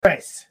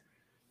Tres,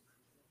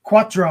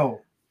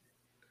 cuatro.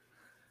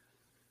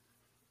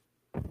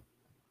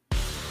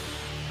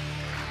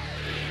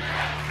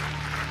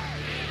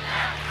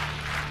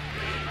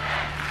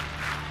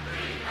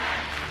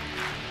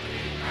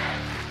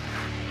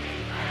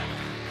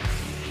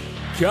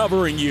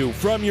 Covering you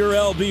from your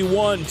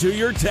LB1 to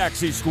your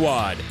taxi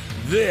squad,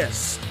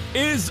 this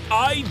is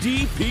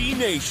IDP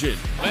Nation.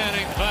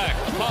 Manning back,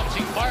 pumps,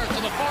 he fires to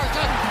the far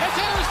side, it's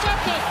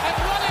intercepted,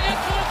 and running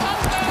into the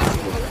touchdown.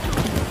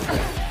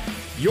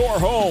 Your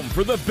home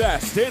for the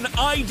best in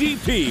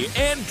IDP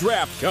and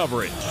draft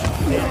coverage.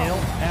 Hill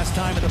has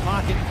time in the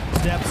pocket,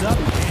 steps up,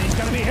 and he's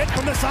going to be hit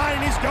from the side,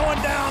 and he's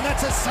going down.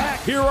 That's a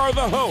sack. Here are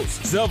the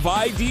hosts of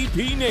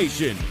IDP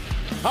Nation,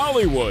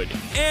 Hollywood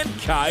and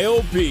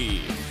Kyle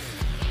B.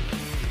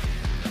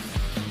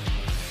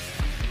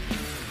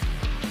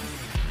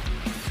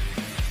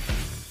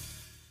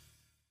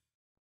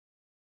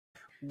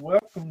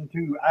 Welcome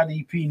to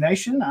IDP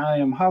Nation. I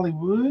am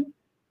Hollywood.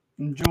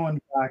 I'm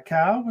joined by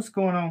Kyle. What's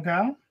going on,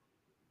 Kyle?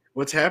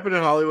 What's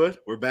happening, Hollywood?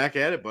 We're back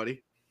at it,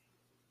 buddy.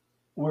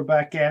 We're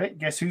back at it.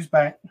 Guess who's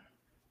back?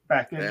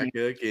 Back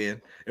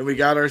again. And we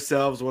got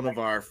ourselves one of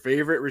our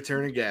favorite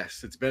returning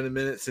guests. It's been a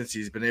minute since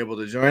he's been able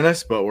to join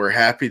us, but we're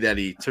happy that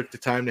he took the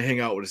time to hang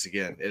out with us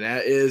again. And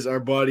that is our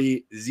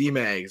buddy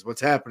Z-Mags.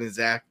 What's happening,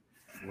 Zach?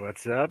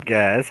 What's up,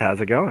 guys?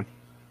 How's it going?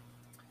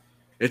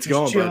 It's Just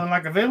going, chilling bud.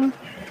 like a villain.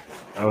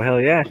 Oh,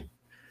 hell yeah.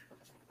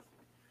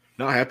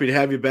 No, happy to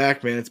have you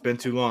back, man. It's been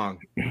too long.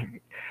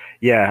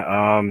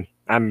 Yeah,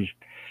 I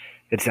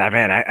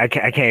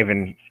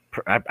can't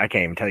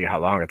even tell you how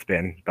long it's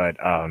been, but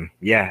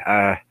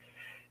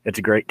it's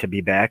great to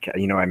be back.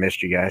 I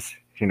missed you guys.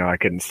 I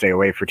couldn't stay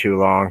away for too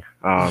long.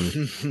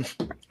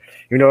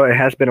 It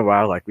has been a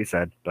while, like we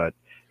said, but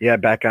yeah,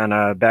 back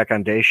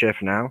on day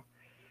shift now.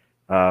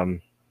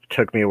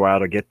 Took me a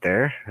while to get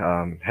there.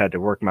 Had to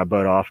work my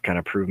butt off, kind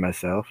of prove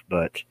myself,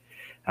 but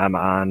I'm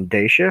on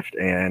day shift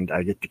and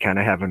I get to kind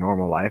of have a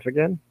normal life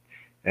again.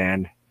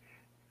 And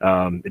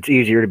it's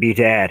easier to be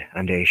dad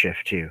on day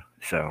shift too.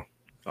 So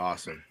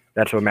awesome.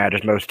 That's what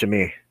matters most to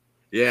me.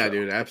 Yeah,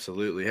 dude,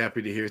 absolutely.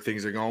 Happy to hear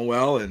things are going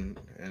well, and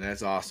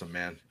that's awesome,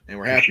 man. And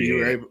we're happy you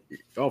were able.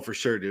 Oh, for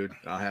sure, dude.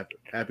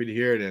 Happy to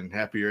hear it, and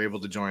happy you're able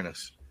to join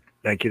us.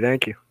 Thank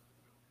you.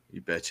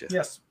 You betcha.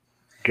 Yes.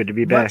 Good to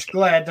be back. Much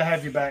glad to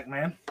have you back,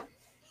 man.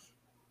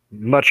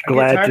 Much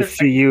glad to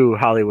see you,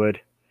 Hollywood,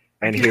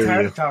 and hear you. I'm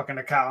tired of talking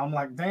to Kyle. I'm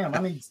like, damn,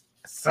 I need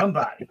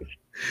somebody.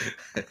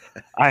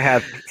 I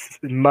have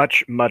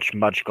much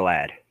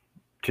glad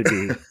to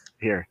be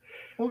here.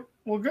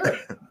 Well, good.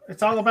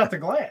 It's all about the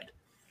glad.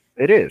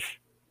 It is.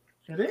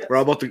 It is. We're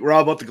all about the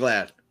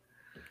glad.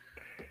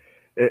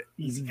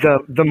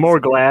 The more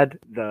glad,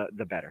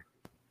 the better.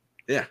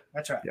 Yeah,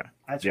 that's right. Yeah,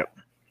 that's right.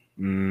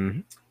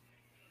 Mm-hmm.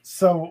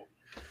 So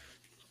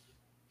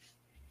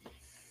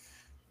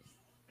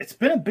it's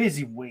been a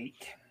busy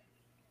week.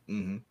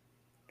 Mm-hmm.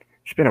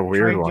 It's been a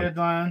weird one. Trade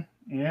deadline.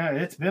 Yeah,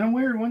 it's been a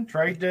weird one.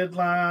 Trade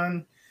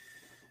deadline.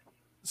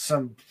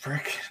 Some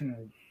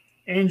freaking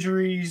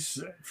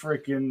injuries.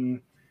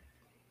 Freaking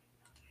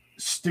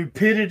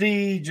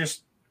stupidity.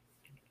 Just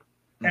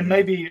and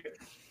maybe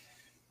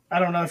I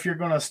don't know if you're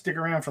going to stick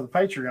around for the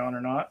Patreon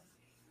or not.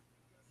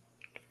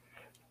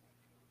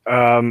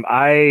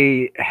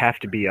 I have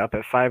to be up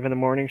at 5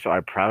 a.m, so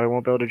I probably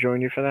won't be able to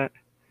join you for that.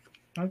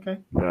 Okay,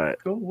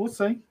 but cool. We'll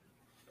see.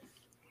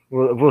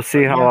 We'll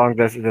see how long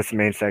this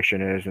main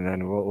section is, and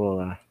then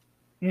we'll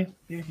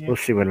we'll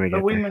see when we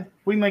get there.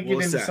 We may get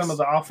into some of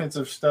the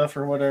offensive stuff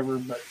or whatever,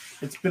 but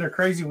it's been a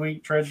crazy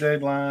week. Trade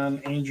deadline,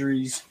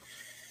 injuries,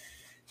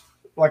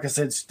 like I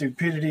said,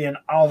 stupidity and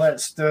all that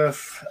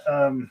stuff.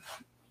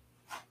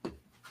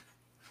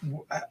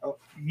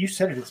 You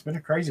said it. It's been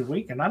a crazy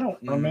week, and I don't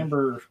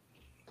remember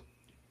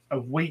a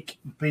week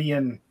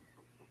being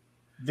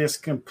this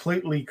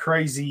completely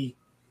crazy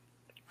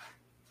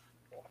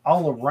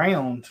all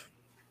around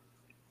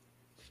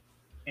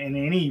in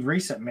any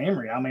recent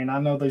memory. I mean, I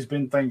know there's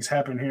been things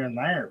happen here and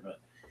there, but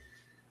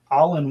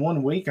all in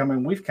one week, I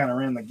mean, we've kind of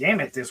ran the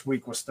gamut this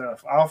week with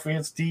stuff.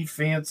 Offense,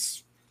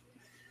 defense,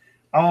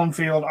 on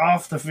field,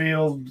 off the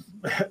field,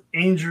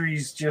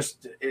 injuries,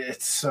 just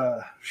it's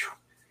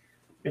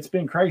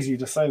been crazy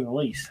to say the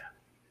least.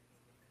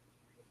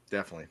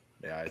 Definitely.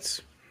 Yeah,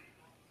 it's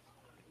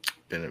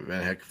been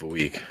a heck of a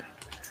week.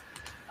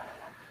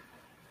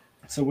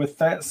 So with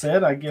that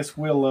said, I guess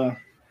we will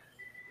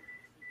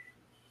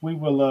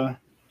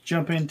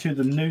jump into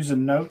the news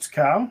and notes.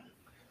 Kyle,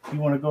 you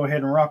want to go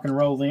ahead and rock and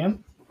roll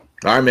then?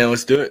 All right, man,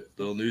 let's do it.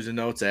 Little news and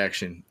notes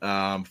action.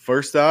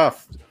 First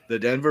off, the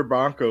Denver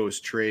Broncos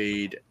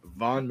trade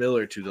Von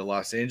Miller to the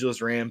Los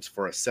Angeles Rams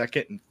for a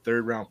second and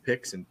third round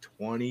picks in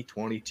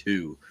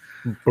 2022.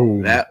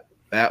 Boom. That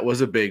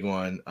was a big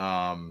one.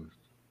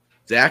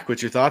 Zach,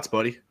 what's your thoughts,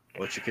 buddy?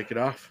 Let you kick it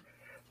off.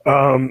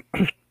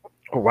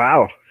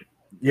 Wow.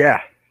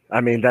 Yeah.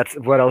 I mean, that's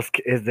what else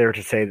is there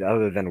to say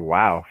other than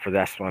wow for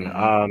this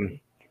one?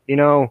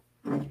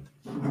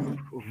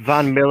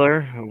 Von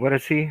Miller, what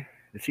is he?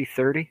 Is he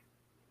 30?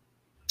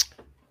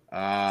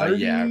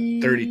 Yeah,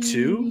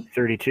 32.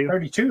 32.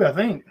 32, I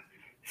think.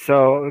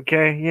 So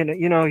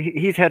okay,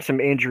 he's had some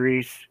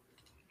injuries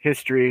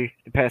history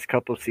the past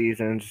couple of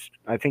seasons.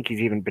 I think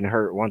he's even been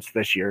hurt once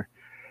this year.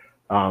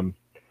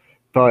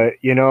 But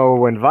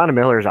when Von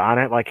Miller's on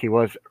it like he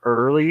was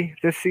early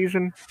this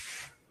season,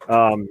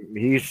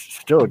 he's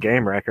still a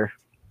game wrecker.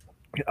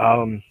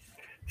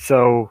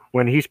 So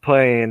when he's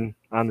playing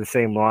on the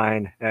same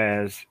line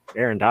as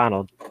Aaron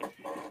Donald,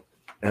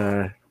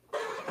 I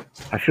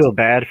feel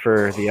bad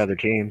for the other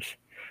teams.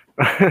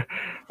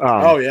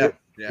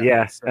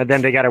 Yeah. And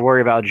then they got to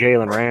worry about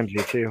Jalen Ramsey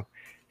too.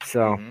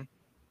 So,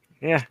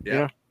 yeah.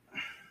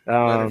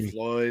 Leonard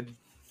Floyd.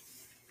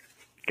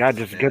 God,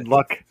 just good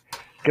luck.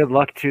 Good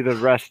luck to the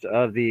rest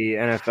of the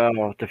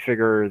NFL to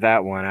figure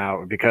that one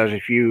out. Because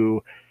if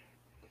you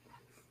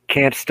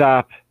can't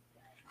stop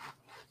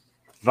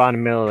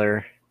Von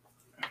Miller,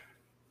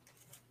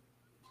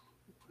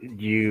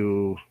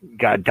 you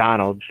got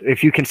Donald.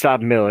 If you can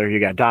stop Miller, you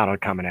got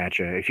Donald coming at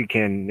you. If you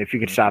can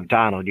stop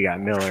Donald, you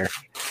got Miller.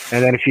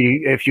 And then if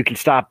you can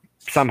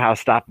somehow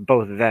stop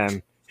both of them,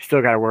 you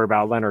still got to worry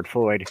about Leonard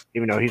Floyd,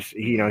 even though he's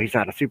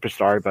not a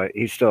superstar, but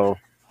he still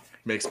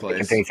makes plays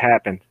and things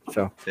happen.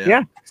 So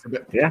yeah.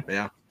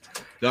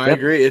 No, I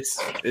agree.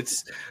 It's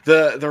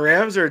the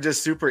Rams are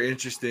just super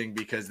interesting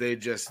because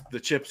the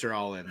chips are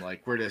all in.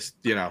 Like we're just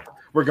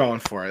we're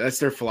going for it. That's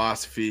their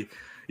philosophy.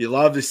 You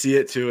love to see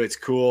it too. It's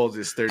cool.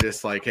 They're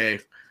just like,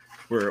 hey,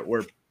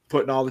 we're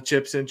putting all the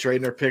chips in,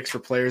 trading our picks for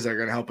players that are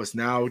going to help us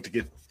now to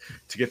get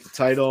the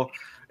title.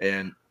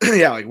 And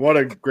yeah, like what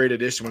a great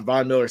addition. When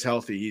Von Miller's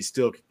healthy, he's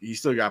still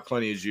got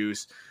plenty of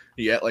juice.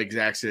 Like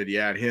Zach said, you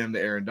add him to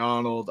Aaron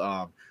Donald,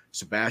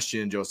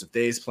 Sebastian Joseph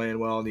Day's playing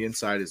well on the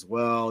inside as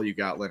well. You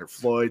got Leonard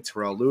Floyd,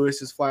 Terrell Lewis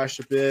has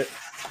flashed a bit.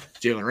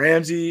 Jalen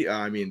Ramsey,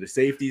 the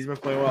safety's been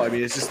playing well.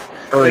 It's just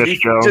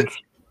Ernest Jones.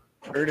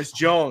 Ernest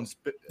Jones.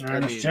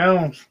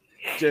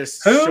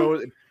 Just Who?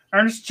 showed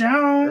Ernest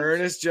Jones.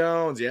 Ernest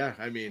Jones, yeah.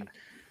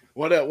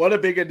 What a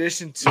big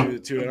addition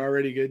to an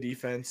already good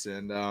defense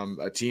and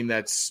a team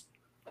that's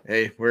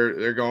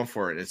they're going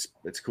for it.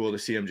 It's cool to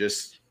see them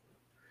just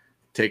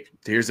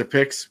here's the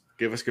picks,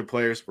 give us good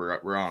players.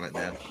 We're on it,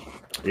 man.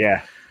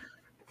 Yeah.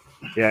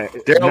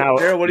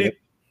 Daryl, what do you?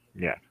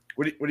 Yeah.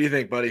 What do you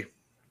think, buddy?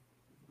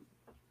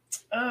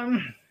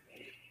 I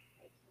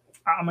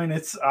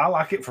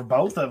like it for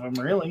both of them,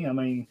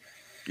 really.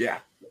 Yeah.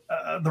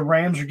 The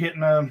Rams are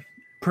getting a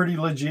pretty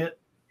legit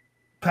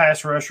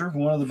pass rusher,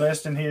 one of the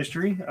best in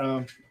history,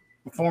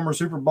 former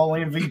Super Bowl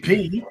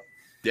MVP.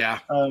 Yeah.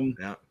 And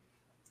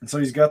so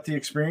he's got the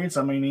experience.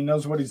 He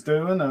knows what he's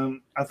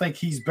doing. I think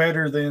he's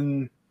better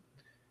than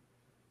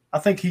 – I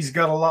think he's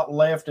got a lot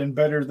left and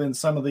better than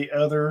some of the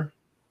other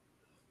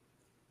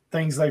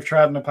things they've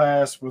tried in the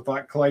past with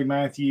like Clay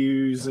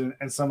Matthews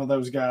and some of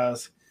those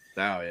guys.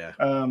 Oh, yeah.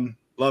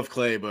 Love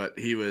Clay, but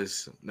he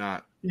was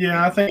not.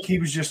 Yeah, I think he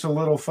was just a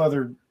little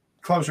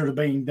closer to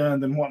being done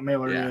than what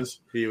Miller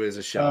is. He was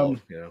a shell,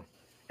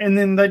 And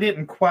then they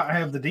didn't quite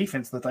have the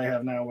defense that they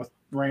have now with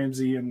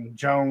Ramsey and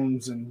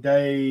Jones and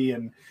Day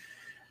and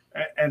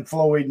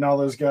Floyd and all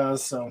those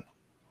guys. So,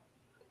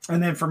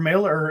 and then for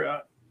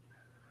Miller,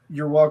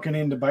 you're walking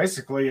into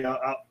basically,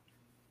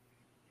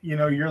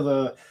 you're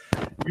the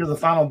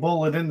final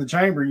bullet in the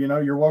chamber.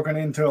 You're walking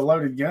into a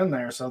loaded gun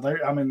there. So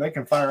they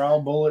can fire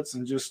all bullets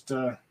and just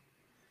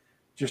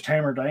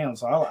hammer down.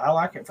 So I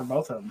like it for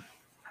both of them.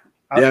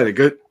 The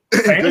good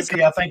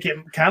fantasy. I think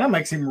it kind of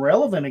makes him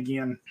relevant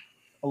again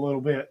a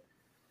little bit.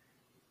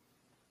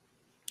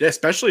 Yeah,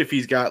 especially if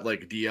he's got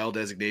like DL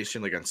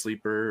designation, like on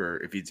sleeper,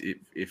 or if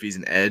he's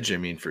an edge.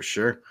 For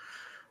sure.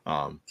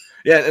 And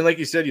like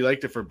you said, you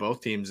liked it for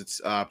both teams.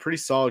 It's pretty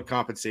solid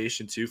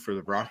compensation too for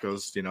the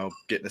Broncos.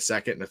 Getting a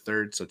second and a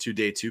third, so 2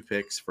 day 2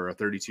 picks for a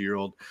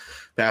 32-year-old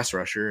pass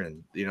rusher,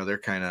 and they're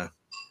kind of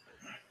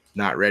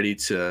not ready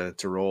to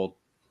roll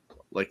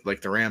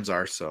like the Rams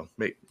are. So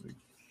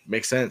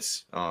makes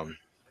sense. That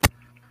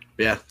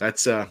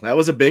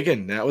was a big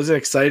one. That was an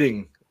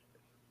exciting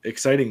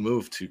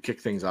move to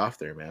kick things off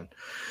there, man.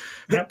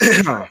 Yep.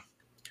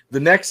 The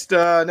next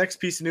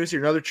piece of news here,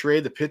 another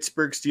trade. The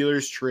Pittsburgh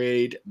Steelers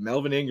trade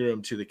Melvin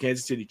Ingram to the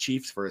Kansas City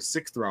Chiefs for a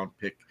 6th round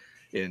pick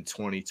in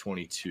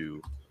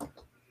 2022.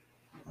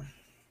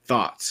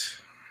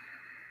 Thoughts?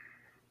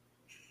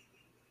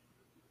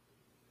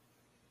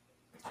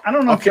 I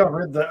don't know if y'all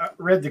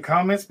read the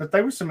comments, but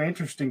there were some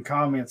interesting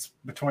comments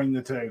between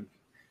the two.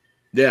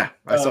 Yeah,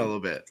 I saw a little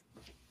bit.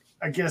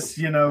 I guess,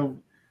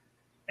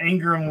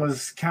 Ingram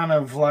was kind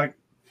of like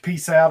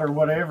peace out or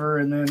whatever,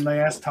 and then they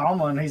asked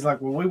Tomlin, he's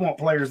like, well, we want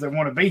players that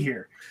want to be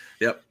here.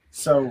 Yep.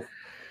 So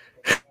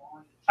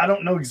I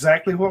don't know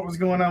exactly what was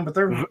going on, but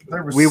there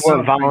was we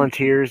want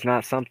volunteers,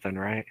 not something,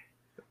 right?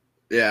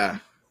 Yeah.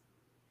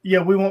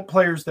 Yeah, we want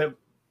players that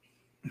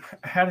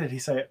 – how did he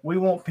say it? We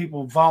want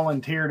people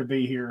volunteer to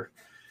be here.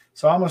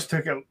 So I almost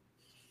took it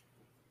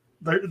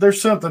 –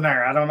 there's something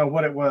there. I don't know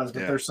what it was,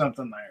 but there's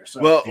something there. So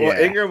Well,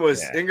 Ingram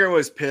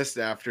was pissed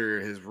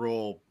after his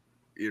role –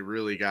 it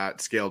really got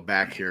scaled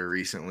back here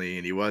recently,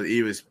 and he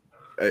was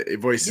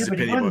voiced his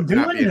opinion about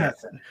not doing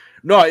nothing.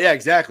 No, yeah,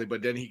 exactly.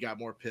 But then he got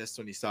more pissed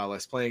when he saw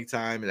less playing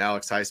time, and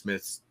Alex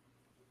Highsmith's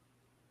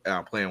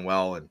playing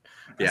well. And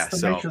That's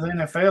the nature of the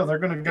NFL. They're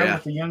going to go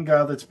with the young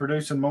guy that's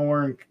producing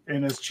more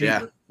and is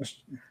cheaper.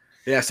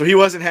 Yeah, so he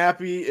wasn't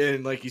happy,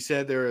 and like you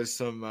said, there was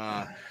some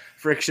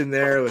friction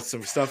there with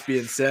some stuff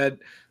being said.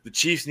 The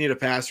Chiefs need a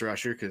pass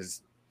rusher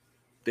because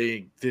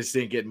they just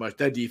didn't get much.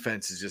 That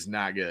defense is just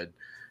not good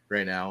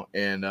right now,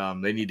 and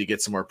they need to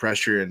get some more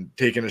pressure. And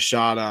taking a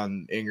shot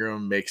on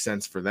Ingram makes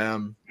sense for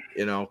them,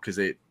 because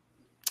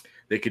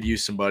they could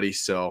use somebody.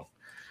 So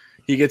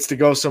he gets to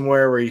go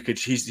somewhere where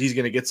he's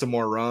going to get some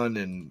more run,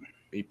 and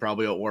he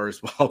probably outwore his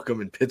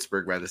welcome in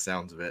Pittsburgh by the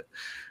sounds of it.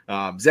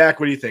 Zach,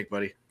 what do you think,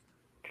 buddy?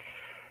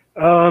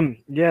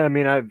 Yeah, I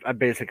mean, I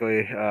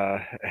basically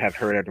have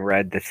heard and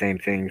read the same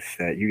things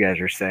that you guys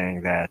are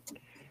saying, that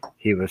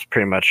he was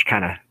pretty much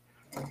kind of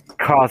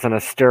causing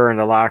a stir in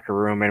the locker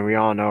room, and we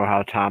all know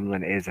how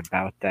Tomlin is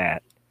about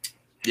that.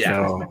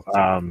 Yeah.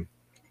 So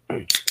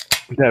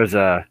that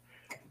was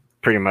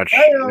pretty much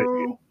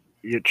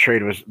your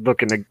trade was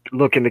looking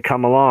to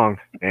come along,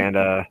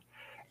 and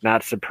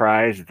not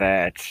surprised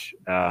that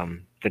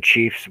the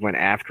Chiefs went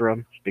after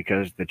him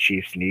because the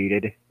Chiefs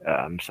needed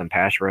some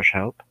pass rush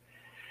help.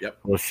 Yep.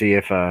 We'll see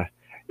if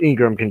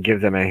Ingram can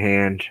give them a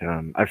hand.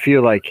 I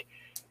feel like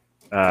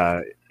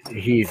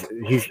he's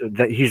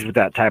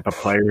that type of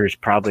player who's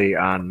probably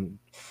on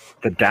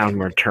the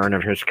downward turn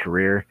of his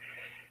career.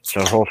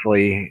 So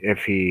hopefully,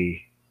 if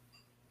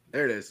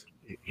there it is,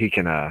 he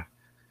can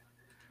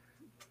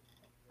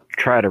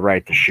try to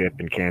right the ship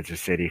in Kansas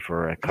City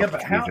for a couple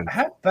seasons.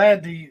 How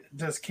bad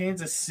does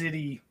Kansas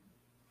City?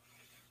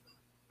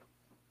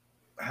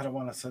 How do I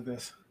want to say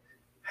this?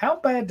 How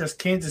bad does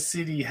Kansas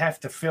City have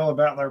to feel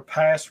about their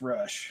pass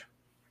rush?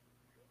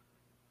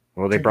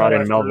 Well, they brought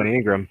in Melvin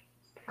Ingram.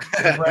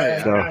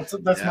 Right. So,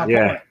 that's my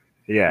point.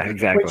 Yeah,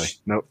 exactly.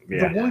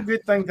 The one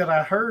good thing that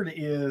I heard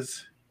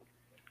is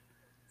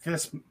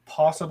this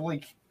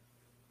possibly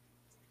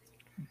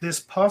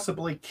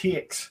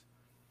kicks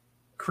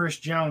Chris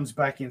Jones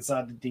back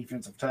inside the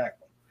defensive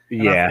tackle.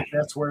 And I think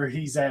that's where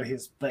he's at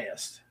his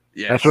best.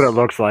 Yeah, that's what it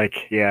looks like.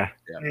 Yeah.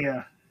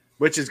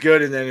 Which is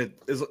good, and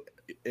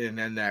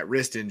then that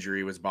wrist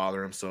injury was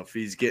bothering him. So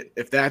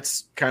if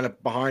that's kind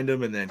of behind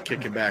him and then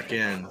kicking back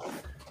in,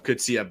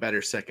 could see a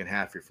better second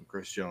half here from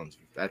Chris Jones.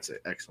 That's an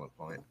excellent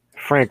point.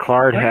 Frank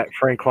Clark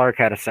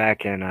had a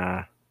sack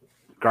in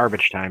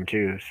garbage time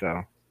too.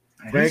 So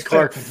Frank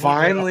Clark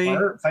finally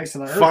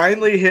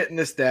hitting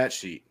the stat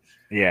sheet.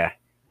 Yeah.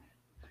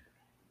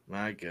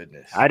 My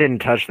goodness. I didn't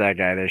touch that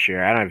guy this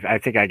year. I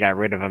think I got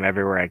rid of him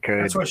everywhere I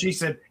could. That's what she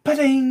said.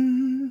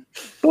 Ba-ding!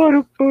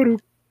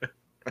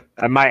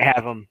 I might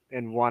have him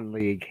in one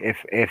league,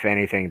 if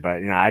anything,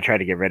 but I try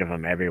to get rid of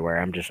him everywhere.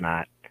 I'm just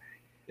not.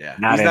 Yeah,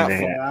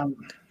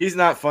 he's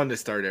not fun to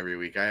start every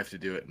week. I have to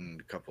do it in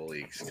a couple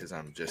leagues because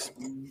I'm just.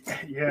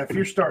 Yeah, if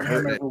you're starting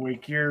him every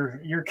week,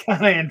 you're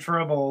kind of in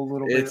trouble a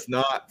little bit. It's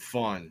not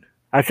fun.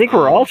 I think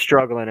we're all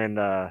struggling in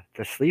the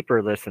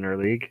sleeper listener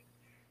league.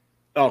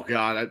 Oh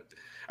God,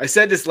 I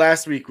said this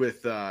last week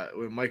with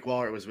when Mike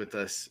Waller was with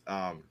us.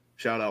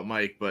 Shout out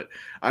Mike, but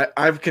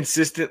I'm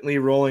consistently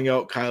rolling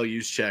out Kyle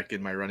Juszczyk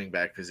in my running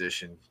back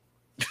position.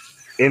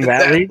 In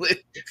that league?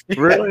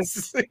 Really?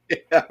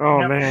 Yeah.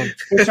 Oh, man.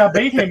 Which I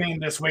beat him in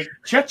this week.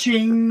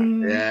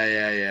 Cha-ching!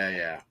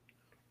 Yeah.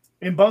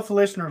 In both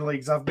listener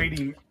leagues, I've beat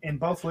him in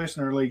both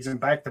listener leagues in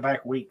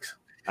back-to-back weeks.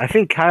 I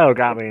think Kyle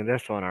got me in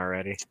this one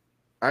already.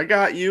 I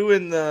got you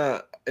in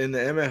the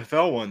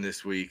MFL one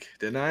this week,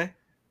 didn't I?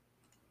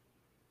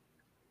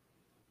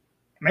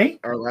 Me?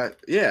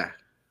 Yeah.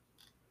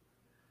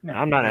 No,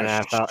 I'm not an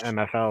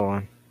MFL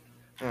one.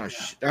 Oh,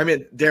 I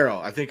mean,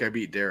 Daryl. I think I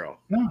beat Daryl.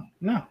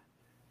 No.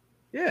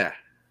 Yeah.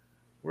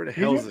 Where the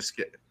hell is this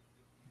kid?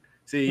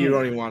 See, you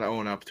don't even want to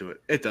own up to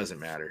it. It doesn't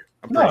matter.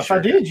 If I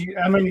did,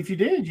 if you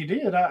did, you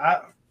did.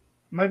 I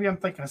maybe I'm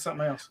thinking of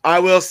something else. I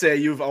will say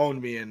you've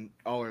owned me in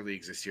all our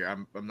leagues this year.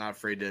 I'm not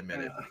afraid to admit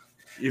it.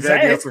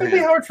 It's going to be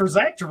hard for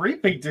Zach to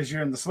repeat this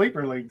year in the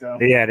sleeper league, though.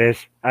 Yeah, it is.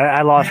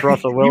 I lost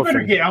Russell Wilson. You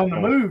better get on the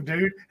move,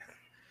 dude.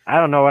 I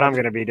don't know what I'm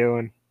going to be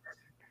doing.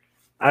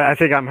 I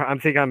think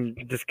I'm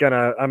just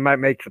gonna. I might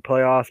make the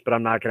playoffs, but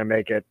I'm not gonna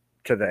make it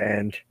to the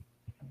end.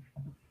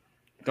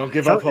 Don't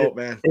give up hope,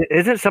 man.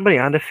 Isn't somebody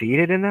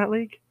undefeated in that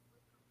league?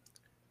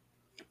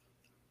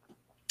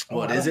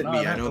 What is it? Me?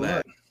 I know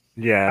that.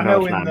 Yeah, I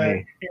know it's not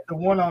me. The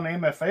one on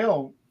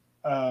MFL,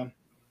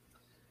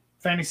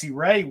 Fantasy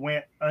Ray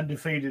went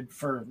undefeated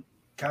for,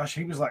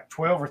 he was like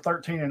 12 or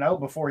 13-0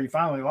 before he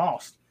finally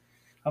lost.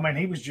 I mean,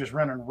 he was just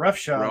running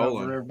roughshod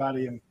over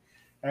everybody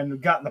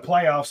and got in the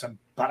playoffs and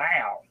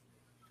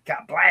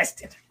got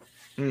blasted.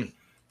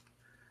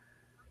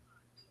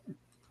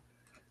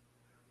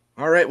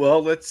 All right,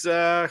 well, let's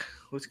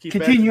keep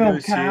continue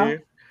on, Kyle.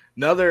 Here.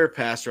 Another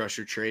pass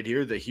rusher trade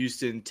here. The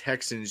Houston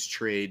Texans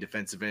trade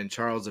defensive end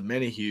Charles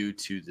Omenihu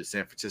to the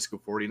San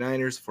Francisco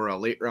 49ers for a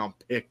late-round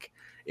pick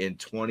in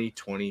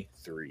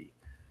 2023.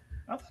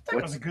 I thought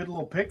that was a good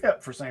little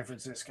pickup for San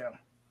Francisco.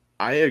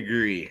 I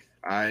agree.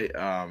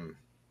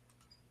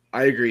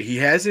 I agree. He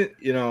hasn't,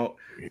 he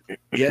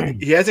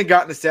hasn't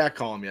gotten a sack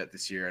column yet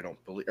this year. I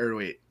don't believe. Or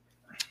wait,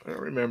 I don't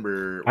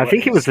remember. I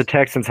think he was the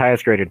Texans'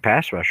 highest graded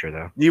pass rusher,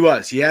 though. He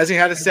was. He hasn't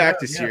had a sack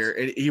was, this yes. year,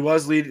 and he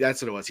was leading.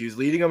 That's what it was. He was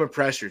leading them in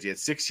pressures. He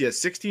has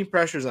 16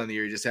 pressures on the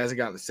year. He just hasn't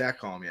gotten the sack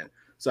column yet.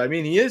 So I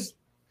mean, he's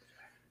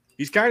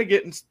kind of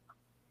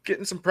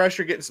getting some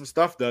pressure, getting some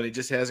stuff done. He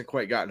just hasn't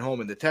quite gotten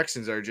home. And the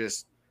Texans are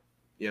just,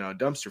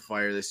 dumpster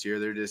fire this year.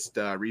 They're just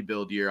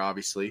rebuild year,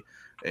 obviously.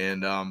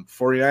 And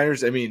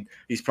 49ers, I mean,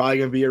 he's probably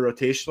going to be a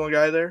rotational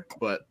guy there,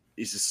 but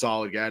he's a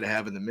solid guy to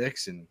have in the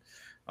mix. And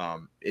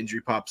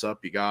injury pops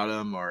up, you got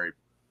him, or,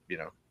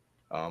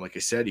 like I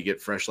said, you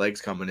get fresh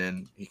legs coming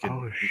in. He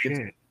can.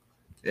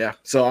 Yeah.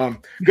 So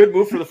good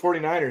move for the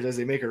 49ers as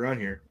they make a run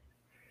here.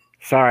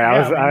 Sorry,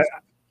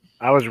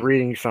 I was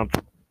reading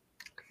something.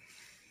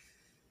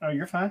 Oh,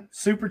 you're fine.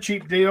 Super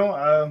cheap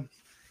deal.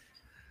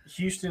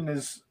 Houston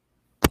is.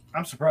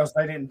 I'm surprised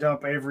they didn't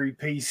dump every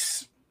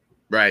piece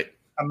Right.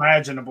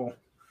 imaginable.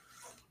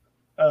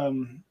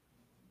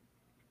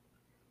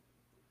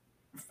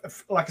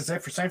 Like I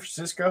said, for San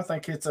Francisco, I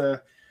think it's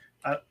a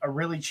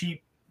really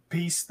cheap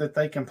piece that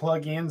they can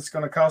plug in. It's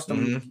going to cost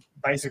them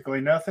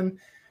basically nothing.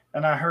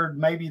 And I heard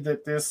maybe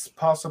that this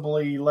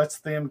possibly lets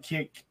them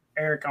kick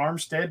Eric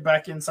Armstead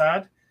back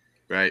inside.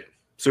 Right.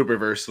 Super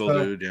versatile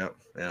dude. Yeah.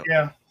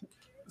 Yeah.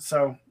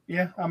 So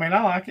yeah, I mean,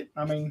 I like it.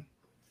 I mean,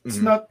 it's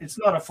not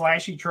a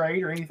flashy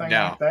trade or anything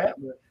like that.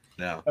 But,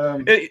 no. I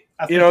think it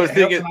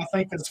helps, and I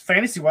think it's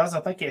fantasy wise. I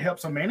think it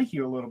helps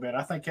Omenihu a little bit.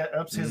 I think it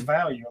ups his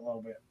value a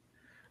little bit.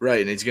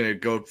 Right, and he's going to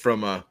go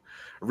from a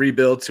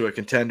rebuild to a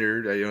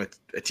contender.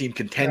 A team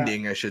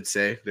contending, I should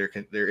say.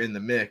 They're in the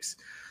mix,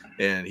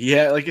 and he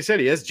had, like I said,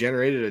 he has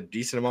generated a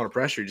decent amount of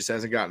pressure. He just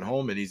hasn't gotten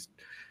home, and he's.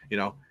 It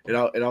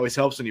always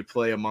helps when you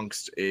play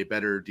amongst a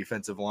better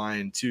defensive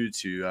line too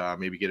to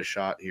maybe get a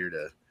shot here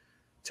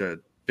to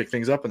pick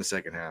things up in the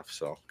second half.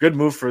 So good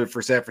move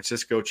for San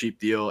Francisco, cheap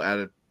deal,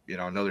 added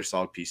another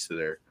solid piece to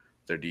their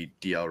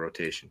DL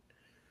rotation.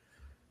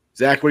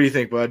 Zach, what do you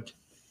think, bud?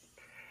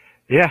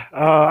 Yeah,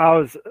 I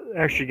was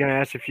actually going to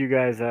ask if you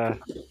guys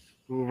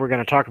were going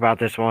to talk about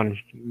this one,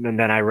 and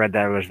then I read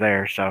that it was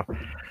there. So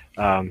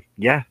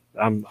yeah,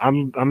 I'm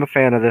a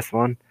fan of this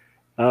one.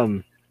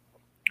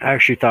 I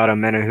actually thought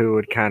Omenihu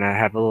would kind of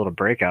have a little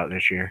breakout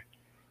this year.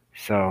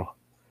 So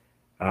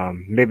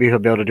maybe he'll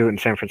be able to do it in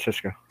San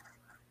Francisco.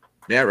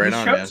 Yeah, right he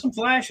on, showed man. some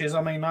flashes.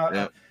 I mean,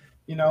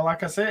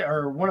 like I said,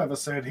 or one of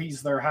us said,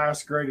 he's their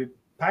highest graded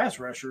pass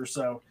rusher.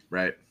 So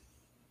right.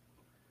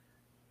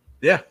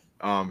 Yeah.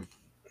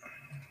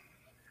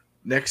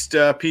 Next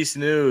piece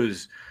of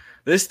news.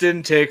 This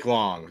didn't take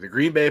long. The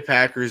Green Bay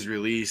Packers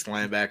released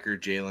linebacker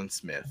Jalen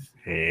Smith.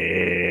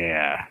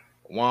 Yeah.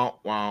 Wow,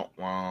 wow,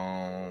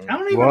 wow. I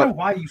don't even know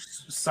why you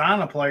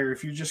sign a player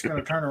if you're just going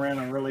to turn around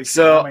and release.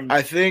 So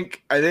I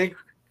think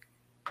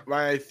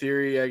my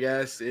theory, I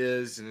guess,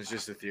 is, and it's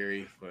just a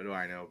theory. What do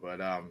I know? But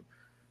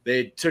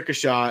they took a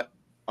shot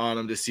on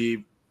him to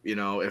see,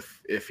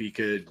 if he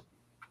could,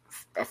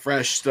 a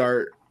fresh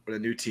start with a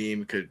new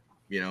team could,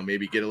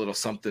 maybe get a little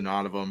something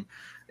out of him.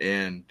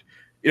 And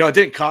it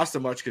didn't cost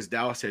him much because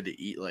Dallas had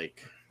to eat I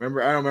don't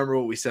remember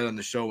what we said on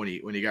the show when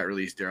he got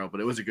released, Daryl,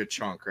 but it was a good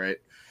chunk, right?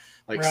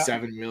 Like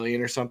 $7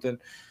 million or something.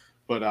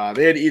 But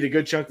they had to eat a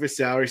good chunk of his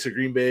salary, so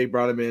Green Bay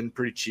brought him in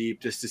pretty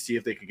cheap just to see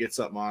if they could get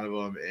something out of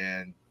him.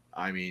 And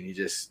I mean,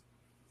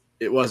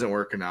 it wasn't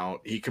working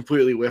out. He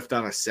completely whiffed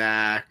on a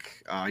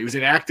sack. He was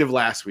inactive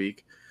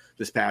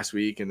this past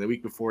week, and the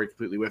week before he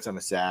completely whiffed on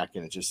a sack,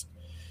 and it just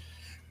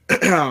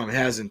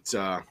hasn't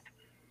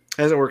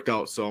worked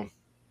out. So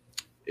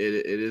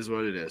it is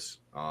what it is.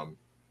 I'm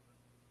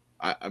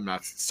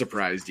not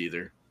surprised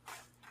either.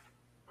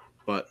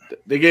 But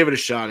they gave it a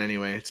shot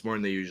anyway. It's more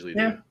than they usually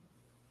do.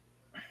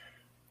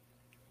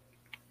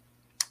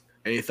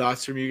 Any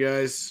thoughts from you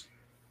guys?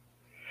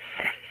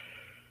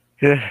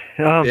 Yeah.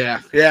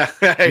 Yeah.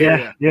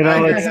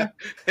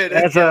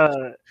 As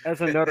a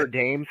Notre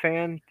Dame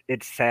fan,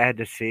 it's sad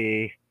to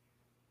see.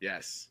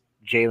 Yes.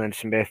 Jalen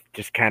Smith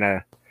just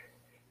kind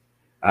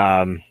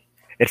of.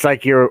 It's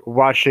like you're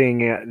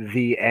watching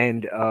the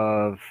end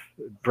of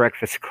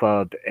Breakfast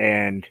Club,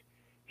 and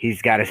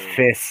he's got his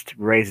fist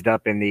raised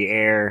up in the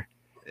air.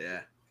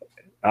 Yeah.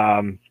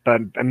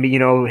 But I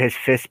mean, his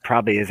fist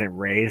probably isn't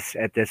raised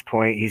at this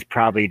point. He's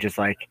probably just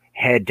like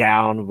head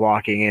down,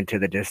 walking into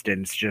the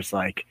distance, just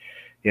like,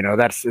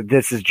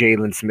 this is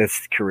Jalen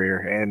Smith's career,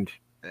 and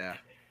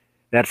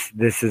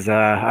this is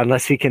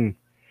unless he can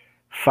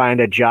find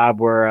a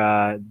job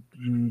where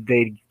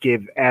they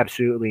give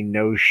absolutely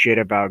no shit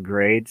about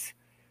grades.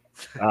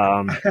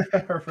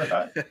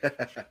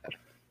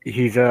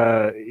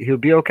 He'll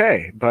be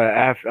okay,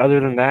 but other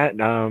than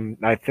that,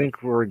 I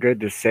think we're good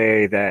to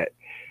say that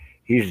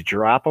he's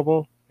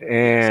droppable,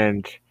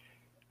 and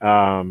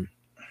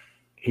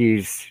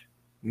he's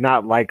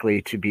not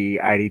likely to be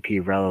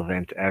IDP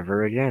relevant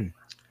ever again.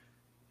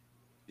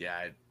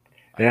 Yeah,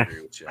 I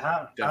agree with you.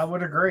 I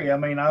would agree. I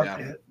mean,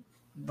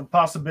 the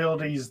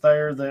possibility is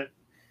there that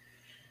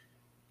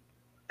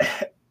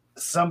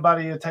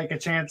somebody to take a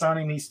chance on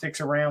him. He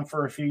sticks around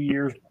for a few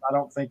years. I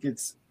don't think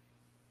it's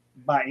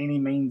by any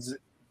means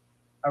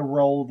a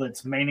role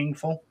that's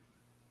meaningful.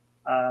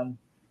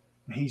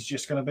 He's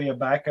just going to be a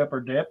backup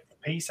or depth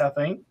piece, I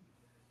think.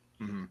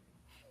 Mm-hmm.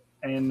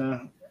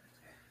 And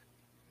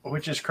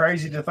which is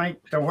crazy to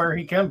think to where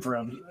he come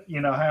from,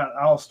 how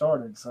it all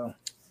started. So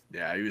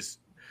yeah, he was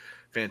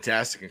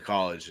fantastic in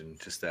college, and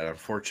just that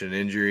unfortunate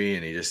injury,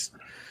 and he just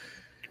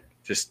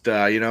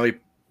he.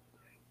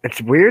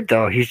 It's weird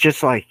though. He's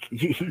just like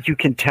you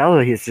can tell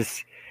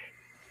he's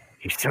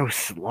so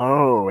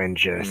slow and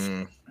just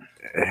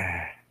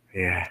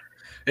yeah.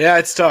 Yeah,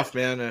 it's tough,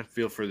 man. I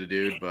feel for the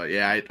dude, but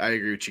yeah, I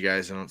agree with you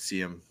guys. I don't see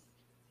him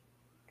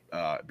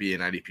being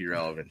IDP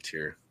relevant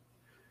here.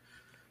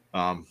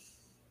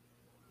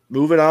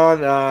 Moving on,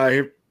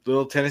 here,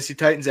 little Tennessee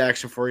Titans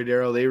action for you,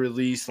 Daryl. They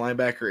released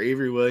linebacker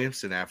Avery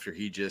Williamson after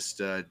he just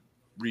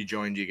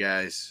rejoined you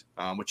guys.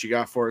 What you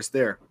got for us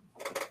there?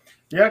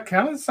 Yeah,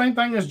 kind of the same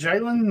thing as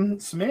Jalen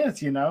Smith.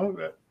 He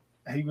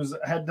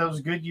had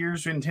those good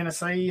years in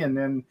Tennessee, and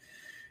then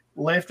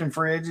left in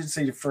free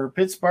agency for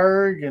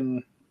Pittsburgh,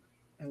 and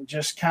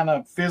just kind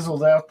of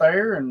fizzled out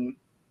there. And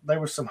there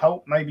was some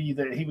hope maybe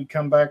that he would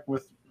come back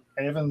with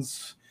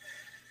Evans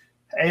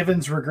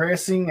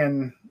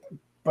regressing,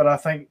 but I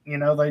think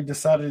they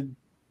decided,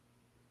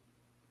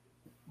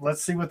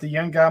 let's see what the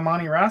young guy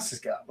Monty Rice has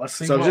got. Let's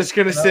see. So I'm just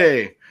gonna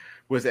say,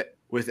 with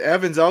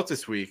Evans out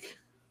this week,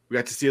 we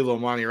got to see a little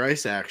Monty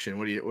Rice action.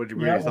 What your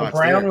thoughts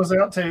Brown there? was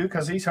out too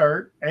because he's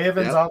hurt.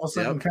 Evans all of a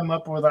sudden come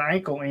up with an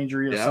ankle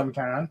injury of some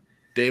kind.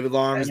 David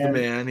Long is the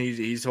man.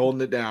 He's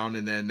holding it down,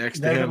 and then next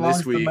to him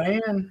this week, the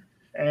man.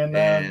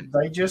 And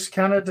they just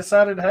kind of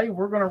decided, hey,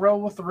 we're going to roll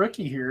with the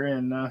rookie here,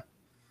 and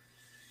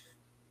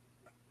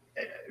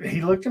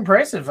he looked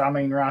impressive. I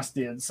mean, Rice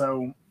did.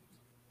 So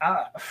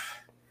I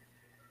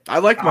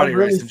like Monty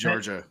Rice in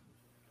Georgia.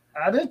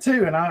 I did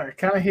too, and I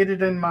kind of hit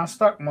it in my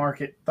stock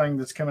market thing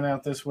that's coming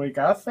out this week.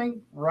 I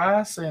think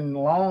Rice and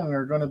Long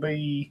are going to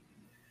be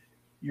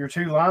your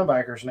two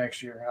linebackers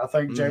next year. I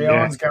think Jay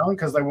Allen's gone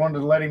because they wanted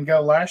to let him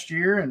go last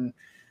year, and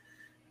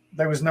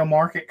there was no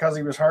market because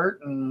he was hurt.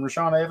 And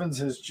Rashaan Evans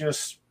has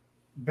just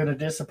been a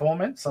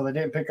disappointment, so they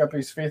didn't pick up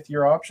his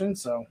fifth-year option.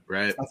 So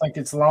right. I think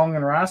it's Long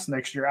and Rice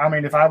next year. I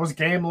mean, if I was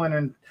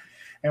gambling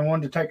and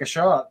wanted to take a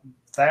shot,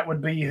 that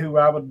would be who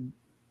I would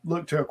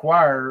look to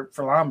acquire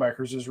for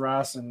linebackers is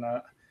Rice and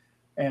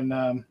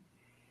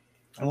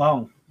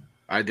Long.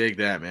 I dig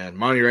that, man.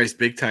 Monty Rice,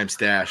 big-time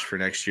stash for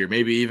next year.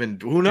 Maybe even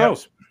 – who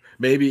knows? Yep.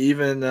 Maybe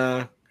even,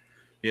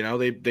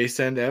 they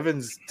send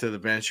Evans to the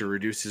bench or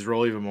reduce his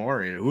role even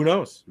more. Who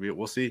knows?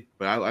 We'll see.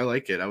 But I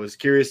like it. I was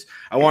curious.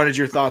 I wanted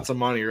your thoughts on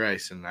Monty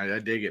Rice, and I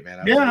dig it,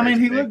 man.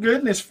 He looked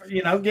good in his,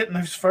 getting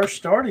his first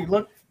start. He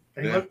looked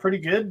pretty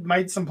good.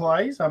 Made some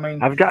plays. I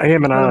mean, I've got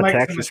him in on a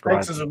Texas squad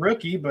as a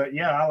rookie, but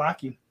yeah, I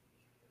like him.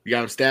 You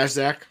got him stashed,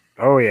 Zach?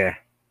 Oh yeah,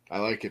 I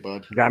like it,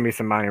 bud. Got me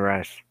some Monty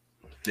Rice.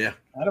 Yeah,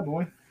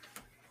 attaboy.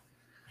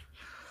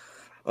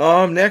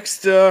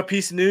 Next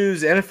piece of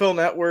news, NFL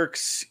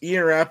Network's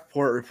Ian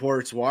Rappaport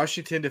reports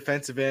Washington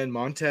defensive end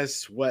Montez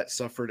Sweat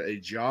suffered a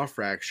jaw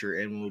fracture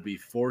and will be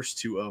forced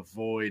to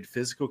avoid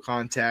physical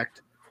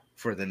contact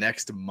for the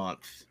next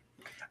month.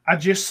 I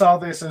just saw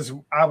this as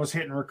I was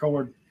hitting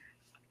record.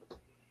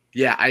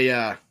 Yeah,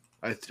 I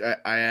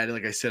added,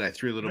 like I said, I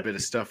threw a little bit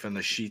of stuff in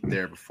the sheet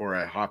there before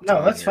I hopped on.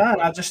 No, that's here. fine.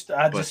 I just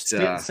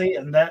didn't see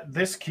it, and that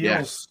this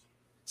kills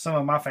some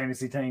of my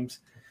fantasy teams.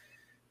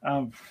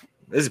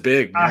 It's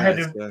big. I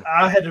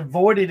had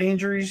avoided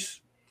injuries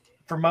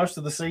for most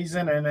of the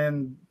season, and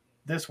then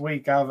this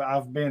week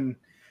I've been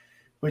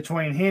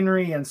between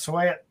Henry and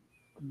Sweat.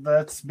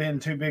 That's been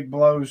two big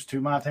blows to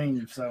my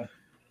team. So,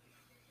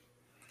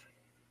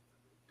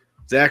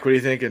 Zach, what are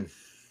you thinking?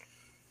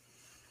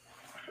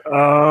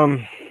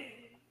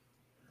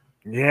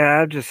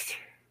 Yeah, just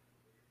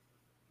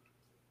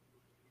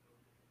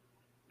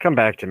come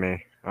back to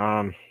me.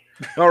 All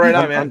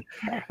right, man.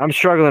 I'm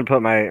struggling to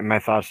put my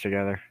thoughts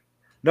together.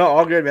 No,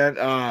 all good, man.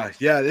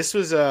 This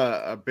was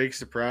a big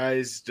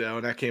surprise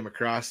when that came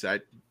across. I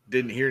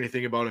didn't hear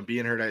anything about him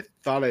being hurt. I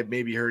thought I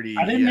maybe heard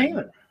I didn't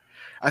either.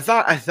 I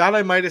thought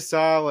I might have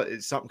saw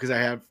something because I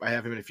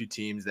have him in a few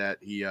teams that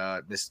he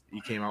missed. He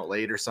came out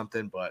late or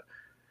something, but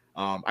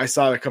I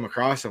saw that come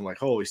across. I'm like,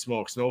 holy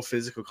smokes, no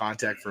physical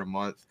contact for a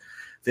month.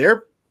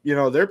 They're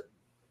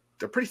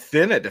pretty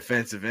thin at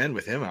defensive end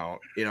with him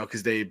out.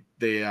 Because they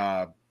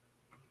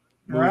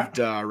moved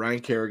Ryan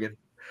Kerrigan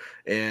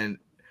and.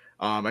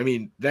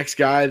 Next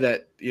guy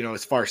that,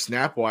 as far as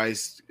snap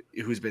wise,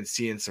 who's been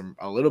seeing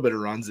a little bit of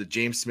runs, that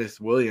James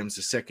Smith-Williams,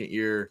 the second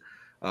year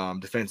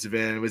defensive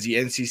end. Was he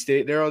NC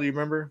State, Daryl? Do you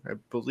remember? I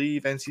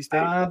believe NC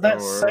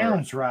State.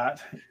 Sounds right.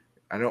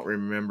 I don't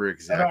remember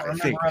exactly. I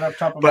think, right off the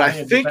top of but my I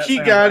head, think he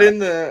got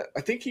right.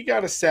 I think he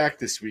got a sack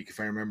this week if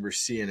I remember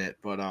seeing it.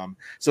 But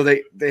so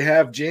they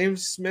have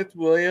James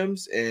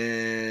Smith-Williams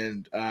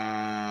and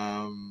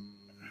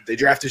they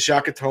drafted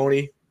Shaka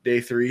Toney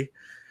day 3.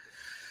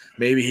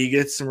 Maybe he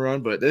gets some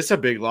run, but this is a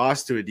big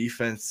loss to a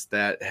defense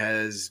that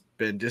has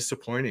been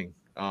disappointing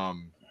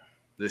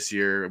this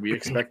year. We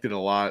expected a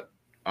lot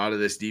out of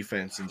this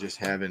defense and just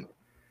haven't.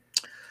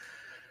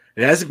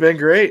 It hasn't been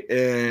great,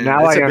 and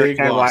now it's I a big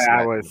understand loss.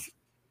 why I was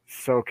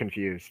so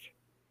confused.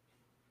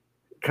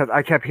 Because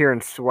I kept hearing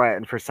Sweat,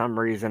 and for some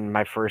reason,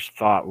 my first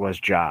thought was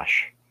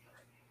Josh.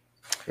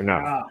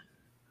 No,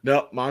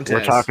 No, Montez.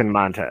 we're talking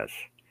Montez.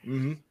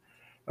 Mm-hmm.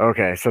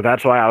 Okay, so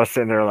that's why I was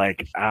sitting there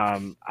like,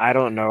 I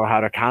don't know how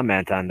to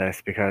comment on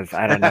this because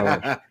I don't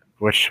know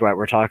which Sweat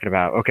we're talking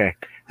about. Okay,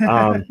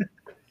 all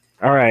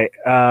right,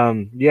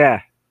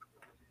 yeah,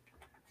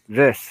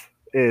 this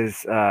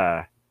is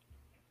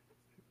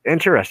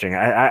interesting.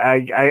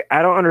 I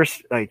don't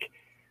understand. Like,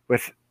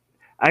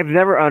 I've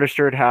never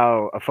understood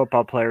how a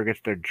football player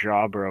gets their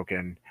jaw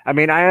broken. I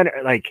mean,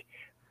 I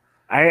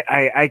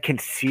can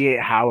see it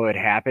how it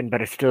happened,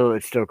 but it's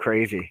still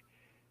crazy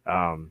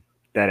that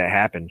it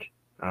happened.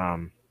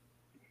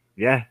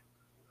 Yeah,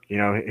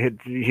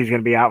 he's going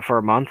to be out for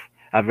a month.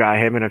 I've got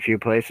him in a few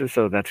places,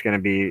 so that's going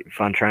to be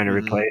fun trying to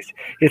replace.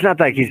 It's not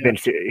like he's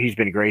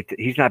been great.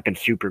 He's not been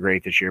super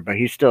great this year, but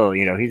he's still,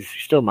 he's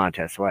still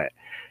Montez Sweat.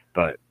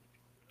 But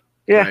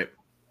yeah, Right.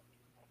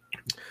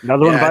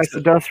 Another one bites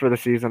the dust for the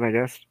season, I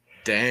guess.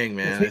 Dang,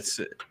 man,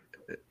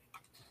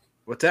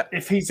 what's that?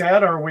 If he's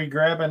out, are we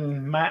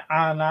grabbing Matt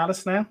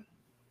Ioannidis now?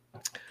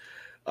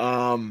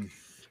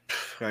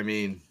 I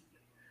mean,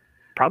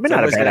 probably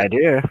not a bad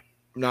idea.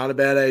 Not a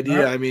bad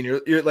idea. I mean,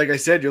 you're like I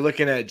said, you're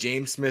looking at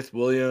James Smith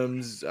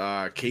Williams,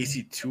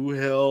 Casey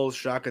Toohill,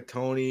 Shaka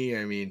Tony.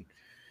 I mean,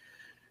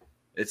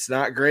 it's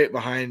not great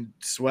behind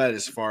Sweat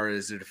as far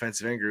as the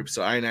defensive end group.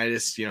 So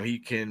Ioannidis, he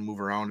can move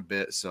around a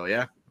bit. So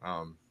yeah,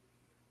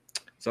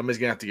 somebody's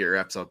gonna have to get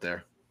reps out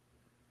there.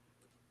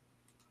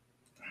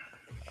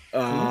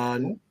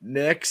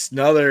 Next,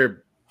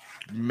 another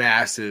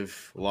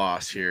massive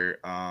loss here.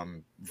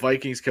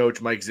 Vikings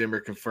coach Mike Zimmer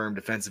confirmed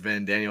defensive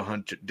end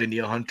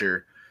Danielle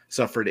Hunter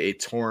suffered a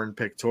torn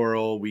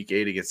pectoral week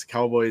 8 against the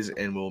Cowboys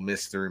and will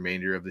miss the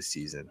remainder of the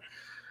season.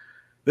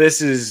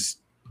 This is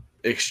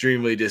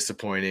extremely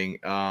disappointing.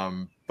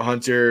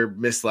 Hunter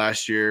missed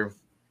last year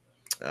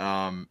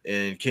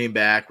and came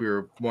back. We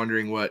were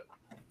wondering what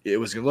it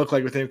was going to look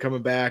like with him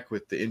coming back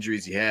with the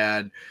injuries he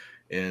had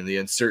and the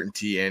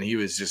uncertainty, and he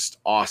was just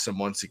awesome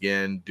once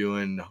again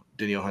doing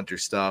Danielle Hunter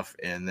stuff.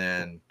 And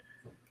then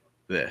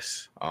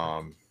this,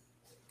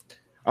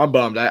 I'm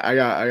bummed. I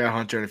got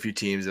Hunter in a few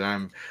teams, and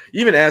I'm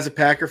even as a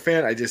Packer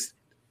fan.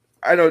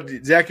 I know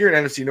Zach, you're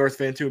an NFC North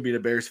fan too, and being a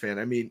Bears fan.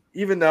 I mean,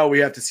 even though we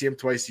have to see him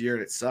twice a year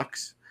and it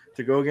sucks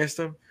to go against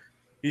him,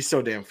 he's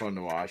so damn fun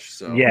to watch.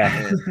 So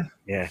yeah,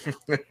 yeah.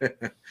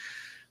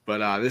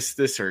 But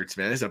this hurts,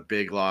 man. This is a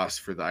big loss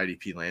for the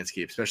IDP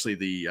landscape, especially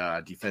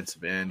the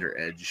defensive end or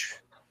edge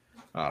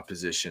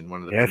position.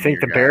 One of the I think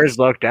the guys. Bears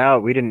lucked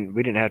out. We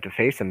didn't have to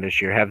face them this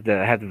year. Have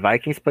the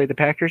Vikings played the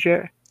Packers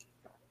yet?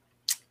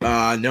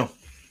 No.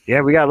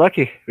 Yeah, we got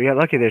lucky. We got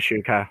lucky this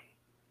year, Kyle.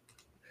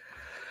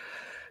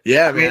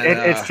 Yeah, I mean,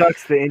 man. It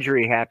sucks the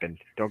injury happened.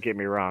 Don't get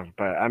me wrong,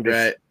 but I'm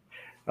just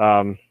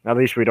right. At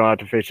least we don't have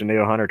to face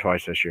Danielle Hunter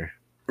twice this year.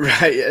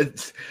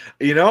 Right.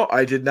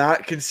 I did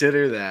not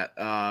consider that.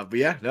 But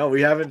yeah, no,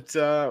 we haven't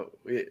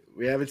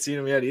we haven't seen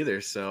him yet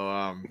either.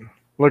 So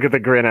look at the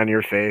grin on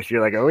your face.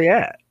 You're like, oh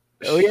yeah.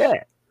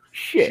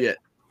 Shit.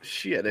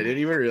 I didn't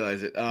even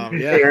realize it.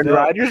 Yeah, Aaron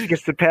Rodgers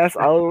gets to pass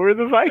all over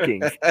the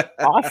Vikings.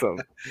 Awesome.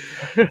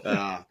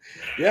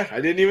 Yeah,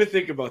 I didn't even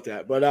think about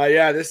that. But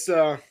yeah, this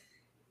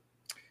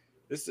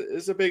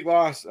is a big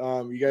loss.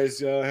 You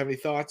guys have any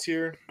thoughts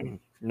here?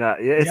 No,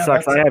 it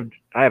sucks.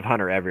 I have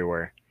Hunter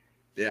everywhere.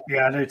 Yeah,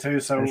 I do too.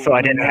 So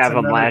I didn't have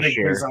him last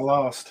year. I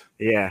lost.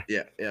 Yeah.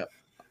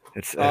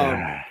 It's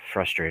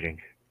frustrating.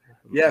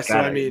 Yeah, so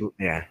I mean,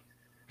 yeah.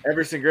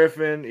 Everson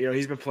Griffin,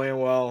 he's been playing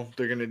well.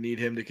 They're going to need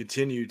him to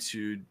continue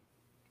to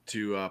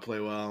play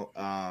well.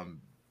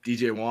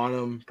 DJ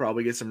Wanham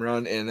probably get some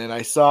run, and then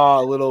I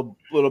saw a little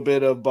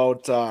bit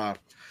about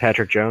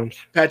Patrick Jones.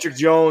 Patrick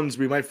Jones,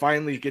 we might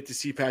finally get to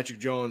see Patrick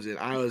Jones, and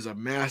I was a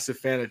massive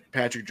fan of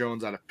Patrick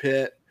Jones out of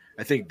Pitt.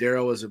 I think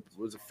Darryl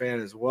was a fan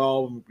as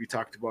well. We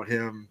talked about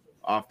him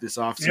this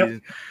offseason.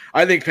 Yep.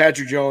 I think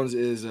Patrick Jones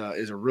is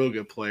a real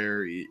good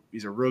player.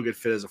 He's a real good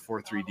fit as a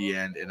 4-3 D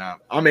end, and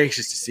I'm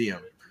anxious to see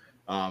him.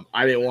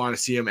 I didn't want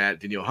to see him at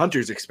Danielle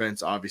Hunter's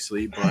expense,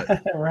 obviously, but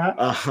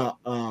right.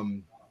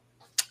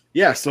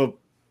 Yeah. So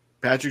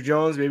Patrick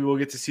Jones, maybe we'll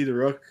get to see the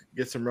Rook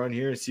get some run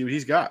here and see what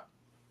he's got.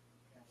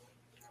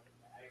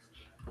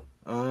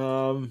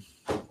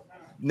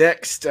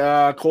 Next,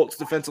 Colts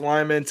defensive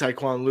lineman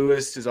Tyquan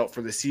Lewis is out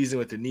for the season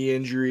with a knee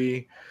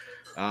injury.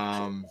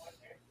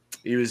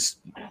 He was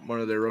one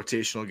of their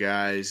rotational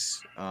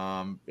guys.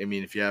 I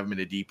mean, if you have him in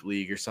a deep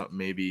league or something,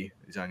 maybe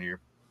he's on your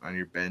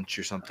bench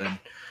or something.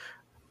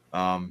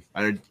 I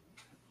don't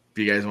if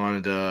you guys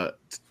wanted to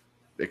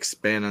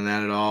expand on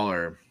that at all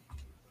or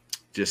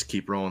just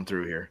keep rolling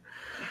through here.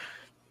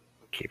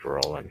 Keep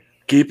rolling.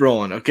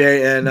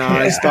 Okay. And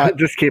I thought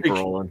just keep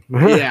rolling.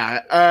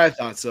 Yeah, I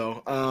thought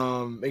so.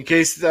 In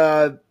case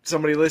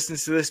somebody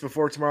listens to this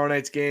before tomorrow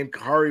night's game,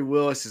 Kahari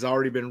Willis has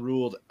already been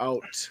ruled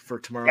out for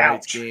tomorrow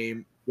night's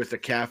game with a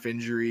calf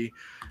injury.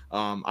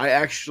 I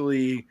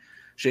actually,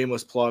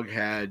 shameless plug,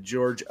 had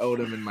George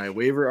Odom in my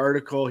waiver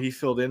article. He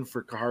filled in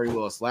for Kahari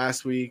Willis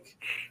last week.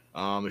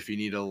 If you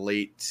need a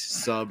late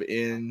sub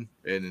in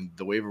and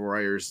the waiver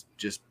wires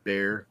just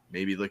bare,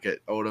 maybe look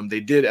at Odom. They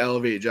did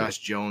elevate Josh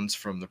Jones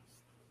from the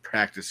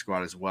practice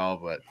squad as well,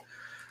 but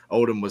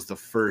Odom was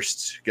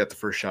got the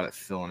first shot at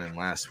filling in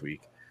last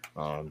week.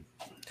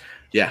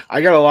 Yeah,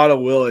 I got a lot of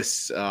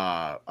Willis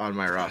on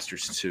my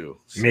rosters too.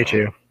 So, Me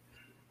too.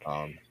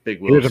 Big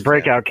Willis. He was a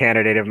breakout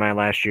candidate of mine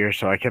last year,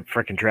 so I kept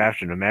freaking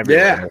drafting him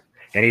everywhere. Yeah.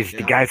 And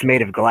the guy's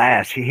made of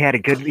glass. He had a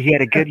good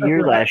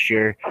year last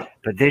year,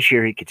 but this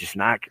year he could just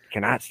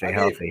cannot stay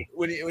healthy.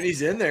 When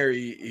he's in there,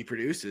 he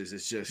produces.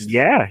 It's just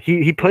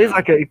he plays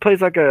like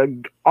a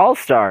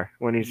all-star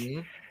when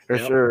he's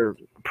or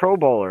Pro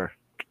Bowler,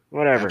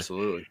 whatever.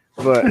 Absolutely.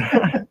 But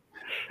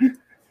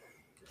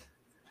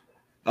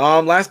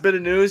last bit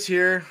of news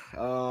here.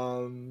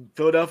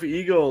 Philadelphia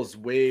Eagles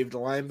waived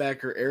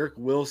linebacker Eric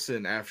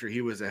Wilson after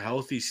he was a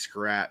healthy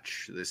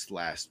scratch this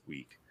last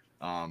week.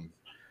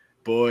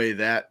 Boy,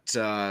 that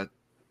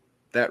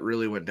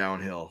really went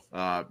downhill.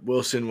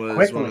 Wilson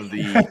was one of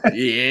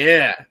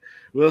the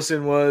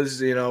Wilson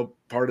was,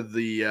 part of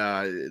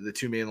the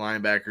two main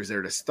linebackers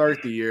there to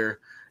start the year,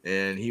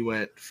 and he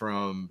went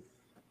from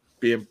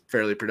being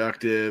fairly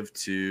productive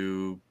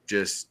to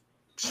just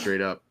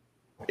straight up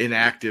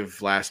inactive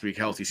last week,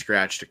 healthy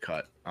scratch to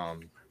cut. Wow.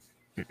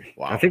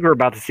 I think we're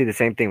about to see the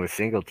same thing with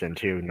Singleton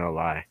too, no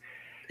lie.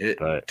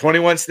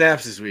 21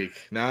 snaps this week.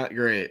 Not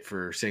great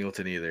for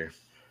Singleton either.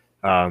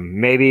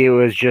 Maybe it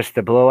was just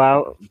the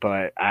blowout,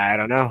 but I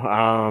don't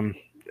know.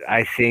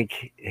 I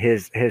think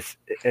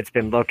it's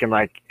been looking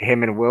like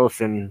him and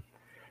Wilson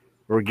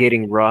were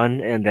getting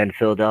run, and then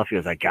Philadelphia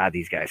was like, God,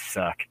 these guys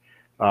suck.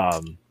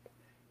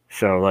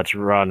 So let's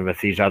run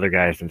with these other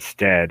guys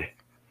instead.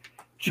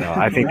 So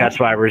I think that's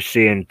why we're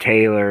seeing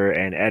Taylor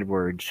and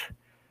Edwards.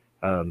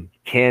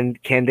 Can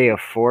they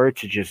afford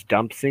to just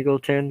dump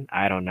Singleton?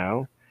 I don't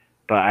know,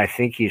 but I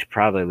think he's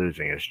probably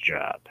losing his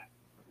job.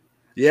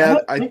 Yeah,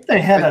 I think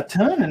they had a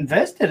ton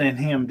invested in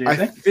him, did they?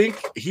 I think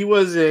he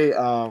was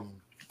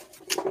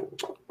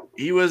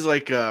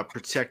like a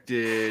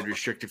protected,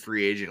 restricted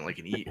free agent, like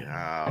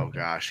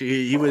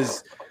he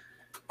was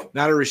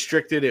not a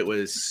restricted. It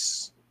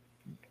was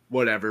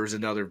whatever. It was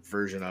another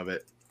version of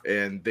it,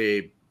 and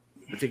I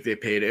think they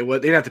paid it. They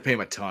didn't have to pay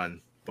him a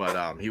ton,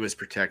 but he was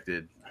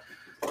protected.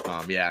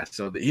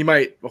 So he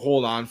might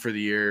hold on for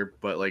the year,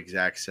 but like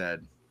Zach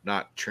said,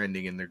 not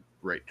trending in the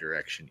right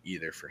direction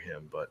either for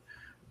him. But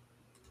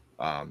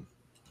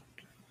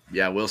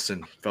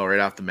Wilson fell right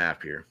off the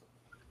map here.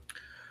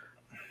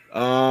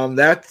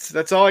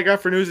 That's all I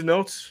got for news and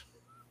notes.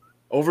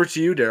 Over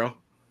to you, Daryl.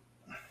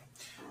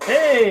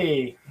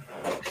 Hey,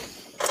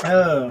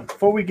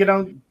 before we get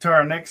on to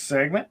our next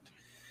segment,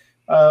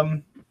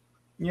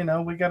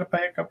 we got to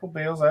pay a couple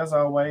bills as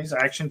always.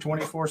 Action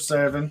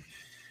 24/7.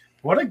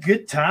 What a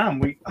good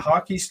time!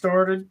 Hockey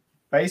started,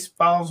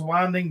 baseball's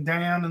winding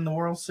down in the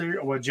World Series.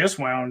 Well, just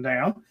wound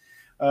down.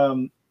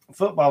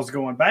 Football's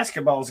going,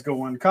 basketball's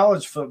going,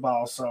 college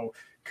football. So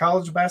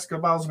college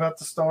basketball's about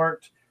to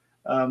start.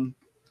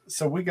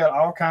 So we got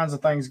all kinds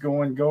of things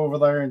going. Go over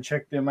there and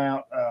check them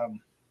out.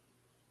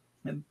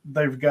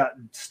 They've got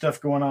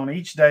stuff going on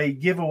each day,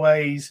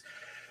 giveaways.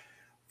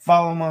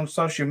 Follow them on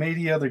social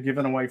media. They're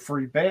giving away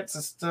free bets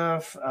and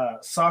stuff.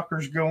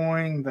 Soccer's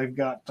going. They've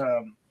got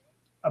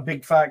a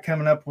big fight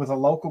coming up with a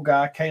local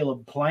guy,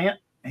 Caleb Plant.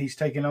 He's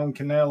taking on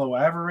Canelo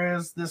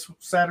Alvarez this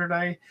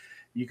Saturday.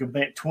 You can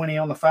bet 20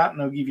 on the fight, and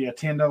they'll give you a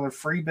 $10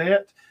 free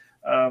bet.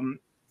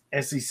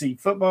 SEC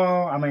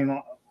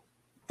football,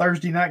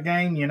 Thursday night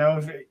game,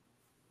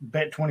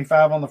 bet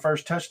 25 on the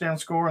first touchdown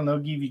score, and they'll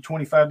give you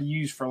 25 to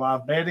use for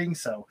live betting.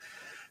 So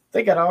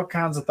they got all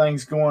kinds of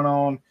things going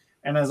on.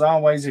 And as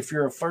always, if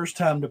you're a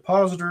first-time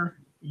depositor,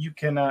 you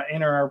can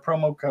enter our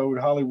promo code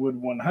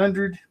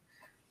Hollywood100,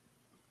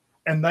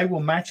 and they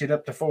will match it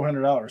up to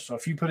 $400. So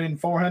if you put in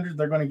 $400,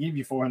 they're going to give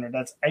you $400.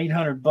 That's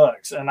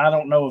 $800, and I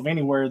don't know of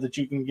anywhere that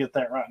you can get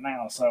that right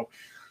now. So,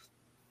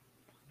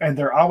 and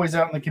they're always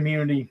out in the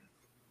community.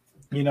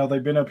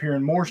 They've been up here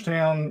in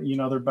Morristown.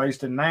 They're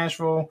based in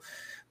Nashville.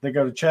 They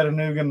go to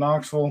Chattanooga,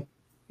 Knoxville,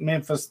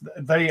 Memphis.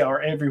 They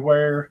are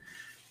everywhere.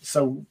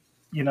 So,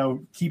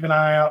 keep an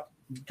eye out.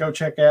 Go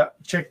check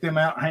them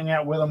out, hang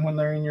out with them when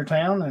they're in your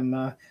town,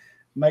 and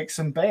make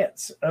some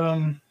bets.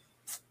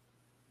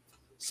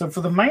 So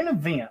for the main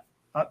event,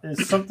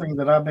 it's something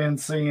that I've been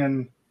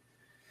seeing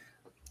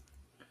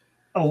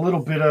a little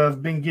bit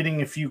of, been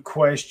getting a few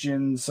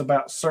questions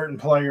about certain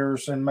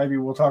players, and maybe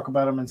we'll talk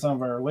about them in some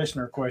of our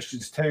listener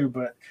questions too.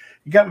 But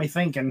it got me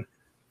thinking,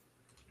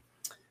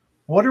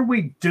 what are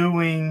we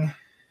doing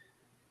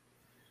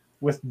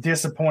with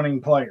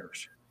disappointing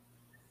players?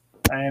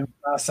 And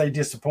I say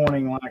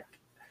disappointing, like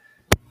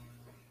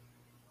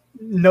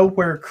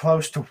nowhere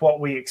close to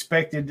what we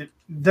expected. It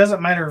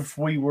doesn't matter if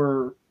we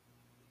were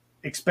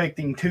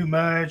expecting too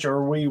much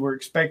or we were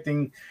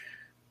expecting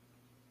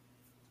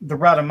the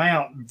right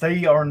amount.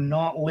 They are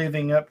not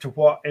living up to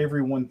what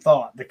everyone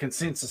thought, the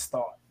consensus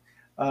thought.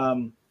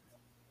 Are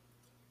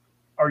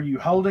you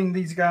holding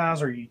these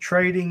guys? Are you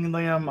trading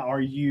them?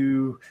 Are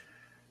you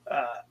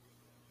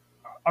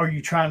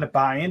trying to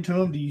buy into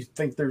them? Do you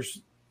think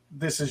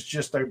this is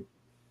just a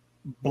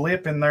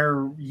blip in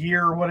their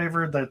year or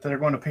whatever that they're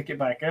going to pick it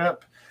back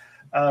up?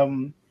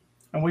 And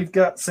we've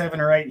got 7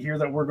 or 8 here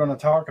that we're going to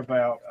talk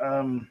about.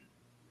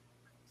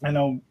 I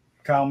know,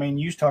 Kyle, me and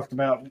you talked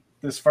about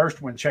this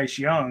first one, Chase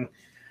Young.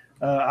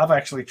 I've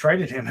actually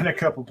traded him in a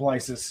couple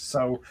places.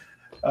 So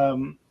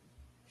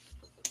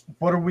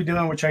what are we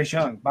doing with Chase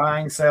Young?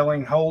 Buying,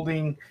 selling,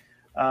 holding?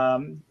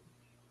 Do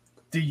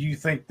you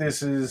think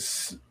this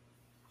is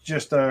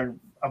just a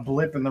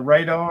blip in the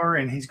radar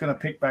and he's going to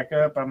pick back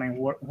up? I mean,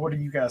 what do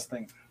you guys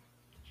think?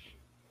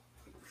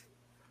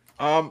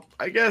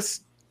 I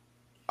guess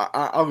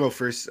I'll go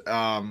first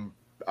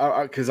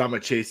because I'm a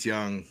Chase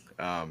Young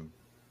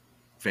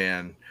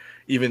fan,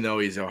 even though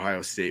he's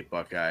Ohio State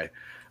Buckeye.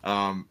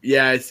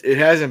 It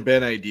hasn't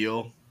been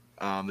ideal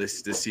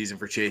this season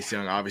for Chase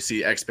Young.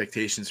 Obviously,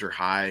 expectations were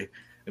high.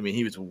 I mean,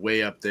 he was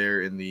way up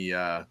there in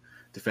the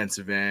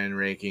defensive end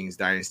rankings,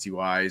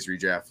 dynasty-wise,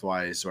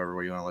 redraft-wise, however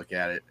way you want to look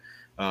at it.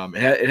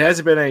 It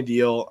hasn't been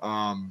ideal.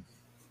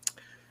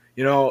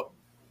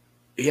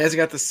 He hasn't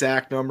got the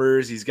sack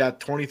numbers. He's got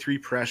 23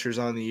 pressures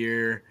on the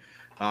year.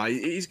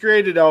 He's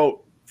graded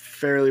out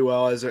fairly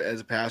well as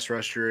a pass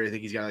rusher. I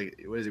think he's got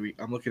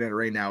I'm looking at it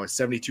right now. It's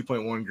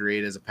 72.1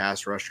 grade as a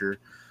pass rusher.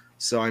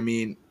 So, I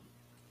mean,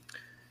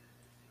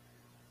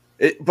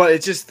 but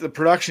it's just the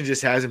production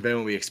just hasn't been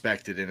what we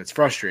expected, and it's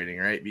frustrating,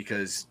 right?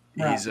 Because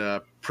he's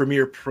a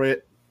premier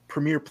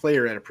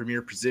player at a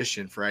premier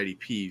position for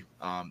IDP,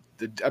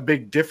 a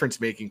big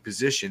difference-making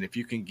position. If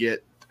you can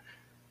get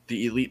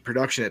the elite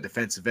production at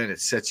defensive end, it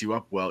sets you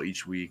up well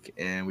each week,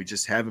 and we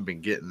just haven't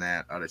been getting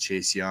that out of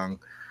Chase Young.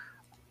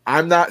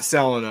 I'm not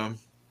selling him.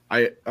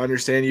 I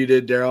understand you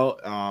did,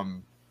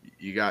 Daryl.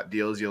 You got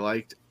deals you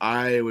liked.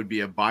 I would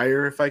be a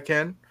buyer if I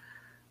can.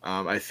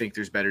 I think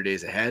there's better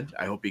days ahead.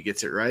 I hope he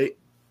gets it right.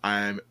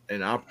 I'm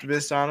an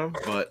optimist on him,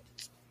 but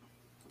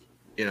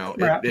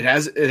it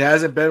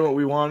hasn't been what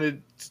we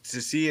wanted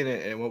to see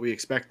and what we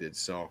expected.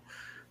 So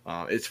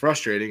it's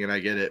frustrating, and I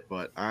get it,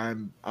 but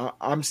I'm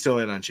still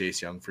in on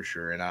Chase Young for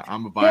sure, and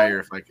I'm a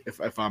buyer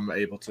if I'm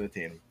able to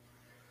attain him.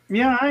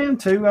 Yeah, I am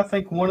too. I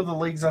think one of the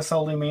leagues I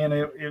sold him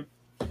in,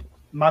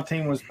 my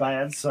team was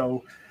bad,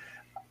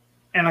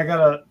 and I got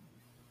a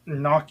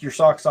knock your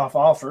socks off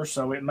offer,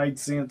 so it made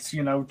sense,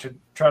 to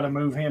try to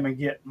move him and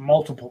get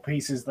multiple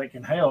pieces that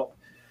can help.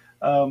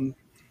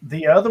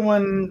 The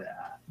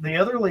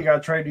other league I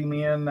traded him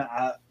in,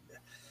 I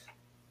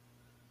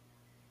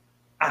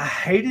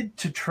hated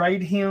to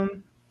trade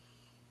him,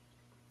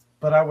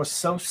 but I was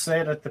so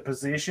set at the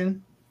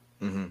position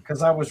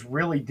because I was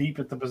really deep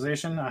at the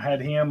position. I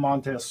had him,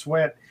 Montez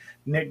Sweat,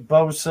 Nick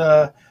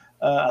Bosa.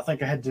 I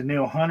think I had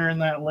Danielle Hunter in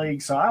that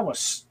league. So I was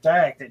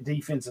stacked at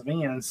defensive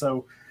end.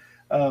 So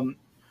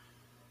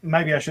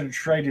maybe I should have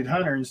traded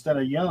Hunter instead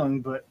of Young,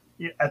 but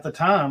at the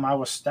time I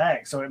was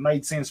stacked. So it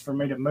made sense for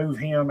me to move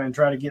him and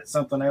try to get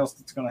something else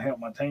that's going to help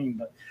my team.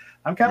 But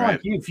I'm kind of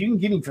like you. If you can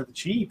get him for the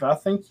cheap, I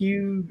think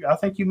you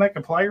make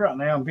a play right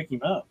now and pick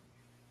him up.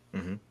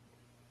 Mm-hmm.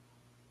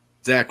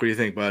 Zach, what do you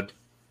think, bud?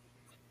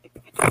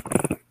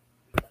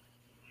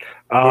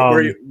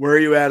 Where are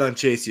you at on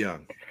Chase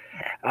Young?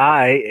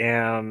 I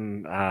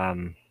am,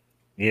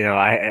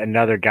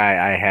 another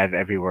guy I have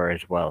everywhere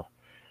as well.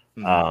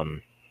 Mm-hmm.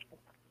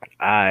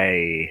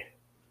 I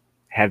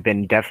have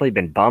definitely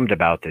been bummed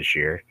about this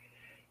year,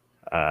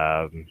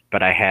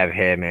 but I have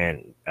him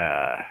in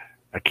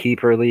a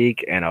keeper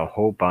league and a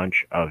whole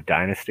bunch of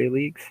dynasty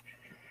leagues.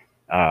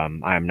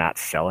 I'm not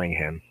selling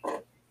him.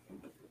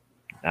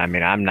 I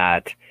mean, I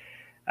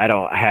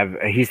don't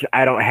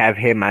have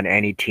him on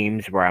any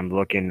teams where I'm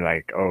looking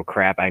like, oh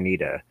crap, I need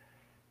to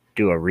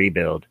do a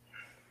rebuild.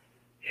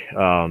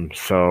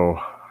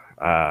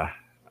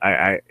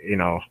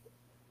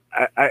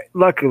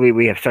 Luckily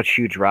we have such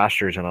huge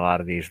rosters in a lot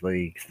of these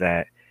leagues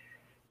that,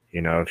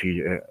 if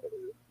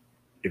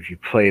you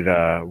play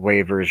the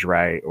waivers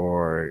right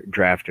or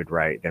drafted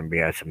right, then we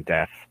have some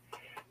depth.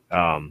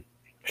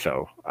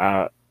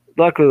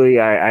 Luckily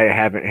I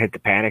haven't hit the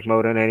panic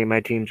mode on any of my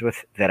teams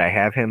with that I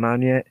have him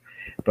on yet,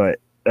 but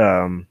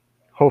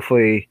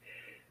hopefully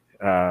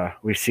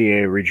we see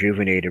a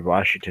rejuvenated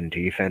Washington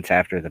defense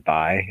after the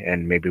bye,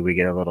 and maybe we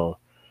get a little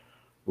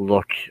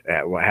look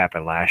at what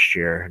happened last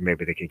year.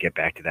 Maybe they can get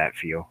back to that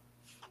feel.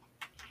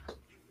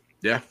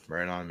 Yeah,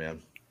 right on,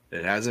 man.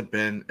 It hasn't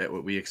been at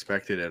what we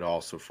expected at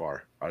all so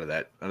far out of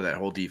that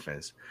whole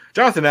defense.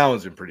 Jonathan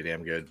Allen's been pretty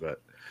damn good,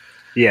 but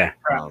yeah.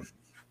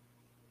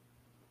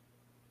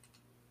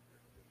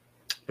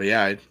 But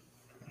yeah,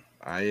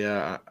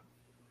 I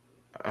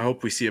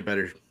hope we see a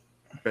better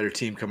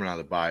team coming out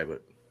of the bye,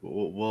 but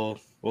we'll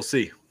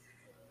see.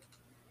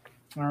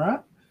 All right,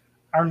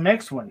 our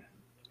next one,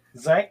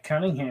 Zach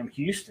Cunningham,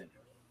 Houston.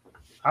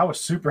 I was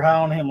super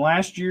high on him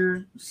last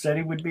year. Said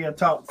he would be a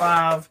top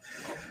 5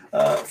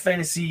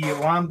 fantasy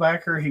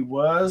linebacker. He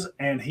was,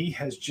 and he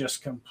has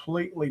just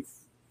completely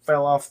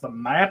fell off the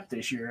map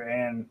this year.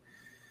 And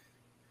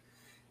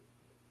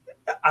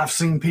I've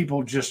seen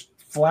people just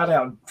flat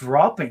out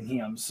dropping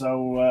him.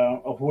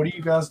 So, what are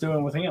you guys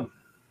doing with him?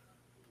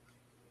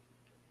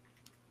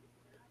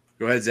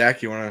 Go ahead,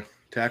 Zach. You want to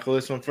tackle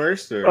this one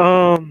first?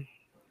 Or?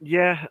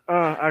 Yeah,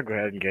 I'll go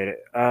ahead and get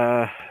it.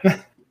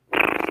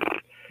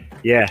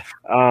 Yeah,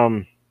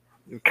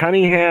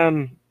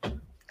 Cunningham,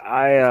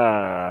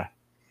 I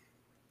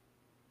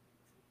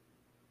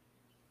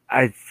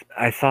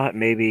thought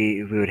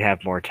maybe we would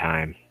have more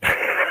time.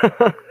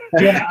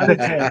 Yeah, I did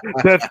too.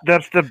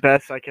 That's the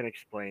best I can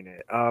explain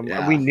it.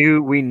 Yeah. We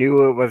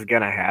knew it was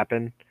gonna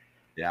happen.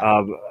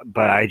 Yeah.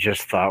 But I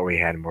just thought we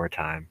had more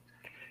time,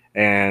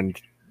 and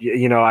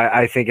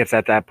I think it's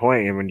at that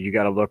point, and when you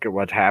got to look at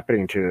what's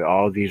happening to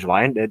all these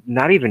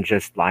not even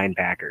just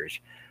linebackers,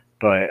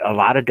 but a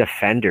lot of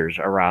defenders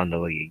around the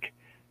league.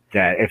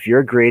 That if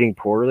you're grading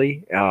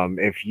poorly,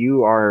 if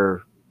you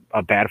are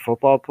a bad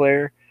football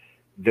player,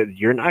 that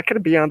you're not going to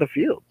be on the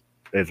field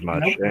as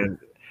much, Nope.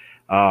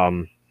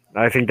 and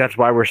I think that's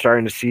why we're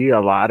starting to see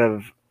a lot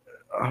of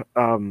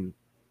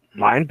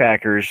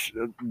linebackers.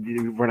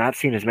 We're not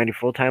seeing as many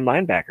full-time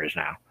linebackers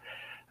now.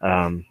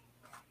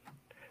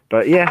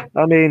 But yeah,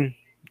 I mean,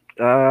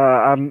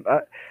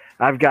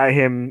 I've got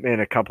him in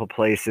a couple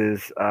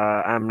places.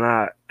 I'm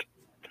not.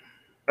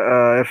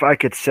 If I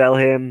could sell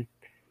him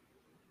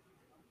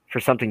for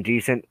something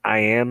decent, I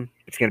am.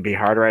 It's going to be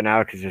hard right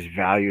now because his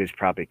value is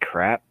probably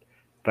crap.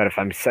 But if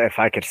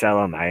I could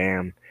sell him, I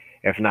am.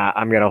 If not,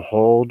 I'm going to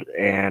hold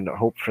and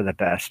hope for the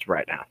best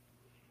right now.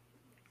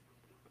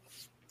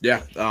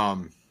 Yeah.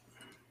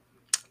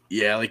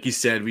 Yeah, like you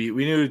said, we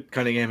knew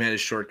Cunningham had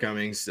his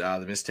shortcomings.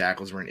 The missed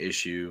tackles were an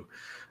issue.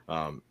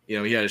 He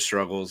had his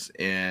struggles,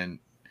 and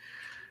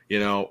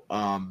didn't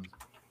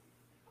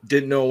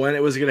know when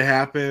it was going to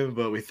happen,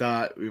 but we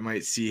thought we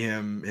might see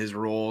his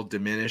role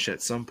diminish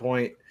at some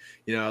point.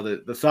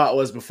 The thought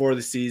was before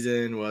the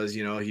season was,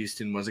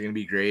 Houston wasn't going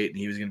to be great, and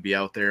he was going to be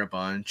out there a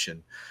bunch,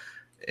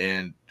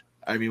 and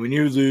I mean, when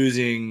you're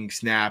losing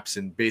snaps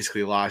and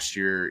basically lost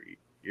your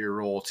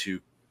role to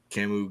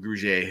Camus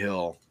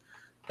Grugier-Hill,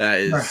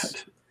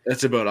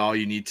 that's about all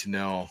you need to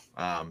know.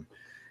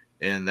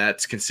 And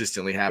that's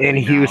consistently happening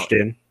in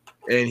Houston.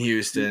 In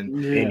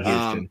Houston.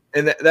 Yeah.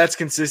 And that's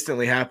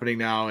consistently happening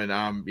now. And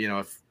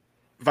if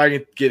I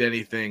can get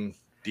anything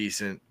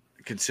decent,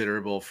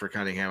 considerable for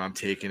Cunningham, I'm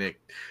taking it.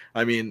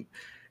 I mean,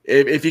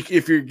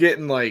 if you're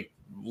getting like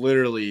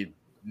literally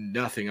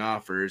nothing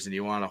offers and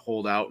you want to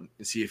hold out and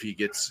see if he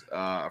gets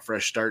a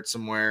fresh start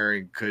somewhere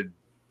and could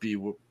be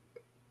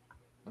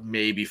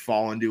maybe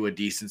fall into a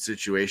decent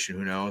situation,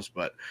 who knows?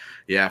 But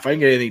yeah, if I can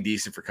get anything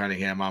decent for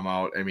Cunningham, I'm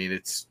out. I mean,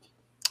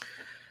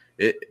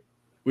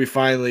 we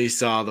finally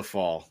saw the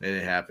fall, and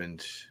it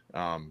happened,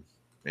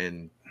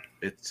 and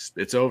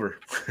it's over.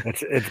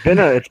 It's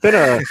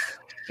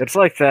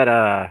like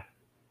that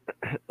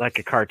like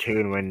a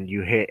cartoon when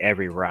you hit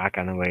every rock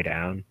on the way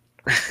down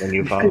when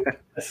you fall.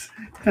 That's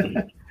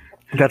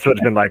what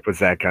it's been like with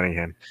Zach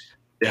Cunningham.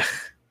 Yeah,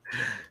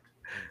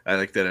 I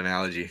like that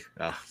analogy.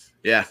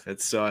 Yeah,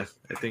 it's I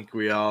think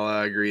we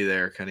all agree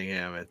there,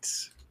 Cunningham.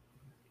 It's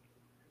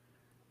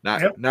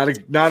not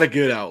a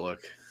good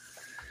outlook.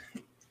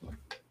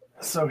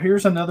 So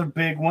here's another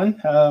big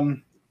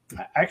one.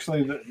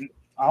 Actually,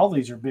 all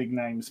these are big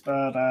names,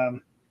 but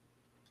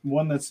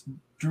one that's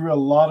drew a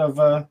lot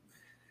of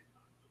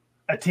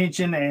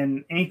attention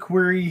and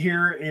inquiry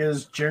here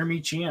is Jeremy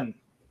Chinn,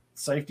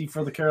 safety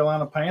for the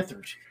Carolina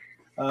Panthers.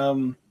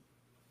 I'm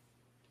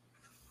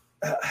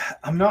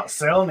not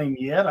selling him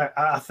yet.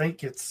 I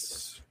think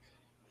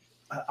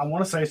I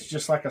want to say it's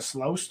just like a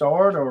slow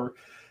start, or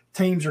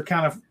teams are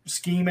kind of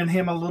scheming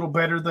him a little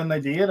better than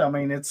they did. I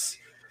mean,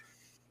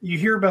 you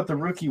hear about the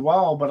rookie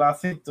wall, but I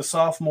think the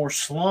sophomore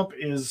slump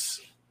is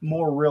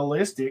more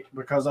realistic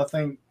because I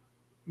think,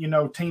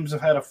 teams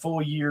have had a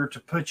full year to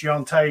put you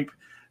on tape,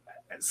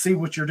 see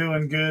what you're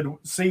doing good,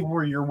 see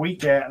where you're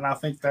weak at, and I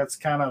think that's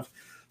kind of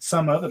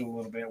some of it a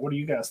little bit. What do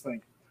you guys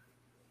think?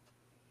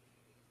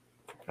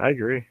 I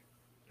agree.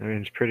 I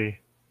mean, it's pretty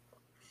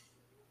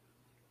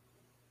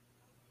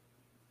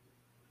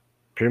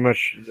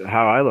much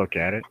how I look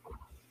at it.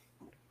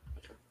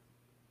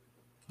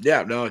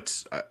 Yeah, no,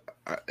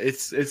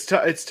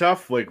 it's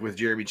tough like with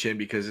Jeremy Chinn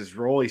because his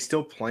role, he's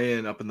still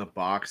playing up in the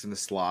box in the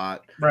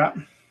slot. Right.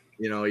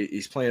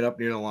 He's playing up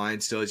near the line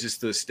still. It's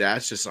just the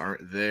stats just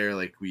aren't there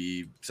like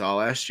we saw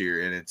last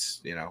year, and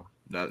it's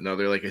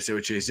another, like I said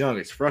with Chase Young,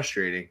 it's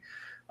frustrating.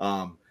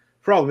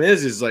 Problem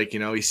is like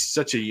he's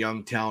such a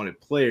young, talented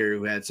player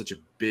who had such a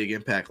big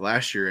impact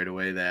last year in a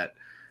way that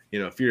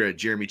if you're a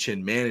Jeremy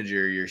Chinn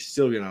manager, you're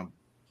still gonna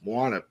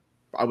want to.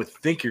 I would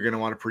think you're going to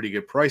want a pretty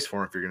good price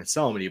for him if you're going to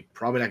sell him, and you're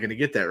probably not going to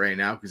get that right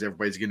now because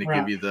everybody's going to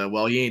give you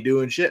he ain't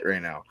doing shit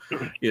right now,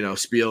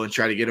 spiel and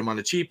try to get him on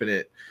the cheap,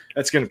 and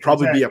that's going to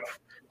probably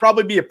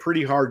be a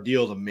pretty hard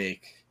deal to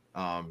make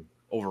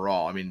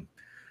overall. I mean,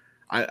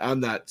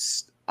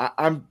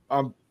 I'm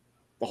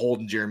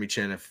holding Jeremy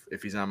Chinn if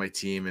he's on my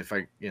team, if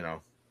I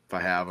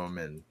have him,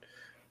 and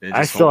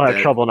I still have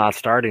trouble not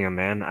starting him,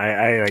 man.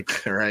 I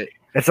like right.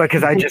 It's like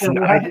because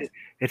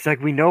it's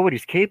like we know what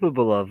he's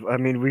capable of. I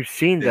mean, we've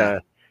seen he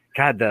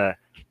had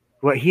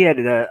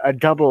a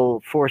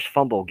double forced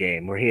fumble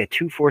game where he had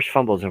 2 forced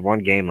fumbles in one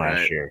game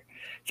last year.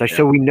 It's like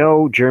so we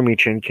know Jeremy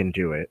Chin can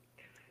do it.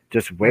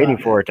 Just waiting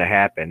for it to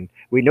happen.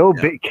 We know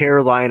big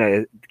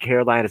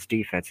Carolina's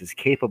defense is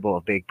capable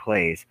of big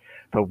plays,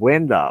 but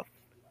when the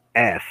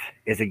F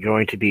is it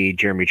going to be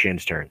Jeremy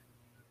Chin's turn?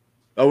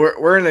 Oh,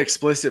 we're an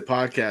explicit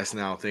podcast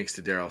now, thanks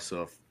to Daryl.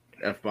 So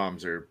F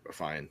bombs are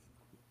fine.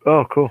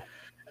 Oh, cool.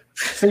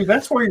 See,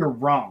 that's where you're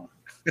wrong.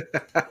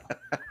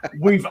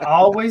 We've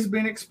always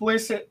been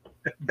explicit.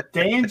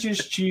 Dan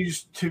just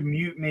choose to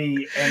mute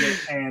me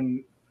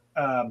and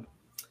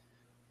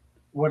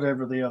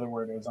whatever the other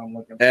word is I'm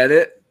looking for.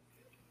 Edit.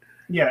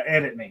 Yeah,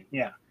 edit me.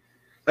 Yeah.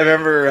 I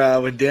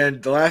remember when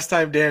the last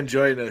time Dan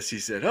joined us, he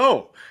said,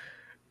 "Oh,"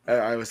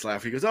 I was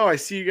laughing. He goes, "Oh, I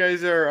see you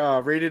guys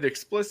are rated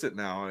explicit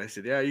now." And I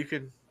said, "Yeah, you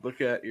can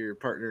look at your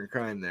partner in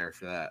crime there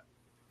for that."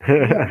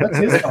 Yeah, that's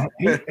his fault.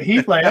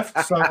 He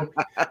left, so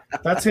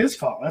that's his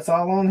fault. That's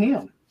all on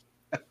him.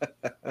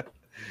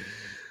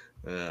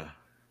 Yeah.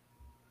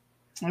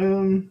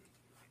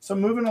 So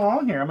moving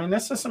along here. I mean,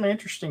 this is some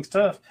interesting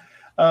stuff.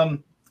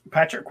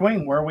 Patrick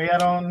Queen, where are we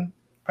at on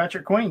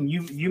Patrick Queen?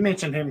 You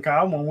mentioned him,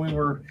 Kyle, when we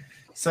were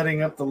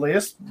setting up the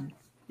list.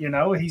 You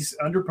know, he's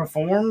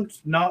underperformed,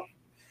 not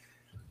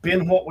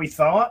been what we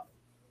thought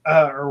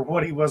or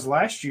what he was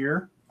last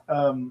year.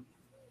 What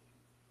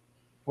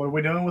are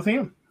we doing with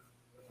him?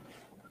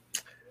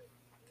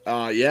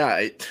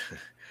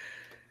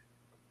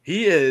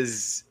 He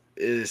is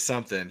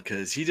something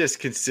because he just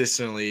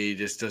consistently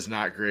just does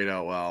not grade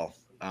out well,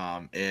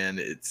 and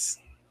it's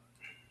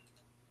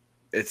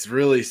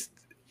really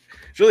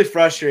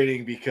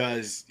frustrating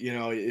because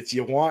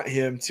you want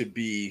him to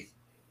be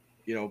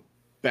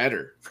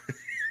better.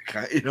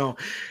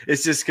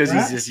 It's just because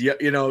he's just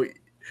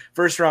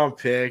first round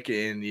pick,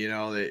 and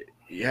that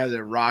he had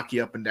a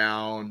rocky up and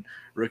down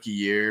rookie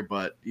year,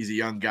 but he's a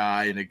young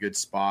guy in a good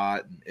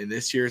spot. And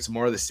this year it's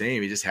more of the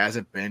same. He just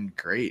hasn't been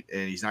great,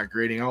 and he's not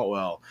grading out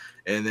well.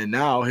 And then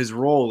now his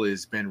role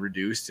has been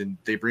reduced, and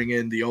they bring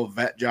in the old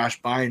vet Josh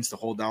Bynes to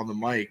hold down the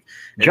mic.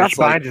 And Josh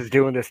Bynes is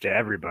doing this to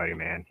everybody,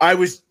 man. I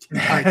was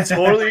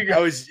absolutely,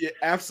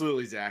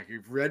 Zach.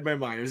 You've read my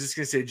mind. I was just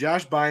gonna say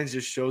Josh Bynes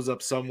just shows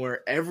up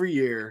somewhere every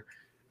year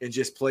and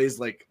just plays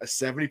like a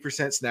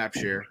 70% snap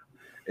share,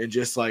 and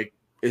just like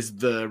is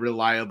the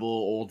reliable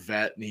old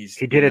vet, and he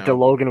did it to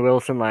Logan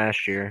Wilson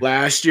last year.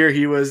 Last year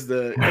he was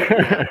the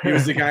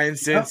guy in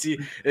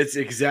Cincy. It's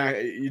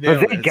exactly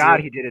thank God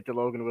he did it to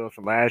Logan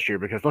Wilson last year,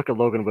 because look at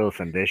Logan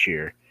Wilson this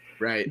year.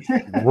 Right.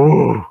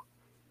 Whoa.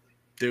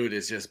 Dude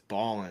is just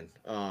balling.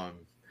 But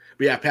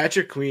yeah,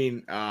 Patrick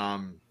Queen.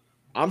 I'm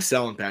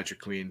selling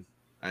Patrick Queen.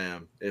 I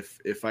am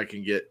if I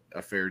can get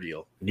a fair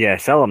deal. Yeah,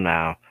 sell him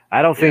now.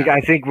 I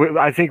think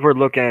we're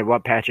looking at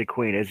what Patrick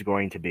Queen is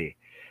going to be.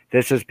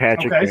 This is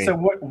Patrick Queen. Okay, so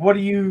what do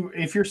you,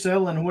 if you're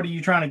selling, what are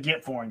you trying to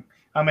get for him?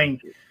 I mean,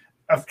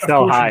 of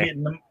sell course high. you're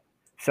getting them.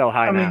 Sell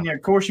high. I mean,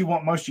 of course you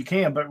want most you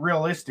can, but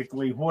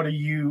realistically, what are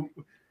you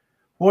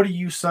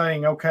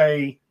saying?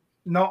 Okay,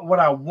 not what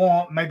I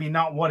want, maybe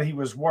not what he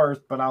was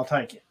worth, but I'll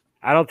take it.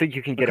 I don't think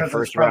you can get a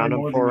first round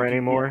for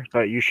anymore,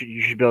 but you should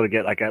be able to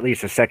get like at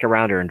least a second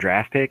rounder in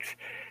draft picks.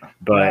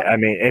 But I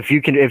mean, if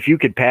you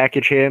could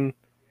package him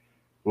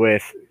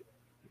with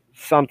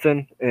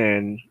something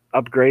and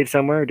upgrade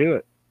somewhere, do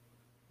it.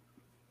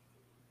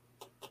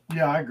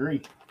 Yeah, I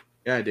agree.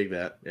 Yeah, I dig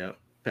that. Yeah,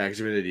 package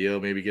him in a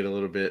deal, maybe get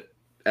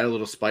add a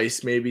little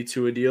spice maybe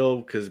to a deal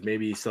because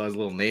maybe he still has a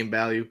little name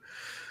value.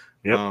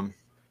 Yep.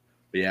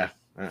 But yeah,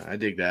 I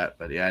dig that.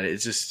 But yeah,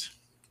 it's just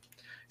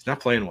he's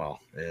not playing well,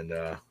 and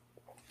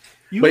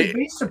you would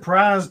be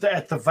surprised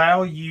at the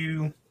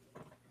value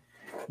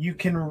you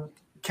can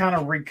kind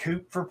of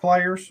recoup for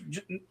players,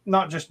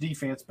 not just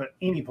defense, but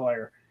any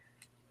player.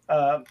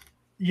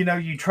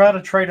 You try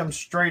to trade them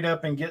straight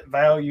up and get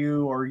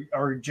value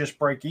or just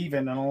break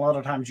even, and a lot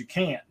of times you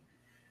can't.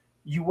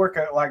 You work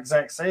like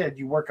Zach said,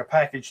 you work a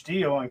package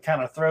deal and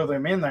kind of throw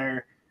them in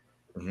there.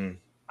 Mm-hmm.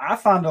 I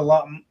find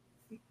that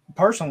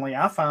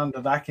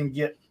I can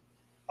get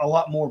a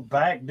lot more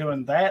back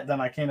doing that than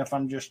I can if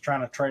I'm just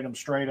trying to trade them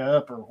straight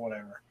up or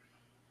whatever.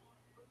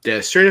 Yeah,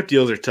 straight up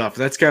deals are tough.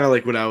 And that's kind of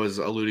like what I was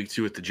alluding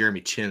to with the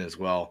Jeremy Chin as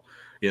well.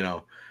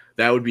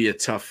 That would be a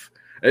tough.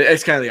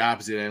 It's kind of the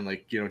opposite end.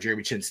 Like,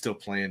 Jeremy Chin's still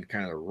playing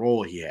kind of the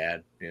role he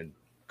had, and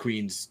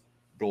Queen's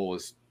role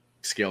is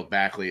scaled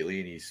back lately,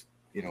 and he's,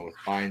 with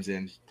Bynes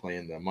in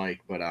playing the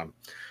mic. But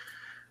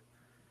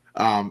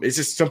it's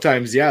just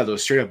sometimes,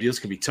 those straight up deals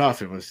can be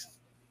tough. And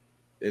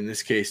in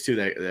this case too,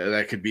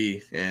 that could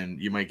be, and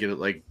you might get it.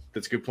 Like,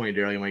 that's a good point,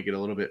 Daryl. You might get a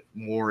little bit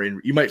more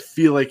you might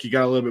feel like you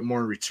got a little bit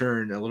more in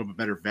return, a little bit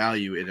better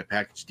value in a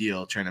package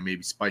deal, trying to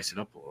maybe spice it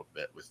up a little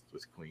bit with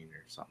Queen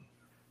or something.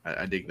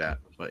 I dig that.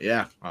 But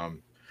yeah,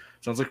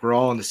 sounds like we're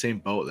all in the same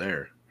boat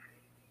there.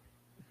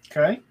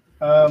 Okay.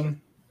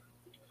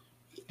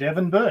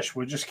 Devin Bush.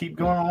 We'll just keep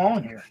going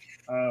along here.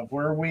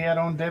 Where are we at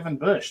on Devin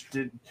Bush?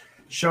 Did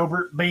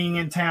Schobert being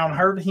in town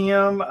hurt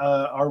him?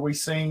 Are we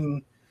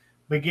seeing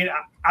begin.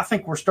 I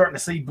think we're starting to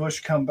see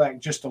Bush come back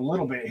just a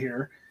little bit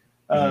here.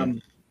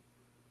 I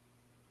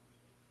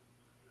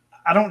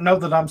don't know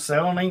that I'm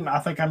selling him. I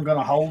think I'm going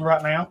to hold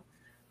right now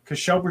because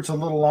Schobert's a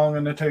little long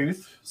in the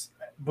tooth.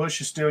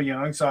 Bush is still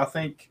young, so I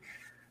think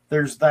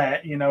there's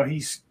that. You know,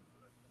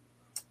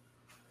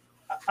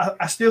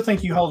 I still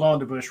think you hold on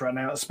to Bush right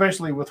now,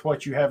 especially with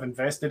what you have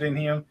invested in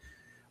him,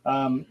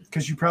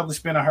 because you probably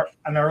spent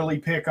an early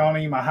pick on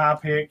him, a high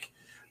pick.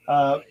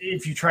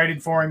 If you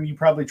traded for him, you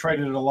probably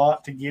traded it a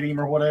lot to get him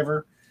or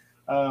whatever.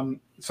 So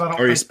I don't.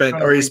 Or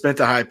you spent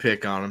a high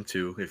pick on him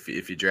too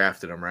if you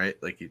drafted him, right?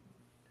 Like you.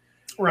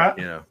 Right.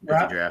 You know, if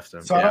right. you draft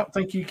him. So I don't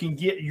think you can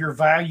get your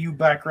value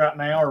back right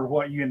now or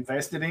what you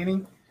invested in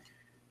him.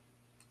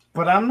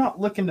 But I'm not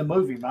looking to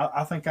move him.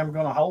 I think I'm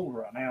going to hold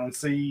right now and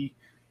see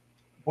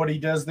what he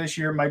does this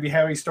year, maybe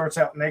how he starts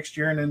out next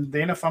year. And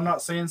then if I'm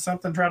not seeing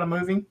something, try to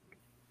move him.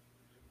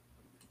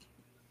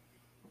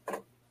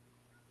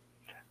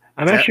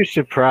 I'm actually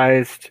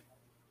surprised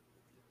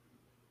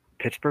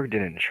Pittsburgh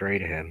didn't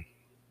trade him.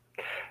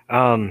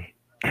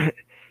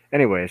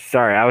 Anyways,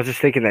 sorry. I was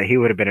just thinking that he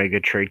would have been a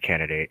good trade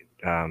candidate.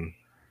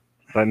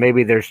 But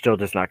maybe they're still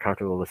just not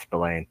comfortable with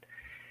Spillane.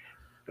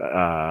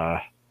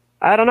 I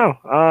don't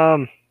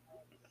know.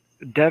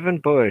 Devin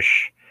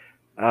Bush.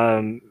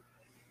 Him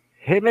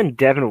and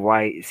Devin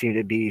White seem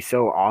to be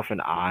so off and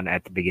on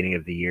at the beginning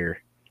of the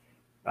year.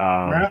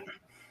 Right.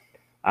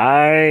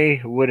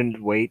 I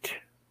wouldn't wait.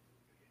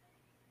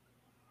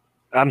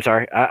 I'm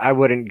sorry. I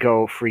wouldn't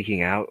go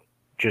freaking out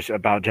just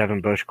about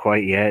Devin Bush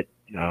quite yet.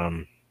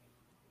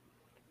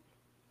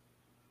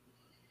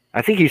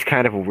 I think he's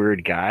kind of a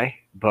weird guy,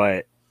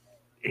 but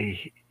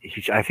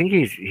I think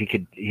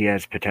he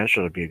has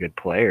potential to be a good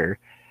player.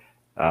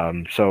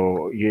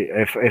 So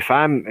if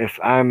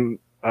I'm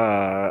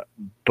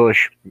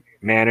Bush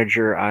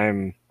manager,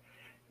 I'm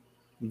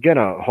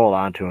gonna hold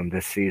on to him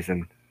this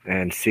season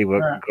and see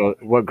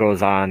what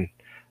goes on.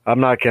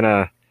 I'm not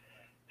gonna,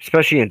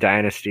 especially in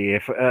Dynasty.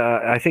 If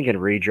I think in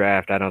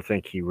redraft, I don't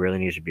think he really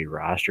needs to be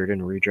rostered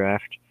in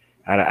redraft.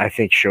 I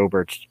think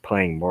Schobert's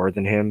playing more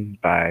than him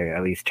by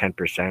at least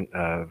 10%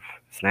 of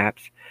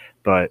snaps.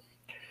 But,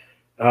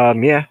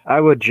 yeah,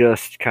 I would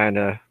just kind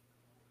of,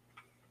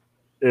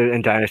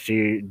 in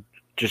Dynasty,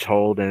 just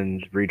hold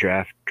and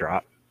redraft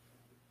drop.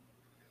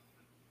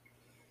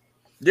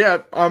 Yeah,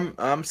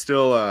 I'm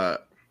still I'm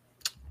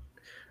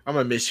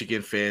a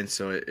Michigan fan,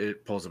 so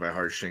it pulls at my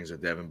heartstrings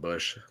with Devin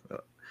Bush.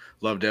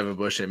 Love Devin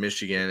Bush at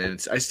Michigan,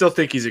 and I still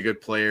think he's a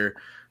good player.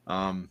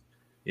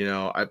 You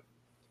know,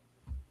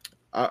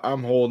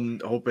 I'm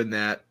hoping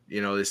that,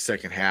 you know, this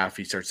second half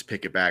he starts to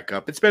pick it back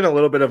up. It's been a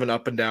little bit of an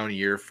up and down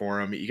year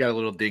for him. He got a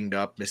little dinged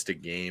up, missed a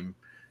game.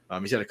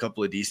 He's had a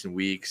couple of decent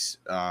weeks.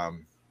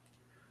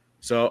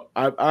 So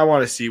I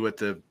want to see what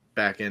the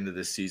back end of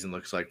this season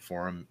looks like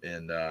for him.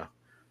 And,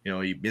 you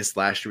know, he missed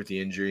last year with the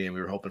injury, and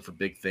we were hoping for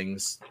big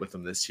things with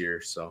him this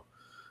year. So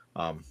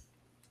I'm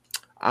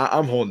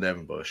holding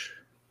Devin Bush.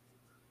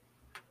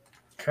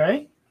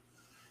 Okay.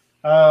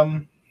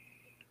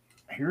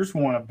 Here's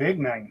one, a big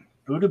name.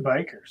 Buda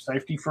Baker,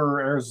 safety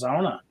for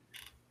Arizona.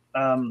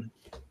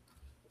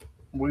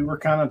 We were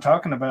kind of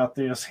talking about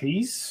this.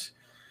 He's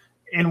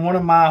in one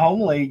of my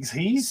home leagues.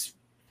 He's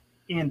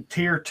in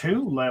tier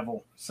 2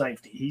 level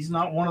safety. He's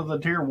not one of the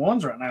tier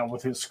 1s right now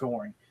with his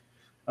scoring.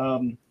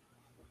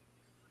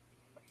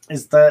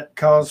 Is that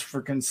cause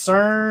for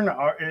concern?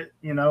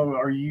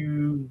 Are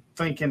you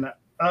thinking,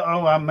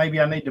 maybe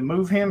I need to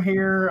move him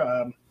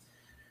here?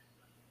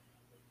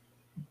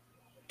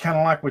 Kind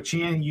of like with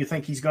Chin, you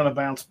think he's going to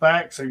bounce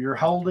back, so you're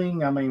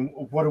holding. I mean,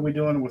 what are we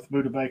doing with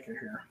Buda Baker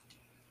here?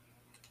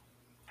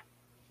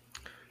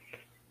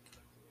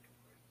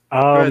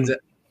 I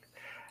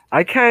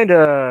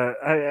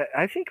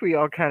think we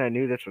all kind of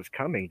knew this was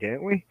coming,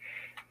 didn't we?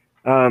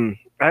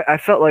 I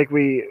felt like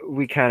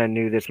we kind of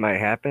knew this might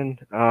happen.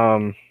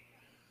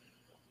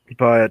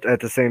 But at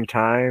the same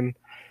time,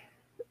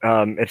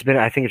 I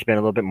think it's been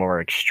a little bit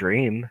more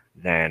extreme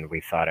than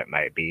we thought it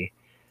might be.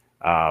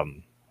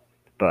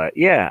 But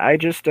yeah,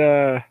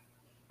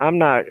 I'm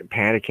not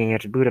panicking.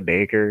 It's Buda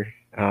Baker.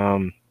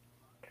 You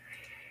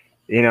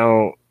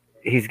know,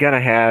 he's going to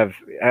have,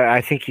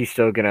 I think he's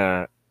still going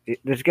to,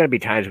 there's going to be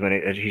times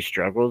when he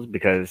struggles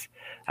because,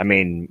 I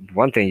mean,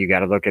 one thing you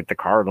got to look at the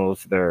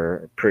Cardinals,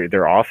 their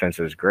offense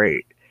is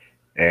great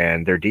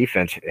and their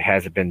defense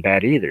hasn't been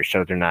bad either.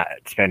 So they're not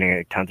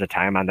spending tons of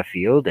time on the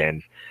field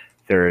and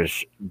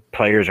there's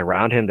players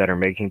around him that are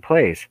making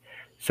plays.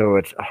 So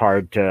it's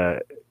hard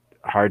to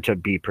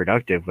be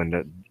productive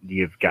when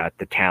you've got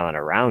the talent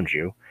around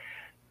you.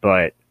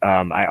 But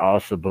I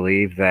also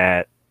believe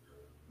that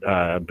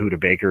Buda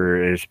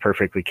Baker is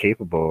perfectly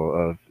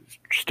capable of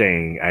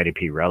staying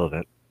IDP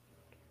relevant.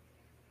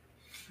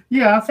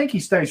 Yeah, I think he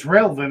stays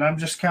relevant. I'm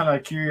just kind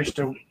of curious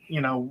to,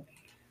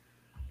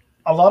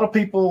 a lot of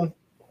people,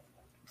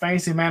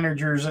 fantasy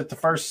managers, at the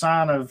first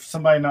sign of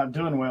somebody not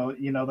doing well,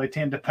 they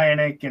tend to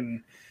panic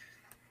and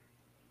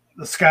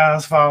the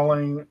sky's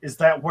falling. Is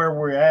that where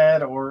we're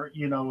at? Or,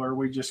 are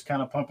we just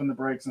kind of pumping the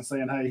brakes and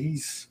saying, hey,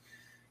 he's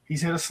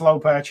hit a slow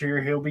patch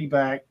here. He'll be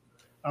back.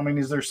 I mean,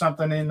 is there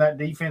something in that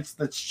defense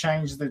that's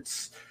changed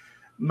that's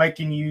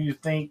making you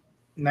think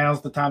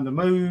now's the time to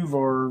move,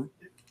 or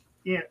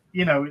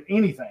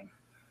anything?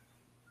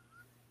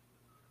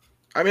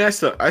 I mean, I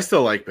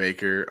still like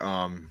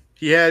Baker.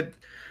 He had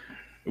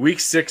week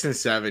 6 and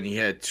 7. He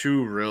had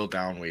 2 real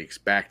down weeks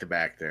back to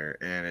back there,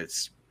 and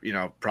it's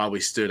probably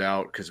stood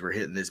out because we're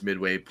hitting this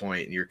midway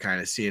point, and you're kind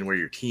of seeing where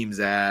your team's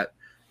at.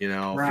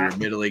 Right. For your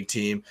middle league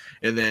team,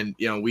 and then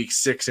week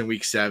 6 and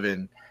week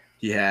 7,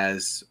 he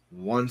has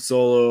 1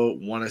 solo,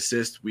 1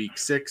 assist week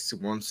 6,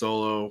 1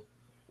 solo,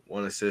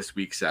 1 assist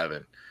week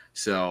 7.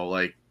 So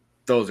like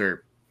those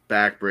are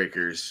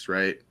backbreakers,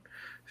 right?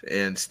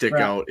 And stick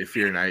out if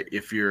you're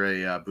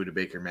a Buda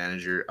Baker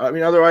manager. I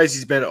mean, otherwise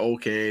he's been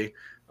okay.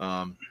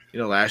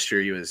 Last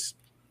year he was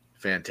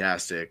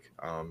fantastic.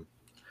 I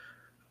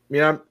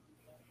mean,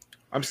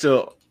 I'm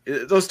still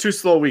those 2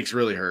 slow weeks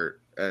really hurt,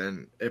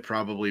 and it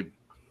probably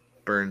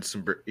burned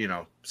some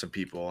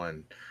people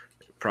and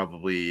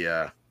probably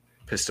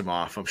pissed him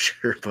off, I'm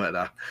sure.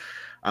 But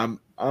I'm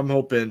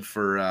hoping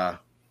for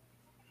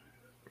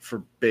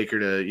Baker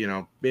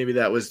to maybe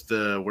that was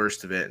the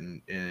worst of it,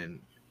 and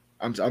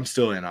I'm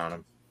still in on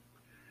him.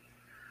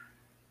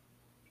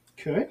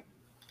 Okay.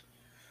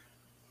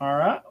 All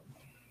right.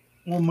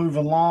 We'll move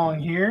along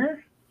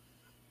here.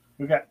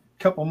 We got a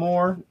couple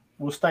more.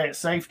 We'll stay at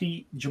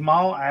safety.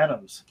 Jamal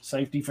Adams,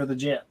 safety for the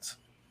Jets.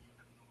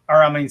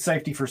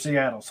 Safety for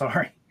Seattle.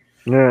 Sorry.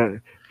 Yeah,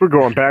 we're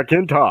going back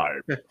in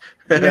time.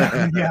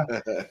 Yeah.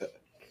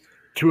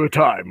 To a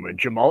time when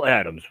Jamal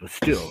Adams was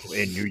still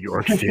in New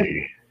York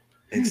City.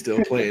 And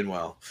still playing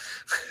well.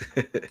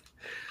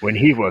 When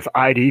he was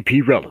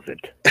IDP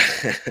relevant.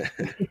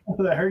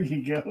 There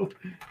you go.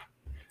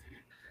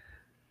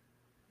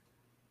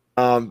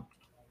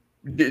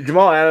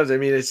 Jamal Adams, I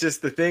mean, it's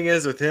just the thing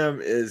is with him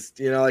is,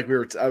 like we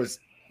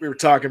were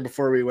talking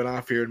before we went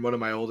off here in one of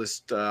my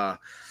oldest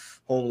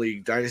home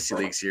league dynasty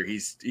leagues here.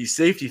 He's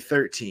safety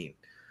 13.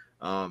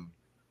 And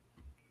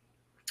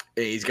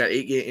he's got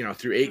 8 games,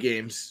 through 8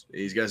 games.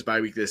 He's got his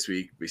bye week this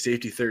week. He's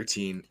safety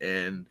 13,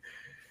 and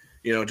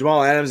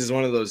Jamal Adams is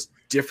one of those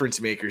difference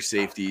maker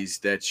safeties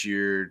that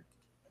you're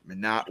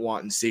not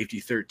wanting safety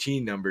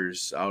 13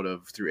 numbers out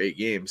of through 8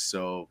 games.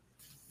 So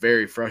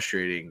very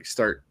frustrating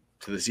start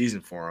to the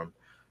season for him.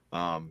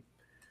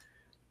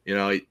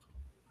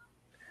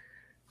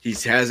 He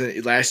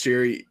hasn't last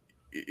year.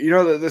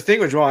 The thing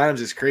with Jamal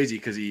Adams is crazy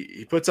because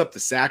he puts up the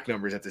sack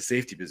numbers at the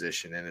safety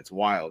position, and it's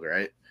wild,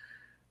 right?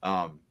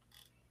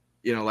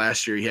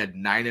 Last year he had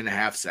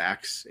 9.5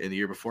 sacks, and the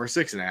year before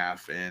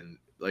 6.5, and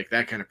like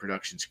that kind of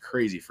production is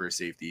crazy for a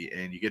safety,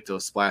 and you get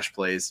those splash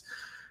plays.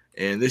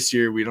 And this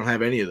year we don't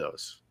have any of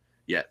those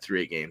yet through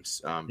 8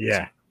 games.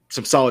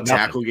 Some solid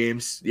tackle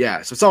games.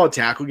 Yeah, some solid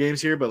tackle games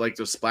here, but like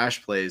those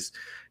splash plays,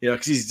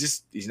 because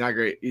he's not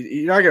great.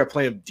 You're not going to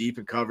play him deep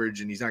in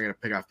coverage, and he's not going to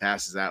pick off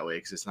passes that way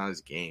because it's not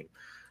his game.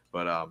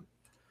 But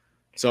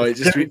so it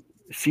just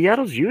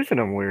Seattle's using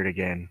him weird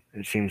again.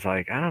 It seems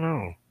like, I don't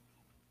know.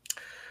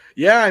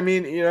 Yeah, I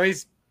mean,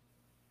 he's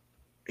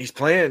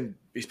playing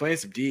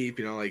some deep.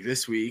 Like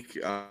this week,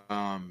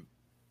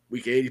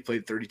 week 8 he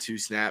played 32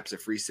 snaps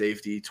at free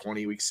safety,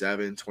 20 week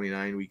 7,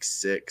 29 week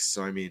 6.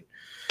 So I mean,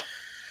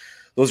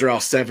 those are all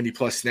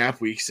 70+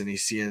 snap weeks, and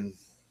he's seeing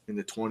in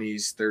the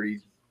 20s,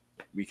 30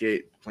 week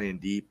 8 playing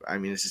deep. I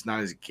mean, it's just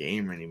not his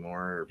game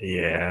anymore.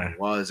 Yeah, it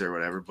was or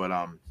whatever. But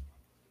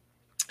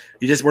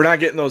we're not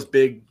getting those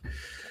big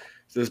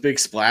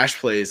splash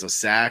plays, those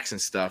sacks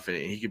and stuff. And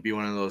he could be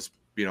one of those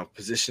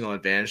positional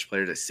advantage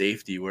players at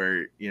safety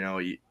where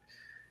the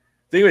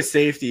thing with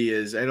safety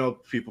is I know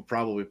people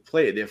probably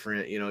play it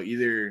different.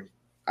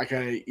 I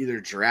kind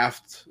of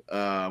draft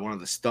one of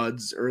the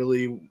studs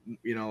early,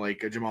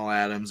 like a Jamal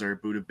Adams or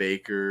Buda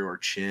Baker or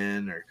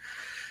Chin, or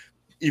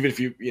even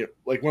if you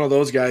like one of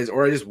those guys,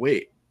 or I just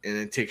wait and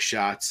then take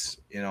shots,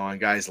 on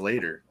guys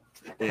later.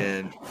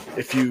 And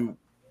if you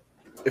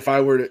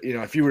were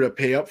to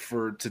pay up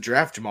to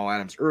draft Jamal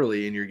Adams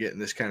early and you're getting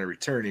this kind of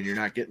return and you're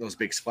not getting those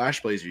big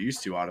splash plays you're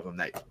used to out of him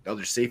that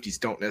other safeties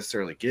don't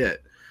necessarily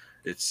get,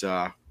 it's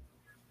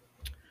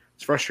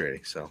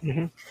frustrating. So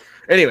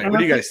anyway, what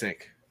do you guys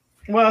think?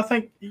 Well, I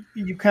think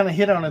you kind of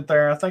hit on it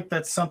there. I think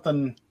that's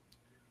something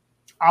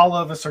all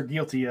of us are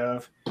guilty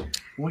of.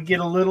 We get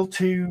a little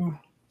too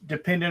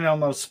dependent on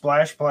those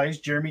splash plays.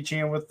 Jeremy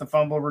Chin with the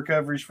fumble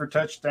recoveries for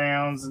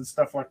touchdowns and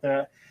stuff like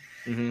that.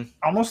 I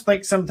almost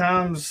think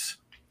sometimes,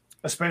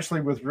 especially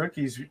with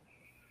rookies,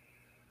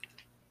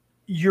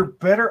 you're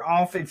better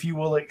off if you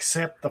will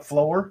accept the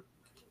floor.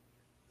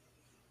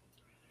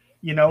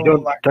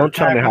 Don't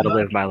tell me how to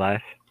live my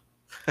life.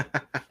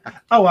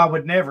 Oh, I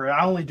would never.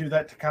 I only do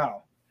that to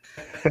Kyle.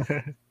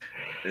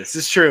 This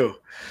is true.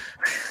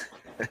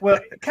 Well,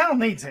 Kyle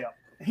needs help.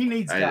 He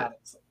needs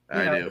guidance.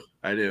 I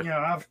do.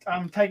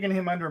 I'm taking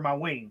him under my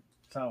wing.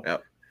 So.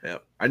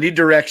 Yep. I need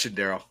direction,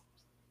 Daryl.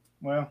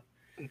 Well,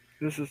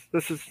 this is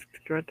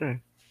right there.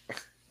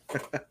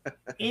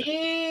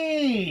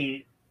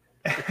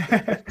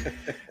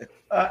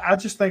 I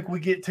just think we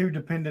get too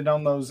dependent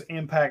on those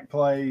impact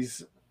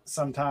plays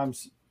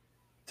sometimes,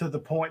 to the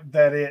point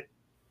that it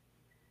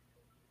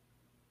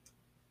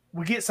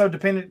we get so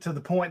dependent to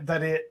the point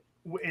that it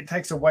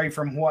takes away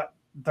from what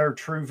their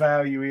true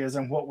value is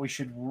and what we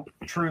should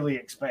truly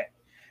expect.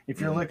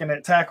 If you're looking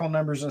at tackle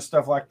numbers and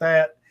stuff like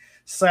that,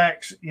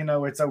 sacks,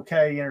 it's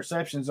okay,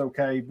 interceptions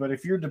okay, but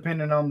if you're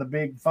dependent on the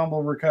big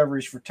fumble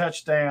recoveries for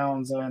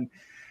touchdowns and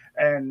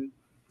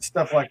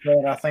stuff like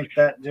that, I think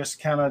that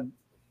just kind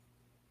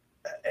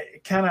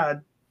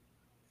of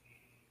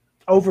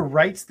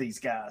overrates these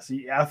guys.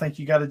 I think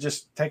you got to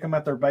just take them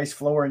at their base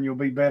floor and you'll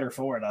be better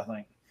for it, I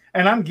think.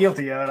 And I'm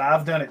guilty of it.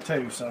 I've done it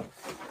too. So,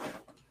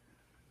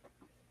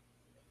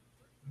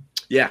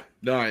 yeah,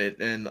 no, I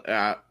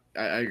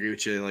agree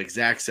with you. Like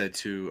Zach said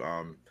too,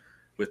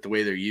 with the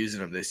way they're using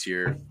them this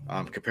year,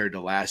 compared to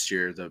last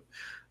year, the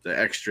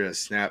extra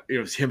snap,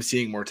 him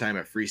seeing more time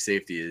at free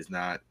safety is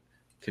not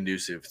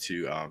conducive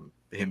to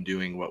him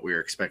doing what we were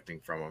expecting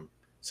from him.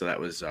 So that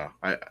was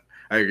I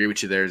agree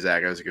with you there,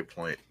 Zach. That was a good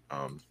point.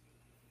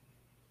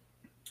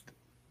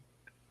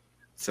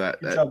 So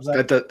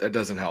that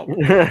doesn't help.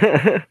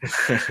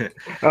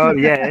 Oh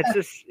yeah, it's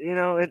just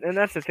and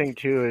that's the thing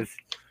too is,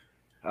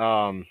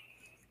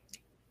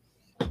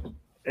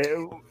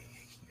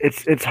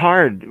 it's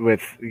hard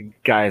with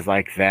guys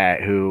like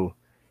that who,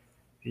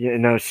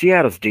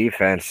 Seattle's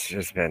defense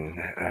has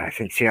been. I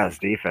think Seattle's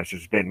defense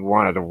has been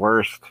one of the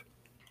worst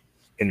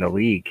in the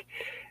league,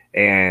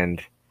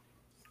 and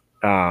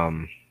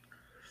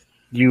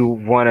you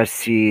want to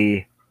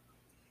see.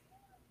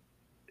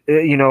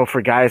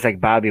 For guys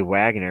like Bobby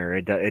Wagner,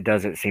 it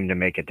doesn't seem to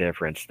make a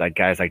difference. Like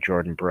guys like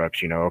Jordan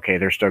Brooks, okay,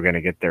 they're still going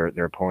to get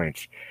their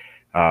points.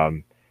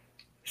 The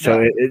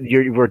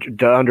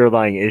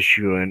underlying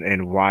issue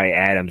and why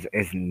Adams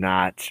is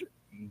not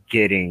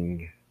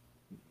getting,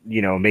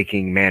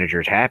 making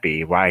managers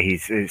happy, why he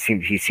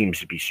seems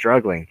to be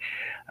struggling.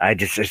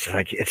 It's just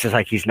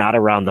like he's not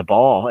around the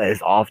ball as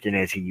often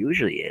as he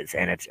usually is,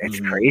 and it's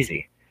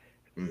crazy.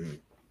 Mm-hmm.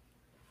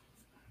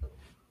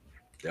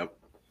 Yep.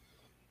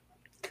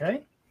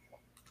 Okay,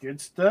 good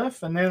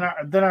stuff. And then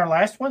our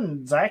last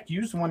one, Zach,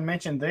 you one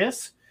mentioned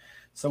this,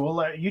 so we'll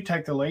let you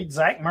take the lead.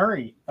 Zach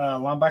Murray,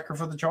 linebacker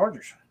for the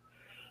Chargers.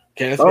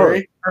 Kenneth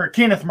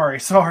Murray,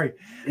 sorry.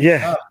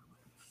 Yeah.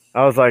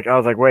 I was like,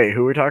 wait,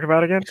 who are we talking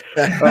about again?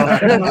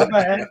 My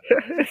bad.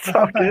 It's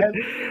all good.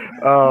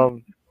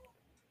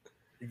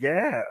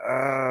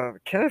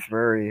 Kenneth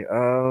Murray.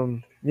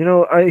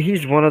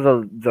 He's one of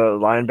the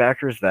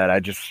linebackers that I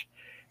just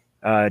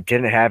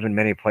didn't have in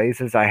many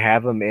places. I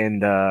have him in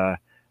the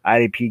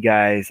IDP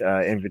guys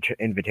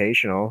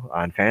invitational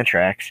on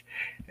Fantrax,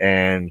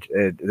 and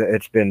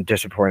it's been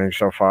disappointing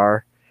so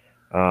far.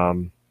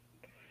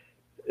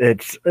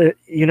 It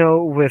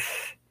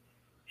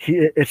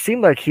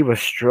seemed like he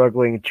was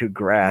struggling to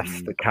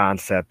grasp the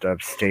concept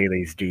of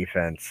Staley's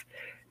defense,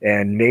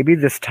 and maybe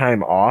this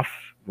time off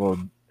will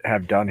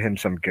have done him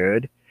some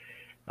good.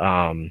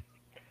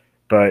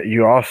 But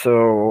you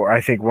also, I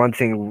think one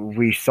thing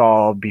we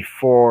saw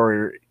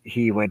before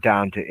he went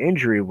down to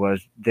injury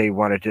was they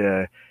wanted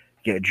to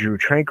get Drew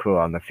Tranquil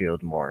on the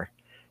field more.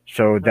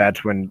 So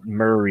that's when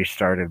Murray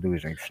started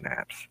losing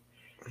snaps.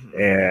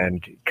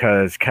 And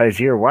because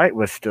Kaiser White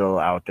was still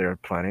out there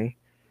plenty.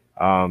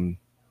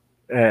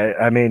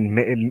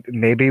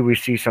 Maybe we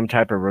see some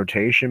type of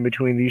rotation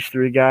between these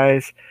three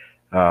guys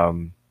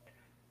until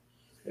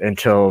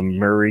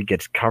Murray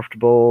gets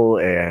comfortable.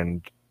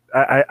 And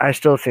I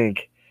still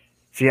think,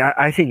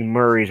 I think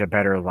Murray's a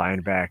better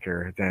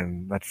linebacker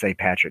than, let's say,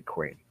 Patrick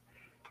Queen.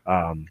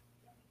 Okay.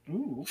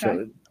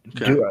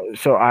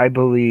 So I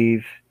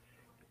believe,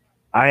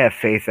 I have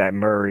faith that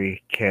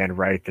Murray can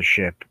right the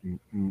ship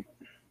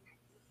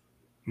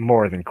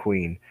more than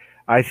Queen.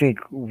 I think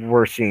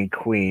we're seeing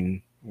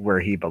Queen where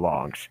he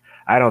belongs.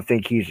 I don't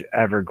think he's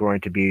ever going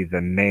to be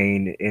the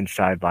main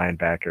inside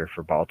linebacker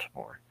for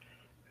Baltimore.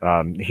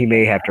 He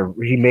may have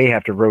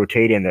to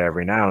rotate in there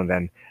every now and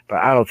then, but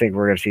I don't think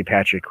we're going to see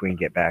Patrick Queen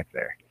get back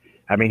there.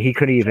 I mean, he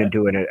couldn't even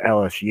do it at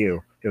LSU.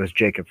 It was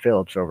Jacob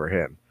Phillips over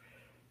him.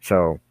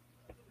 So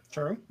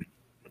true.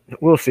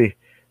 We'll see.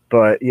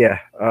 But yeah.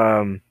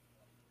 I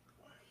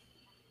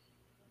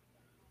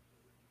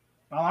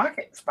like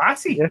it.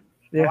 Spicy.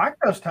 Yeah. I like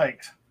those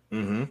takes.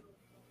 Mm-hmm.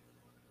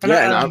 And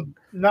I'm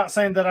not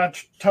saying that I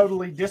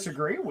totally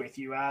disagree with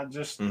you. I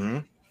just,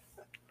 like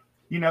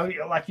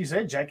you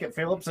said, Jacob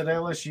Phillips at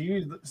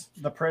LSU,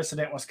 the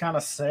precedent was kind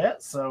of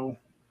set. So,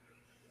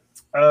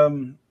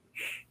 but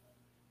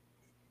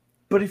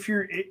if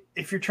you're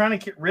trying to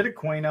get rid of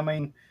Queen,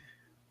 what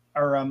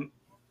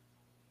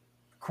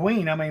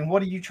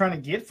are you trying to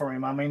get for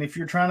him? I mean, if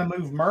you're trying to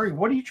move Murray,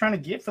 what are you trying to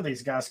get for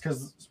these guys?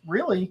 Because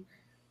really,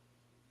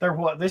 they're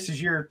this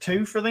is year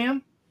 2 for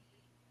them?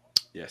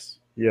 Yes.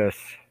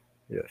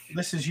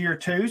 This is year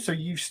 2, so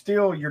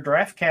your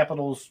draft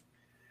capital's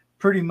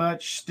pretty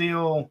much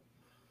still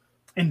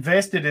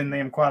invested in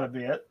them quite a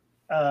bit.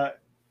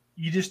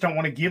 You just don't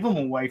want to give them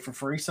away for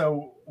free.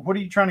 So what are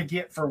you trying to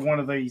get for one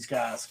of these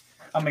guys?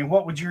 I mean,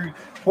 what would you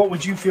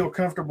feel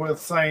comfortable with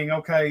saying,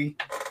 okay,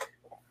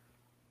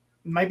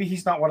 maybe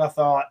he's not what I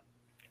thought.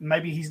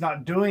 Maybe he's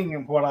not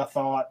doing what I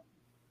thought.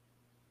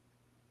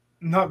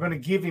 not going to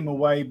give him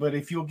away, but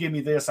if you'll give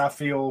me this, I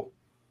feel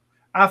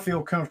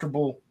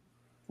comfortable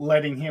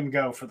letting him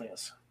go for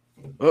this.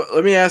 Well,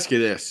 let me ask you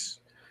this,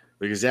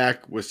 because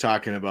Zach was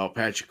talking about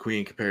Patrick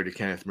Queen compared to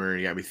Kenneth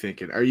Murray. Got me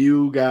thinking, are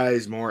you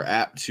guys more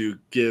apt to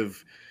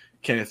give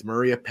Kenneth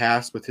Murray a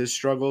pass with his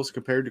struggles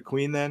compared to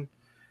Queen then?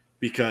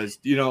 Because,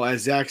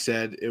 as Zach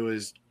said, it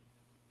was,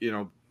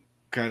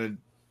 kind of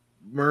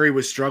Murray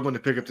was struggling to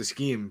pick up the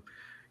scheme.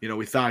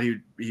 We thought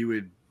he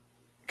would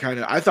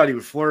I thought he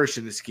would flourish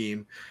in the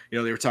scheme. They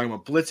were talking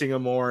about blitzing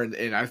him more,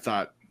 and I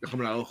thought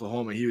coming out of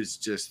Oklahoma, he was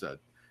just a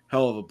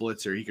hell of a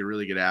blitzer. He could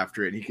really get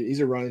after it.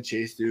 He's a run and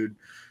chase dude,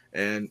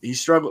 and he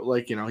struggled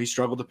he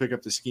struggled to pick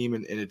up the scheme,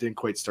 and it didn't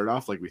quite start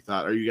off like we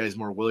thought. Are you guys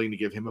more willing to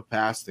give him a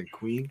pass than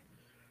Queen?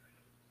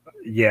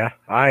 Yeah,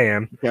 I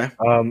am. Okay.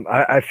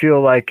 I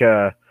feel like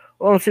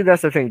see,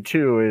 that's the thing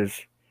too is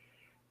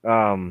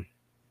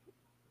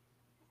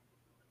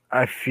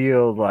I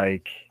feel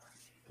like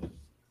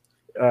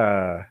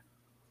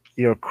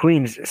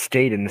Queen's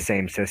stayed in the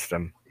same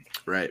system,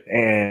 right?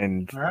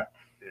 And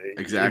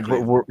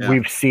exactly,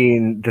 we've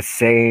seen the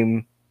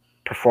same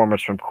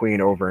performance from Queen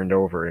over and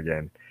over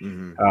again.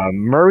 Mm-hmm.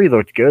 Murray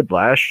looked good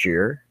last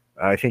year.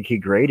 I think he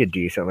graded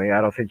decently.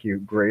 I don't think he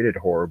graded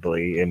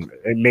horribly, and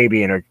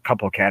maybe in a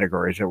couple of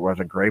categories it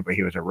wasn't great, but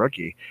he was a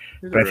rookie.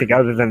 I think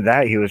other than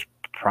that, he was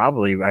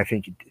probably I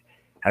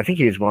think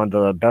he was one of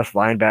the best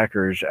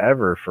linebackers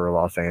ever for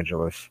Los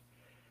Angeles.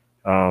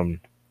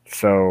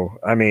 So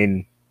I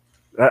mean,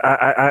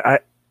 I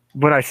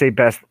when I say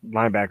best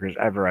linebackers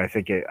ever,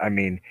 I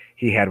mean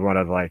he had one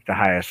of the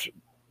highest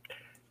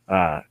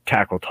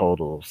tackle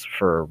totals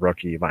for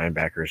rookie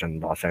linebackers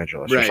in Los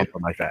Angeles or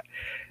something like that.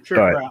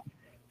 Sure, but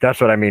that's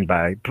what I mean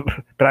by.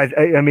 But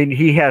I mean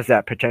he has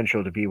that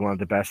potential to be one of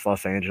the best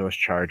Los Angeles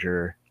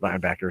Charger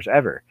linebackers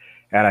ever,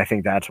 and I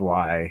think that's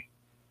why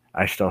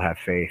I still have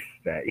faith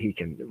that he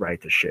can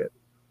right the ship.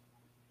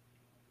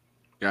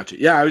 Gotcha.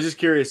 Yeah, I was just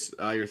curious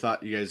you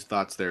guys'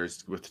 thoughts there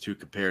with the two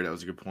compared. That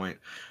was a good point.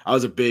 I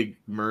was a big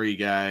Murray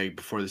guy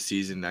before the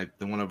season.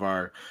 In one of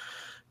our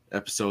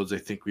episodes, I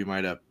think we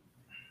might have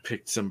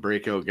picked some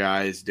breakout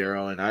guys,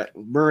 Daryl, and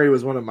Murray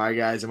was one of my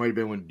guys. It might have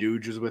been when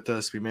Duge was with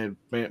us. We might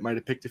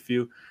have picked a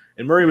few.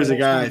 And Murray was a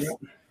guy.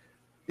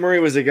 Murray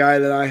was a guy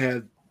that I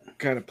had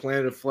kind of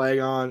planted a flag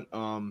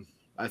on.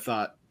 I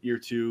thought year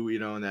two,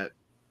 in that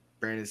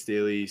Brandon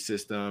Staley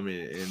system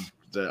and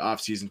the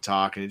offseason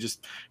talk, and it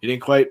didn't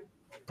quite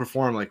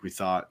perform like we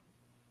thought.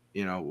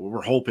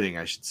 We're hoping,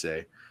 I should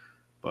say,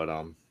 but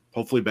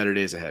hopefully better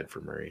days ahead for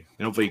Murray,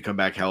 and hopefully he can come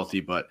back healthy.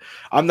 But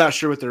I'm not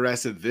sure what the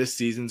rest of this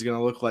season's going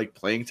to look like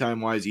playing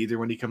time wise either.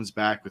 When he comes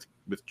back with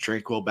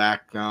Tranquil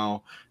back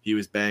now, he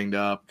was banged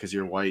up because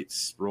your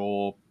White's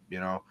role,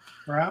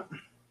 right.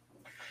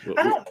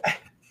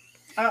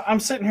 I'm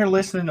sitting here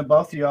listening to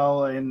both of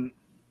y'all, and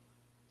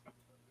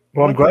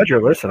I'm glad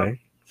you're listening.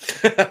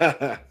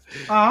 I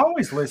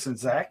always listen,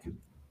 Zach.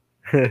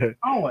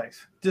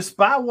 Always.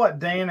 Despite what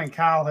Dan and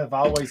Kyle have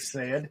always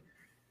said,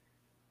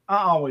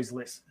 I always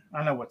listen.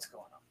 I know what's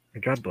going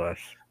on. God bless.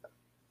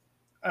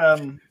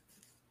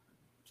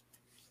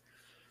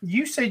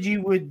 You said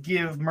you would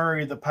give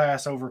Murray the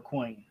pass over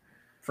Queen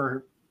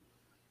for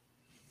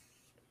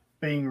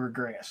being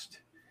regressed.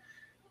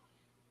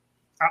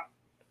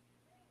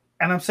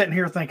 And I'm sitting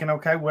here thinking,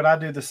 okay, would I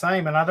do the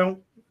same? And I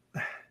don't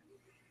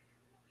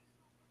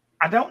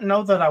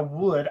know that I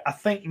would. I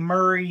think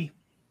Murray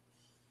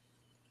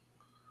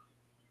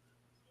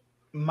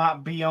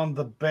might be on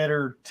the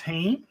better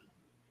team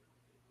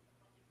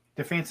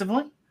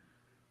defensively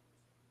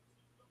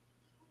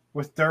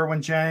with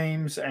Derwin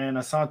James and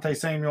Asante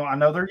Samuel. I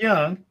know they're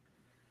young.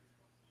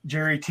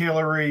 Jerry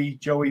Tillery,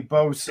 Joey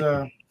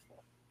Bosa.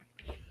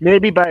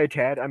 Maybe by a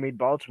tad. I mean,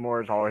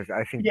 Baltimore is always.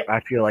 I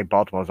feel like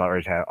Baltimore's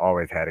always had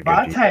a good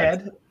by defense.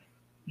 Tad.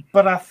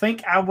 But I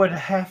think I would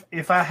have,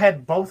 if I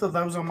had both of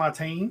those on my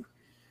team.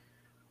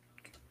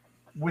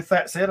 With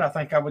that said, I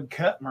think I would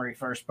cut Murray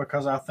first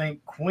because I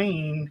think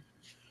Queen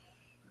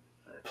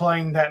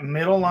playing that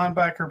middle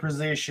linebacker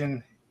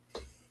position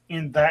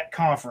in that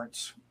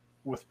conference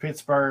with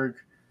Pittsburgh,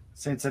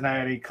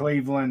 Cincinnati,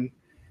 Cleveland,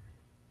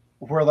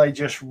 where they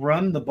just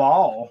run the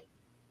ball.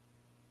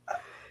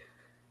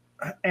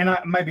 And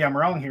maybe I'm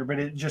wrong here, but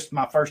it just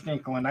my first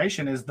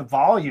inclination is the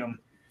volume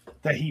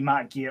that he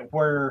might get,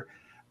 where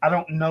I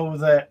don't know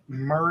that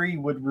Murray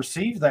would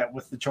receive that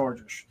with the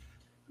Chargers.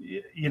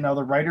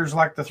 The Raiders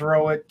like to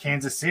throw it.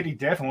 Kansas City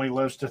definitely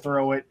loves to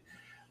throw it.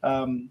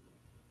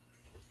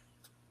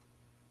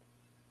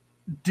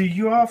 Do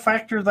you all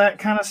factor that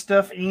kind of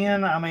stuff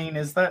in? I mean,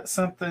 is that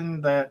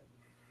something that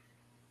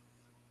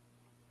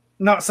 –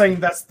 not saying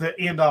that's the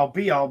end-all,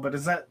 be-all, but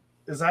is that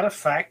a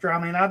factor?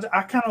 I mean,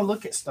 I kind of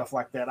look at stuff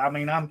like that. I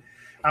mean,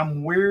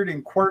 I'm weird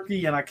and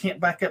quirky, and I can't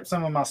back up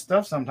some of my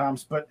stuff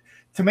sometimes, but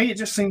to me it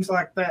just seems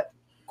like that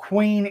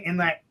Queen in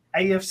that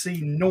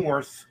AFC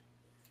North –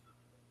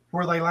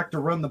 where they like to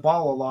run the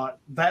ball a lot,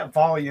 that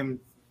volume,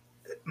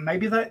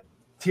 maybe that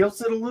tilts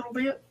it a little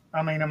bit.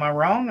 I mean, am I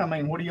wrong? I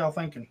mean, what are y'all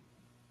thinking?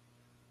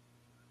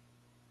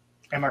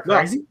 Am I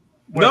crazy?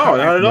 No,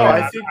 not at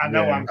all. I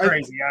know I'm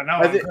crazy.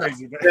 I'm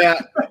crazy. Yeah,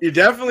 you're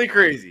definitely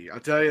crazy. I'll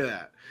tell you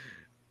that.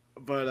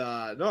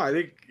 But no, I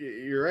think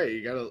you're right.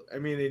 You gotta,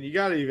 and you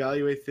gotta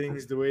evaluate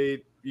things the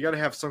way you gotta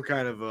have some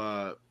kind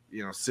of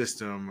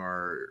system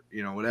or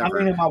whatever.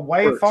 Am I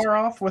way far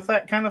off with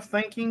that kind of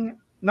thinking?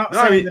 Not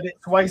saying that it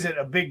weighs it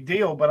a big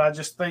deal, but I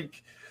just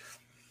think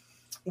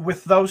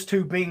with those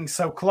two being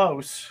so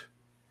close,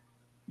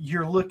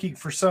 you're looking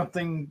for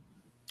something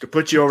to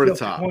put you over the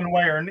top one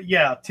way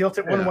tilt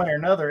it one way or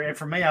another. And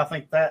for me, I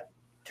think that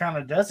kind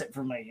of does it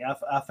for me.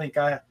 I think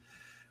I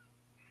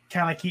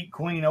kind of keep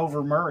Queen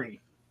over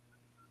Murray.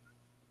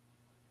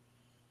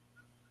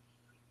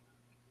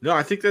 No,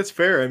 I think that's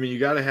fair. You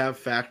got to have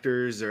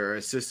factors or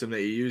a system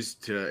that you use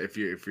to if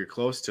you're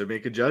close to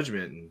make a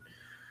judgment,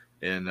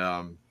 and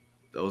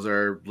those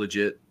are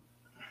legit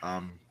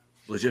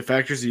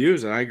factors to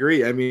use. And I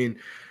agree.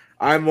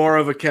 I'm more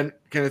of a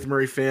Kenneth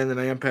Murray fan than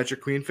I am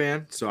Patrick Queen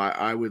fan, so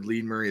I would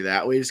lean Murray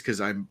that way just because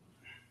I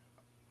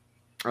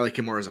like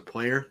him more as a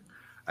player.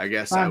 I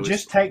guess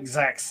just take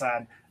Zach's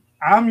side.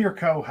 I'm your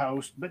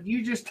co-host, but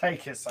you just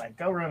take his side.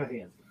 Go right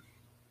ahead.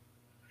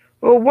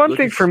 Well, one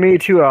thing for me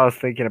too, I was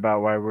thinking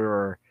about why we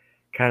were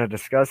kind of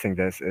discussing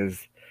this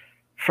is,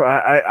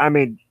 part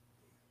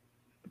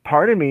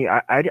of me,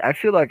 I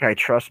feel like I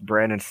trust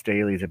Brandon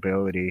Staley's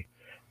ability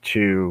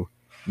to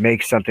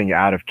make something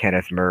out of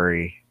Kenneth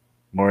Murray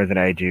more than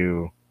I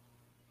do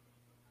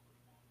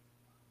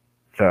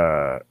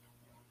the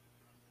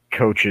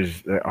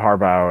coaches,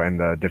 Harbaugh and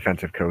the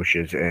defensive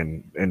coaches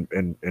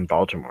in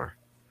Baltimore.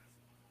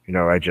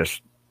 I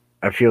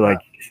feel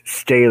like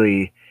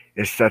Staley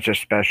is such a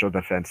special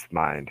defense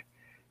mind.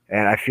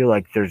 And I feel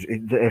like I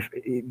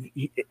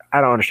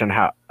don't understand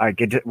how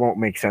it won't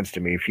make sense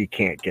to me if he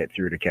can't get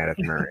through to Kenneth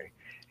Murray.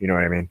 You know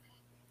what I mean?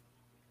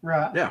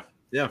 Right. Yeah.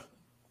 Yeah.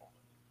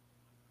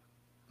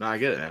 No, I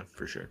get it, man,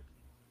 for sure.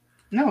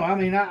 No,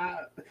 I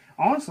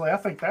honestly, I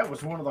think that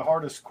was one of the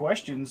hardest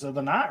questions of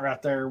the night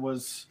right there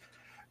was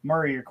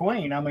Murray or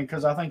Queen.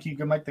 Because I think you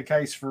can make the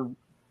case for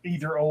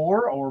either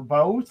or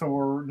both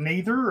or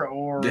neither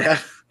or yeah.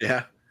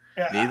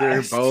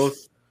 Neither,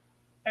 both.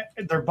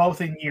 They're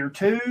both in year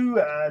two.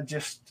 I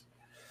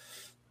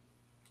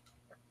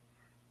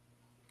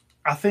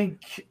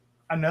think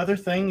another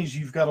thing is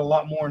you've got a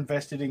lot more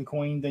invested in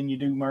Queen than you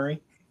do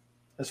Murray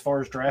as far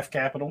as draft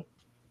capital,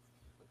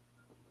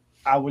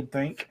 I would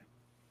think.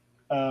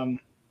 So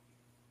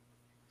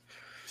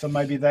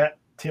maybe that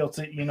tilts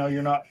it.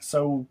 You're not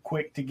so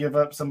quick to give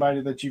up somebody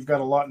that you've got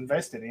a lot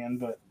invested in.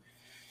 But,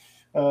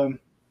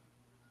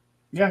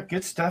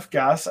 good stuff,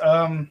 guys.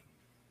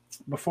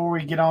 Before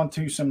we get on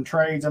to some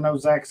trades, I know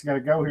Zach's got to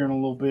go here in a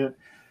little bit.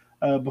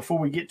 Before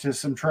we get to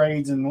some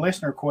trades and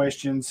listener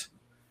questions,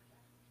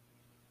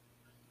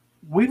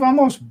 we've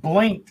almost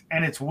blinked,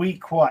 and it's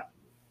week 9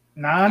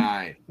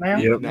 now?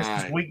 Yep. This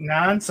is week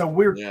 9, so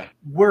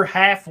we're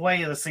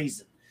halfway of the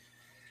season,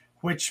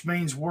 which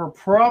means we're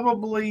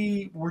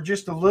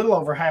just a little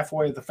over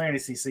halfway of the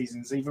fantasy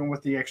seasons, even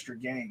with the extra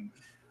game.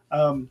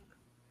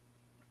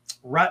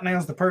 Right now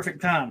is the perfect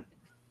time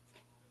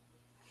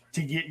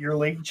to get your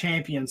league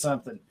champion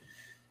something.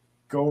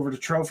 Go over to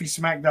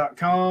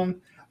trophysmack.com.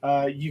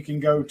 You can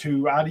go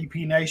to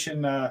IDP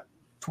Nation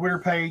Twitter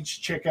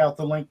page, check out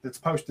the link that's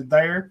posted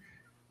there.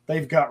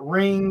 They've got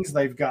rings,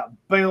 they've got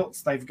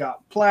belts, they've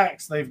got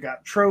plaques, they've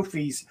got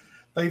trophies.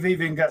 They've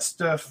even got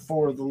stuff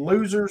for the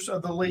losers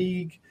of the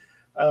league.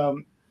 High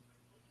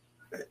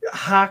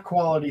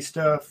quality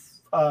stuff.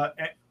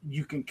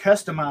 You can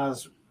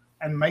customize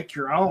and make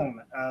your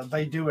own.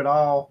 They do it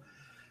all.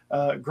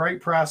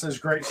 Great prices,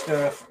 great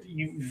stuff.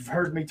 You've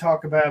heard me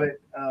talk about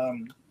it.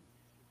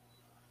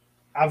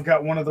 I've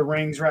got one of the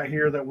rings right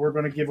here that we're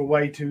going to give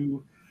away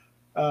to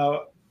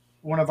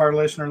one of our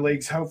listener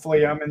leagues.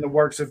 Hopefully, I'm in the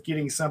works of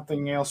getting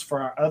something else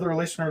for our other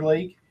listener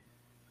league.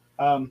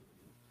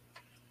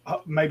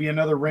 Maybe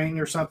another ring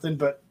or something,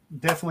 but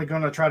definitely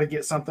going to try to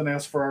get something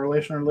else for our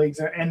listener leagues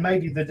and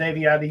maybe the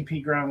Davey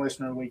IDP Ground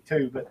Listener League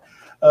too. But,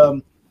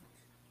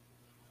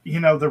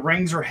 the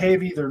rings are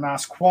heavy. They're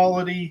nice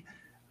quality.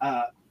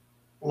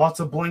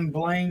 Lots of bling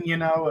bling,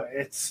 and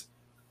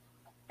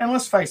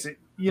let's face it,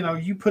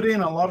 you put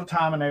in a lot of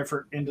time and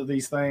effort into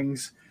these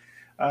things.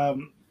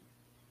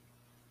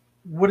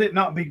 Would it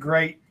not be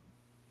great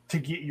to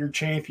get your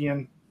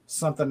champion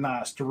something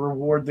nice to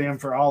reward them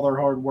for all their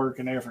hard work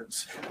and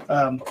efforts?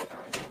 Don't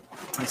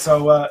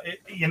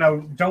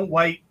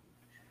wait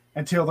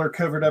until they're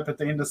covered up at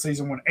the end of the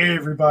season when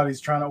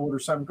everybody's trying to order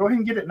something. Go ahead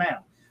and get it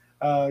now.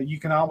 You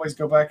can always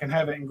go back and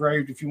have it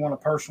engraved if you want a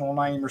personal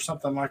name or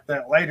something like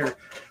that later.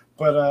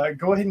 But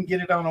go ahead and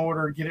get it on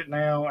order, get it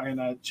now,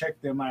 and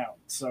check them out.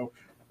 So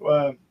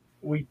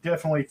we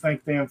definitely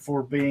thank them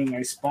for being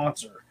a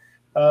sponsor.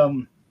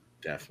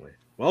 Definitely.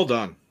 Well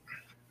done.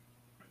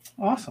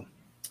 Awesome.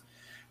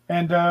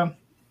 And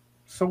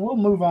so we'll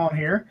move on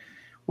here.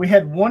 We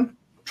had one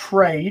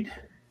trade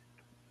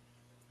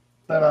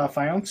that I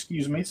found.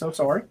 Excuse me. So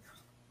sorry.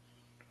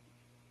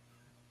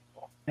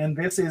 And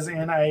this is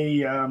in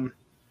a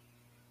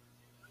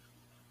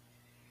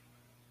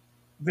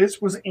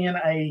this was in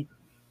a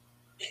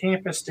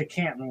Campus to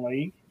Canton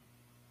League.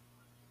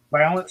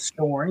 Balanced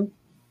scoring.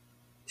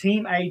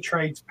 Team A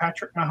trades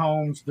Patrick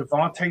Mahomes,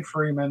 Devontae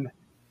Freeman,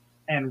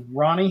 and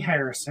Ronnie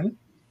Harrison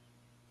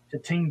to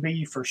Team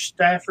B for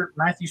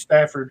Matthew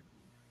Stafford,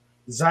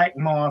 Zach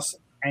Moss,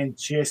 and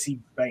Jesse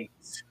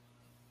Bates.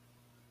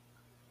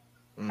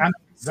 I know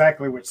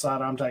exactly which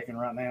side I'm taking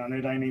right now, and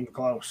it ain't even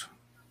close.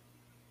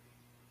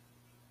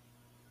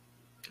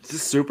 Is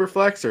this super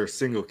flex or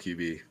single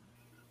QB?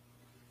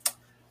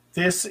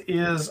 This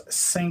is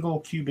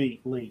single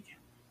QB league.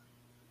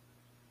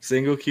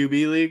 Single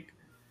QB league?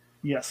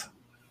 Yes.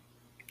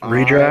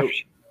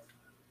 Redraft?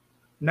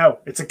 No,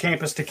 it's a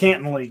Campus to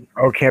Canton league.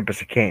 Oh, Campus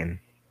to Canton.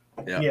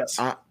 Yeah. Yes.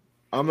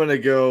 I'm going to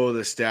go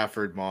the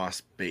Stafford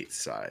Moss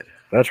Bates side.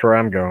 That's where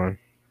I'm going.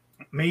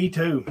 Me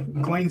too.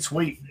 Clean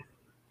sweep.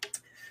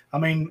 I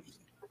mean,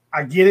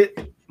 I get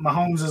it.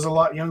 Mahomes is a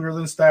lot younger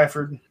than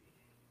Stafford.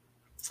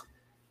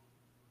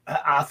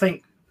 I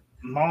think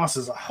Moss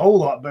is a whole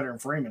lot better than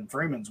Freeman.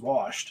 Freeman's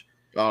washed.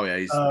 Oh, yeah.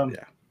 He's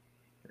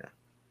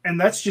And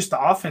that's just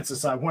the offensive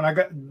side. When I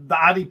got the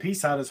IDP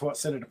side is what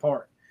set it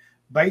apart.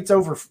 Bates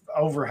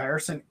over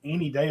Harrison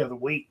any day of the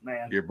week,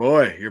 man. Your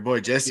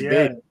boy Jesse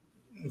Bates.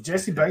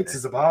 Jesse Bates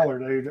is a baller,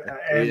 dude.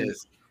 And He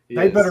is.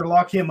 they better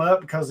lock him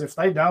up because if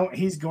they don't,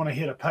 he's going to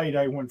hit a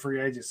payday when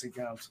free agency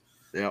comes.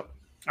 Yep.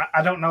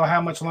 I don't know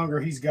how much longer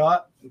he's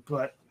got,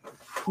 but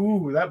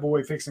that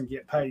boy fixing to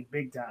get paid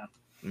big time.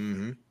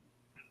 Mm-hmm.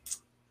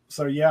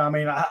 So, yeah, I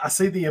mean, I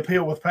see the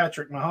appeal with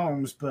Patrick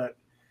Mahomes, but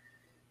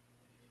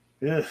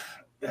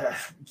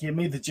give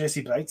me the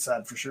Jesse Bates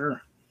side for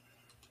sure.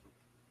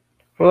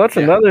 Well, that's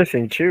another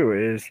thing, too,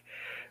 is,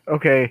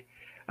 okay,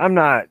 I'm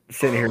not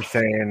sitting here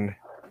saying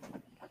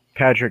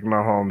Patrick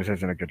Mahomes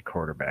isn't a good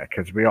quarterback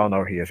because we all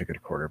know he is a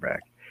good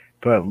quarterback.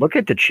 But look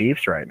at the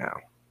Chiefs right now.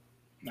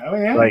 Oh,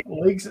 yeah.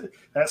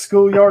 That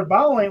schoolyard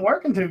ball ain't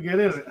working too good,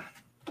 is it?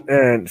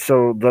 And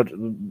so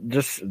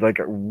just like,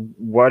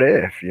 what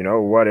if,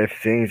 what if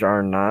things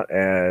are not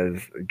as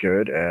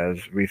good as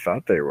we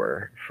thought they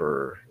were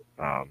for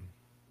them,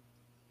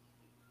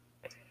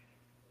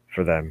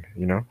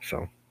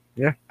 So,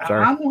 yeah,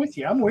 sorry. I'm with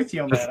you. I'm with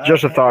you on that.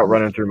 Just a thought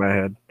running through my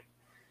head.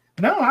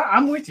 No,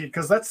 I'm with you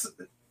because that's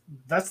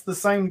the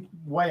same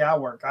way I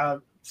work. I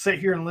sit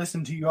here and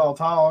listen to you all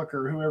talk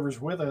or whoever's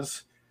with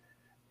us,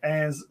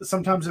 and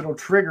sometimes it'll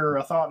trigger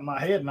a thought in my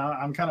head, and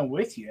I'm kind of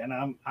with you.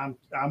 And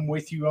I'm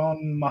with you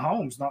on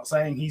Mahomes. Not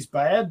saying he's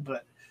bad,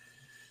 but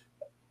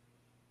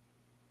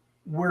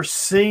we're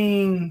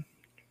seeing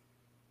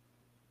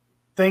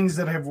things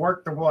that have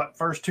worked the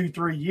first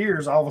 2-3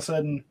 years. All of a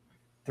sudden,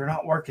 they're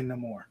not working no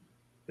more.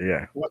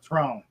 Yeah. What's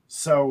wrong?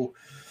 So,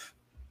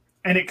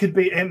 and it could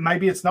be, and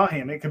maybe it's not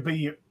him. It could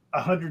be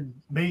 100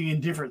 million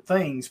different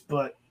things,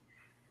 but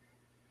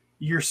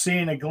you're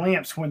seeing a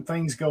glimpse when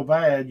things go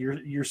bad.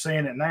 You're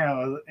seeing it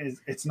now.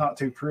 It's not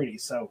too pretty.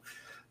 So,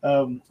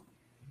 I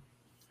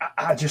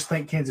just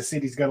think Kansas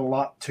City's got a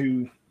lot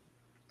to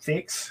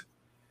fix.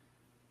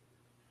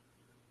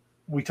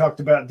 We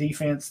talked about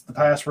defense, the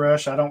pass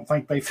rush. I don't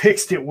think they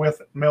fixed it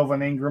with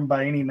Melvin Ingram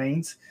by any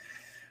means.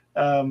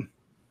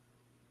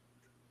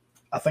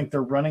 I think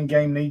their running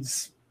game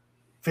needs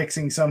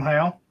fixing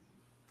somehow.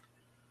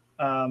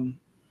 I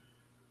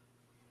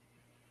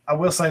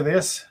will say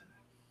this.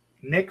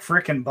 Nick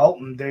frickin'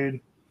 Bolton,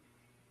 dude.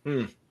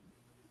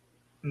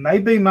 May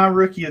be my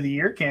rookie of the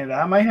year candidate.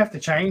 I may have to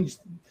change.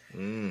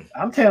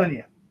 I'm telling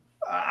you.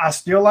 I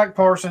still like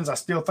Parsons. I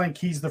still think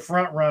he's the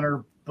front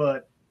runner,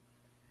 but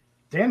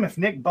damn if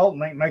Nick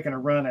Bolton ain't making a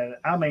run at it.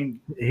 I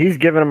mean, he's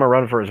giving him a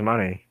run for his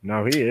money.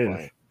 No, he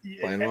is.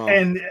 Playing well.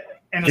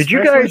 And did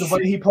you especially guys the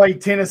way he played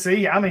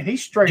Tennessee? I mean,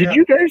 he's straight did up.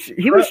 you guys?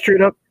 He was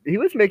straight up. He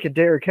was making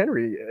Derrick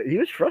Henry. He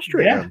was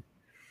frustrating him.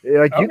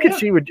 Like you could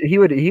see, he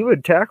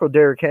would tackle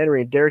Derrick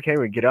Henry, and Derrick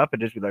Henry would get up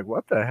and just be like,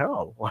 "What the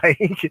hell?"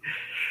 Like,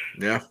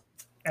 yeah.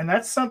 And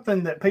that's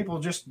something that people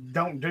just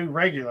don't do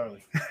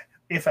regularly,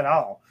 if at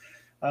all.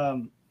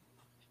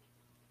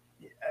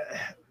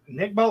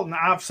 Nick Bolton,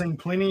 I've seen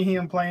plenty of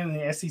him playing in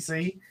the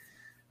SEC.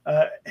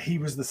 He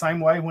was the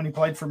same way when he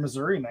played for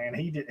Missouri, man.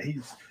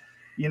 He's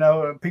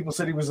people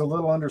said he was a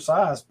little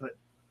undersized, but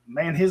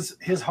man,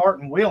 his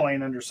heart and will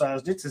ain't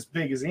undersized. It's as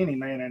big as any,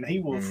 man, and he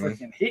will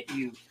freaking hit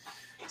you.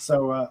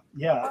 So, I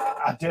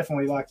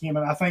definitely like him,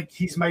 and I think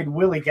he's made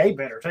Willie Gay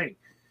better too,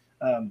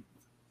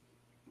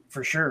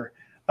 for sure.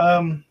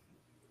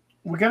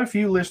 We got a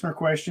few listener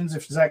questions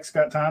if Zach's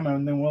got time,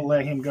 and then we'll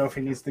let him go if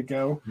he needs to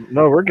go.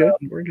 No, we're good.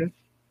 We're good.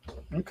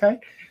 Okay.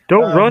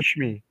 Don't rush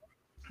me.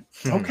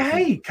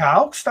 Okay,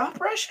 Kyle. Stop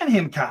rushing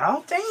him,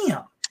 Kyle.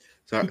 Damn.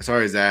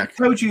 Sorry, Zach.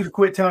 I told you to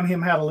quit telling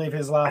him how to live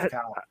his life,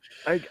 Kyle.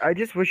 I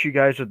just wish you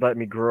guys would let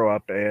me grow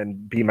up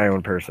and be my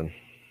own person.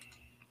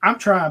 I'm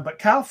trying, but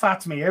Kyle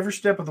fights me every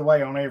step of the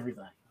way on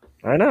everything.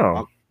 I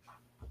know.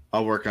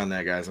 I'll work on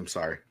that, guys. I'm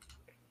sorry.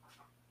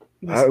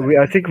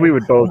 I think we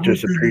would both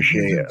just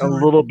appreciate a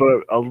little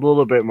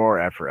bit more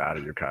effort out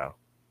of you, Kyle.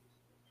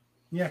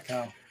 Yeah,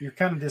 Kyle. You're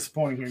kind of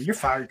disappointing here. You're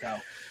fired,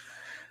 Kyle.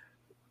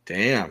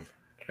 Damn.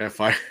 Got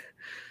fired.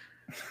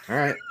 All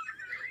right.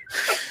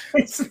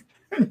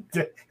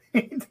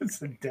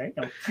 That's a damn.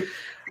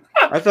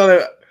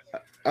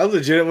 I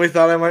legitimately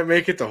thought I might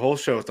make it the whole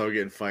show without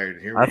getting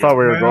fired. Here we I thought go.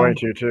 we were Well, going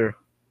to too.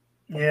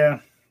 Yeah.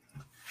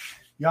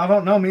 Y'all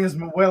don't know me as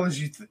well as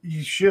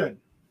you should.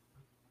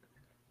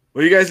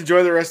 Well, you guys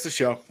enjoy the rest of the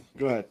show.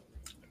 Go ahead.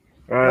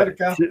 All right. Later,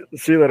 Kyle.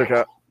 See you later,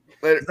 Kyle.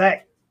 Later.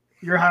 Zach,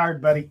 you're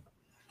hired, buddy.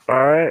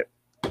 All right.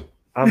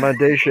 I'm on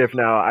day shift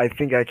now. I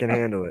think I can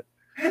handle it.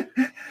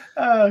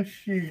 Oh,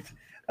 shoot.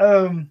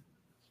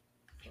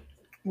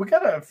 We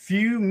got a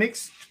few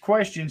mixed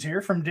questions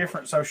here from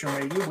different social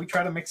media. We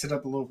try to mix it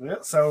up a little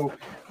bit. So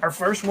our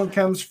first one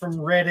comes from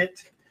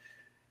Reddit.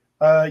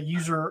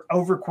 User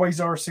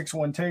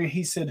OverQuasar612.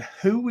 He said,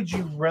 who would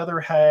you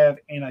rather have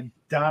in a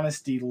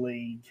dynasty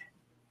league?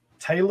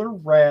 Taylor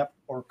Rapp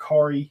or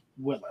Corey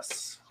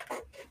Willis?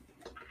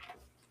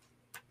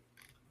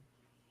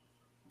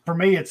 For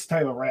me, it's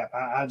Taylor Rapp.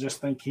 I just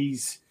think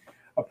he's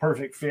a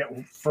perfect fit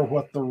for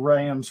what the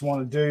Rams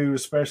want to do,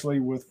 especially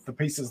with the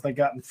pieces they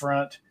got in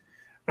front.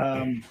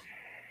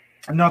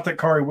 Not that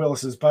Corey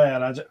Willis is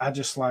bad. I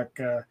just like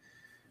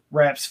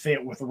Rapp's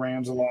fit with the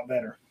Rams a lot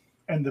better,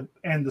 and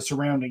the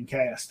surrounding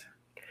cast.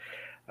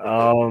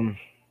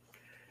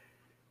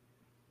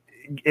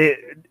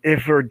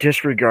 If we're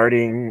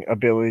disregarding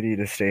ability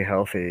to stay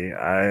healthy,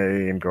 I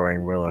am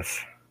going Willis.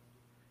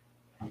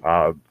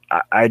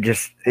 I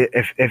just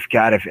if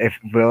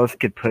Willis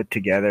could put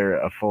together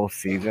a full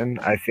season,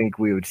 I think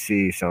we would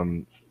see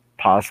some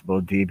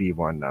possible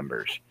DB1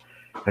 numbers.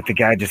 But the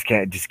guy just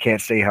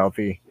can't stay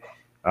healthy.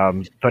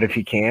 But if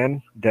he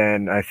can,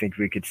 then I think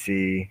we could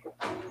see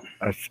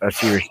a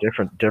serious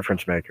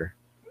difference maker.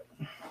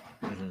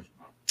 Mm-hmm.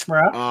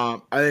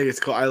 Right. I think it's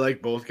cool. I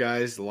like both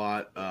guys a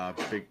lot.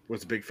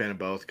 Was a big fan of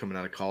both coming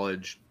out of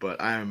college, but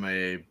I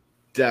am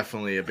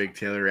definitely a big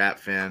Taylor Rapp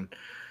fan.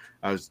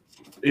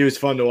 He was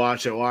fun to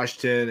watch at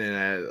Washington,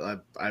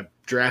 and I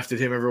drafted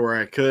him everywhere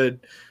I could.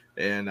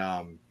 And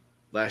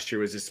last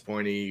year was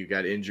disappointing. He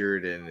got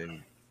injured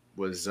and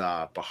was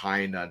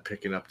behind on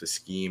picking up the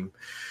scheme,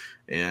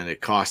 and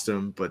it cost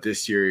him. But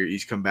this year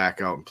he's come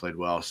back out and played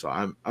well. So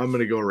I'm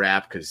gonna go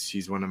Rapp because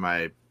he's one of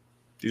my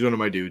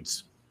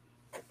dudes.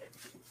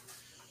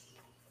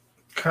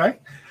 Okay.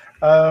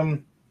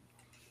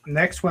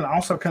 Next one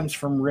also comes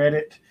from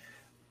Reddit,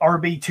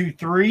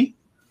 RB23,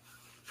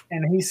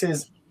 and he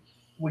says,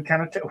 we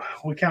kind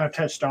of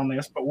touched on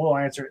this, but we'll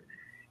answer it.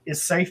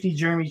 Is safety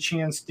Jeremy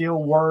Chinn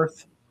still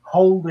worth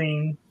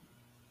holding,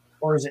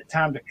 or is it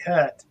time to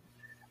cut?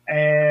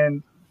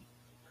 And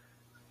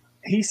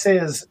he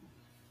says,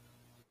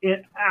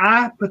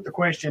 I put the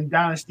question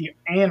dynasty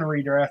and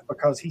redraft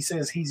because he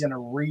says he's in a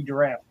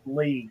redraft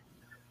league.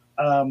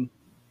 And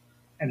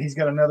he's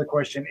got another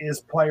question. Is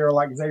player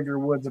like Xavier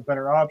Woods a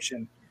better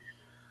option?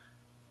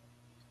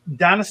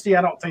 Dynasty,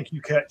 I don't think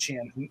you cut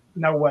Chinn.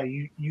 No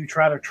way. You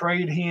try to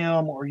trade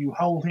him or you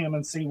hold him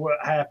and see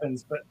what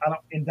happens. But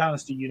in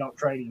Dynasty, you don't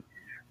trade him.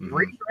 Mm-hmm.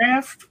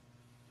 Redraft?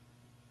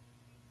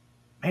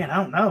 Man, I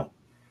don't know.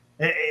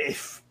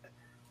 If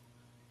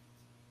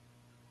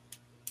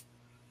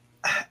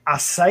I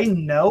say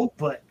no,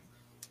 but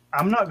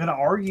I'm not going to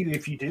argue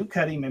if you do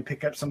cut him and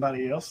pick up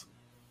somebody else.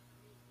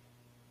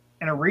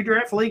 In a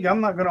redraft league, I'm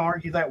not going to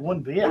argue that one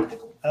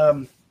bit.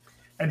 And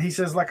he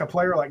says like a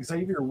player like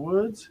Xavier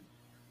Woods,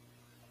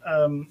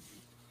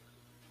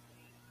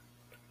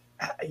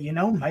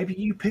 maybe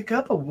you pick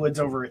up a Woods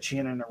over a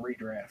Chinn in a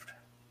redraft.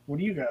 What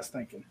are you guys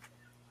thinking?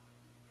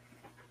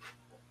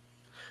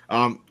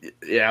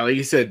 Yeah, like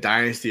you said,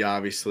 Dynasty,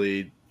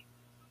 obviously,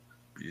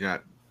 you're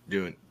not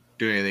doing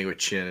anything with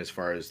Chinn as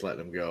far as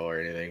letting him go or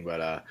anything.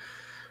 But,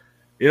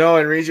 in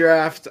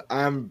redraft,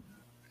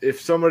 if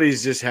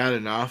somebody's just had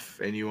enough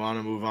and you want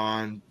to move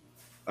on,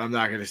 I'm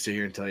not going to sit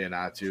here and tell you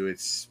not to.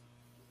 It's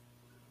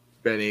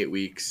been 8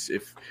 weeks.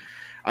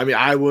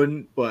 I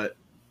wouldn't, but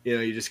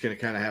you're just going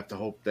to kind of have to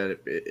hope that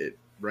it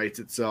rights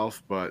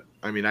itself. But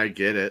I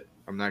get it.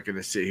 I'm not going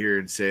to sit here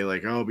and say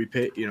like, oh, be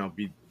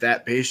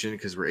that patient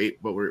because we're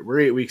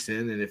 8 weeks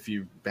in, and if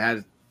you've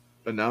had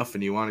enough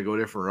and you want to go a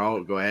different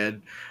route, go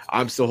ahead.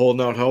 I'm still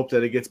holding out hope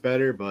that it gets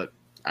better, but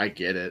I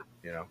get it.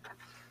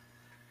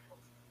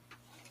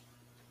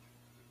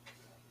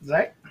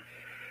 Zach?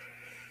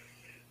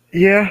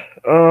 Yeah,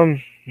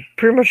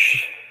 pretty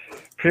much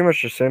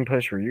the same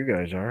place where you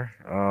guys are.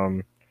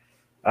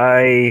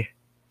 I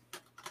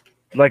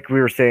like we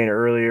were saying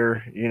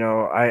earlier,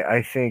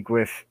 I think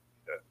if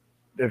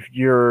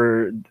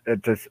you're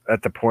at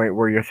the point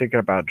where you're thinking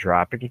about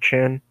dropping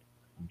Chinn,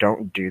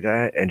 don't do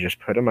that and just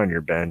put him on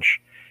your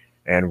bench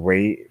and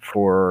wait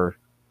for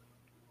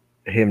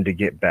him to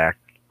get back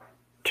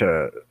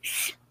to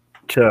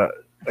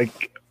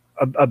like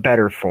a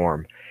better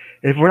form.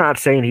 If we're not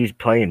saying he's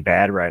playing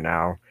bad right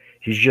now,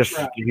 he's just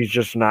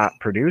not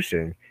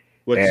producing.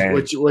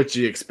 What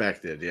you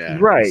expected, yeah.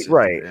 Right.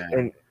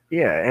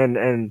 Yeah.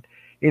 And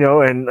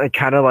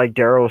kind of like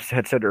Daryl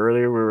had said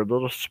earlier, we were a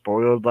little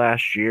spoiled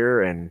last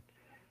year, and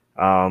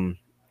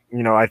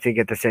I think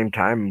at the same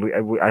time,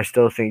 I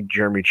still think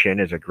Jeremy Chinn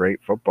is a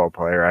great football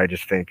player. I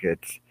just think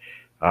it's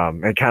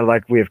and kind of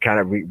like we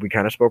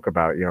kind of spoke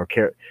about,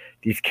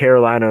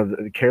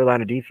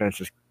 Carolina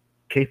defense is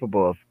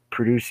capable of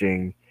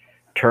producing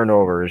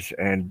turnovers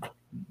and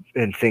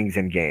things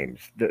in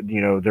games. They're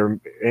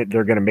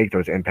going to make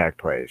those impact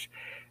plays,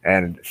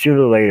 and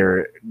sooner or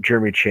later,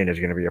 Jeremy Chin is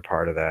going to be a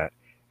part of that.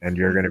 And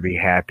you're going to be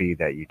happy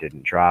that you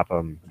didn't drop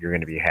him. You're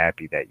going to be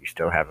happy that you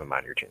still have him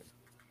on your team.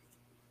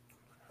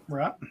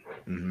 Right.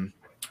 Mm-hmm.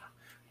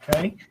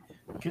 Okay.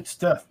 Good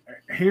stuff.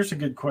 Here's a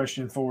good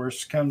question for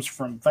us. Comes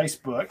from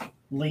Facebook.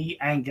 Lee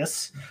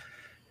Angus.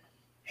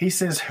 He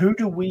says, who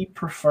do we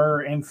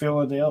prefer in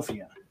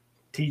Philadelphia?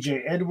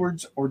 TJ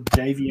Edwards or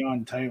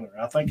Davion Taylor?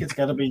 I think it's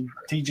got to be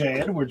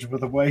TJ Edwards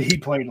with the way he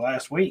played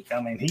last week. I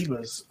mean, he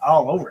was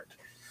all over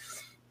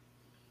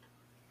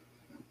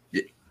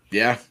it.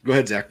 Yeah. Go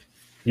ahead, Zach.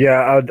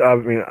 Yeah, I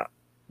mean,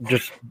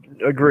 just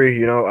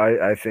agree.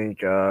 I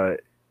think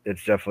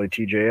it's definitely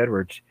TJ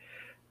Edwards.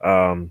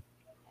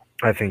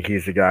 I think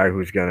he's the guy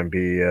who's going to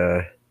be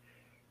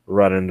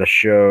running the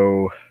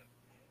show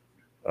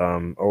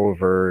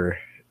over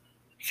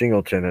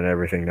Singleton and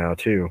everything now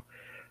too.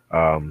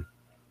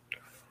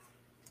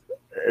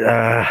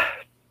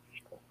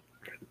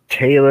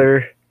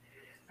 Taylor,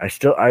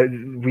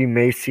 we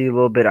may see a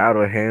little bit out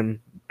of him,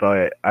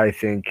 but I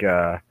think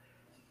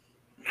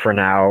for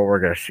now we're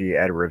going to see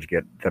Edwards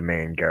get the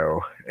main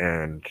go.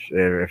 And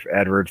if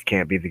Edwards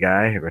can't be the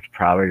guy, it's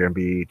probably going to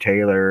be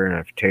Taylor. And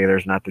if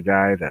Taylor's not the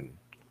guy, then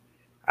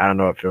I don't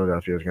know what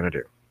Philadelphia is going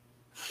to do.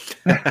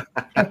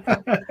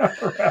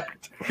 right.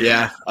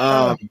 Yeah.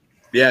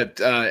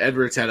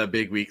 Edwards had a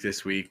big week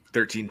this week,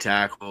 13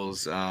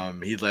 tackles.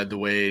 He led the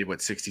way,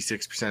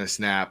 66% of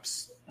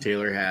snaps.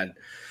 Taylor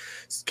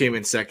came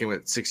in second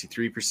with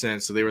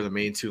 63%. So they were the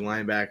main two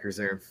linebackers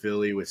there in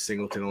Philly, with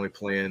Singleton only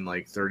playing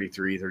like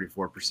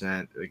 34%.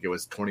 I think it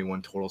was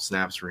 21 total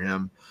snaps for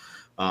him.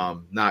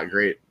 Not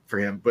great for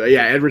him. But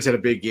yeah, Edwards had a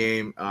big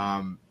game.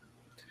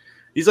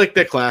 He's like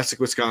that classic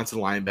Wisconsin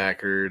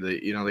linebacker.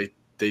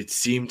 They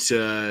seem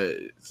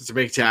to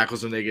make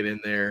tackles when they get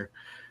in there,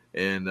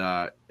 and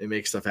it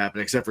makes stuff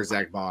happen, except for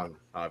Zach Bond.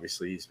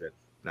 Obviously, he's been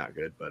not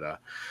good. But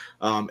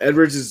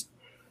Edwards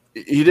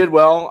he did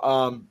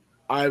well.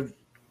 I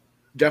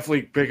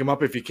definitely pick him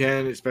up if you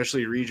can,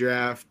 especially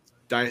redraft,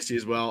 dynasty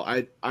as well.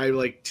 I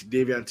like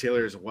Davion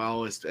Taylor as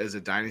well as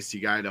a dynasty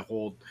guy to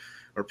hold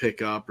or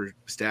pick up or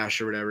stash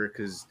or whatever,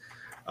 because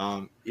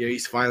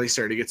he's finally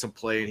starting to get some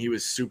play, and he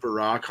was super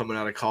raw coming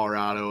out of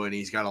Colorado, and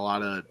he's got a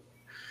lot of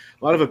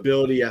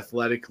ability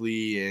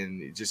athletically,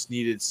 and just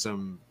needed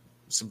some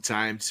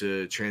time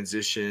to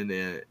transition,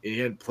 and he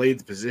hadn't played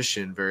the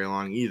position very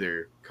long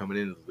either coming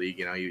into the league.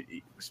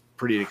 He was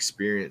pretty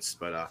experienced,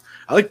 but I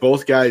like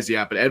both guys.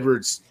 Yeah, but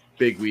Edwards,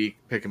 big week,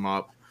 pick him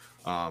up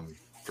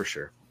for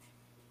sure.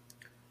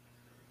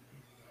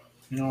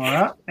 All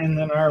right. And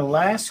then our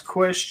last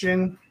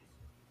question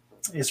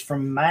is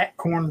from Matt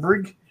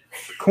Kornberg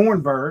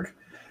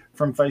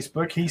from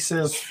Facebook. He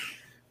says,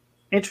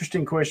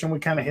 interesting question. We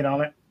kind of hit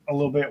on it a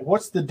little bit.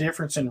 What's the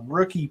difference in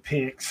rookie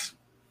picks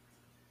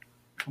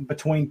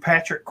between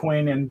Patrick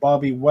Quinn and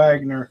Bobby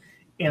Wagner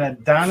in a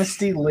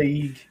dynasty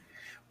league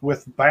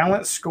with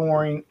balanced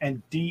scoring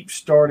and deep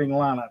starting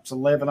lineups,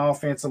 11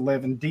 offense,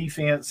 11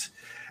 defense,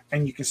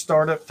 and you can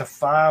start up to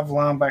 5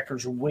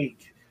 linebackers a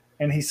week?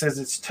 And he says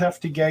it's tough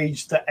to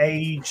gauge the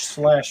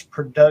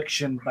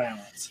age/production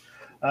balance,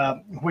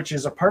 which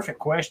is a perfect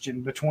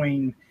question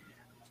between,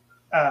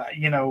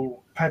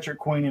 Patrick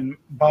Quinn and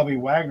Bobby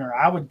Wagner.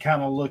 I would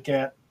kind of look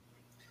at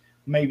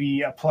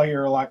maybe a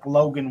player like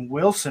Logan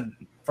Wilson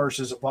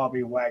versus a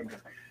Bobby Wagner,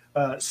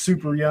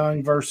 super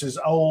young versus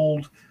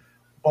old.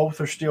 Both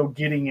are still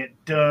getting it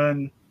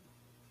done.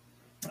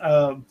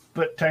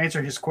 But to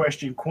answer his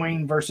question,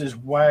 Queen versus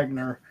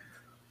Wagner,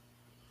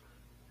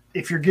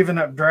 if you're giving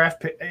up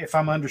if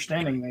I'm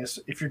understanding this,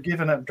 if you're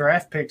giving up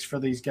draft picks for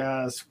these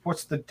guys,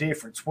 what's the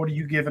difference? What are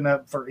you giving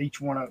up for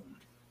each one of them?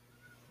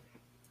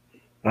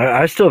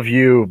 I still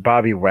view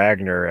Bobby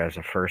Wagner as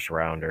a first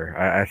rounder.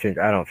 I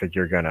don't think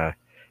you're gonna.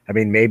 I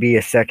mean, maybe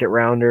a second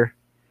rounder.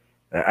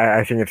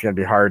 I think it's gonna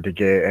be hard to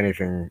get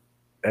anything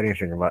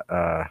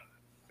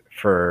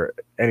for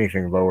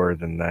anything lower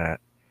than that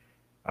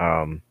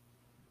from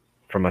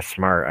a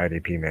smart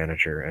IDP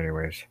manager,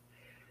 anyways.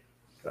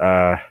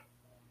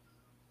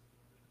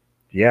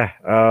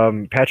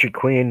 Patrick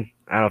Queen,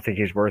 I don't think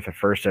he's worth a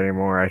first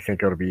anymore. I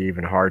think it'll be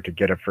even hard to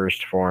get a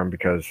first for him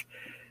because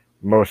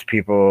most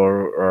people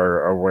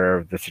are aware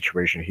of the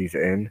situation he's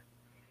in.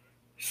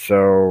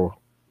 So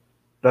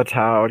that's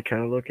how I would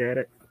kind of look at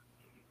it.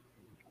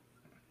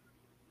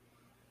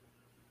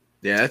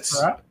 Yeah,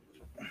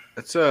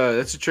 that's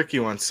a tricky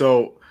one.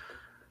 So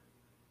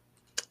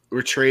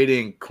we're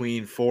trading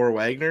Queen for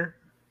Wagner?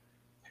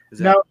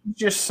 No,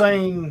 just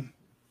saying.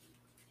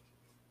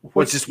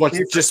 What's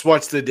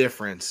the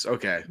difference?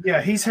 Okay.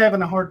 Yeah, he's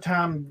having a hard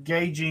time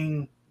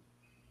gauging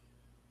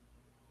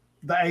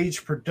the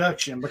age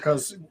production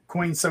because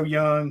Queen's so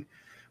young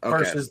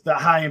versus the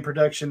high end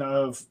production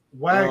of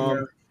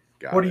Wagner.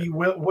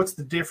 What's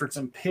the difference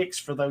in picks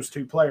for those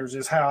two players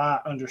is how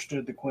I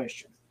understood the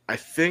question. I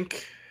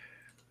think.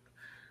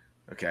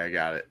 Okay, I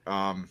got it.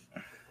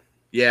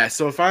 Yeah,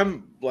 so if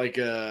I'm like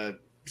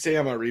say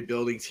I'm a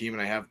rebuilding team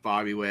and I have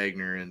Bobby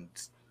Wagner and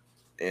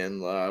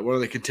one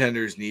of the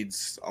contenders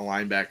needs a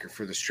linebacker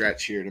for the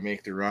stretch here to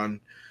make the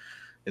run,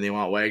 and they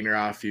want Wagner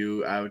off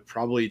you, I would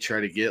probably try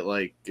to get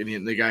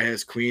and the guy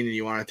has Queen and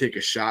you want to take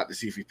a shot to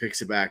see if he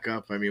picks it back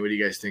up. I mean, what do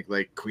you guys think?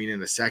 Like Queen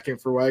in a second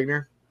for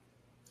Wagner?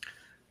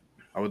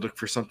 I would look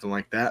for something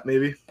like that,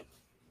 maybe.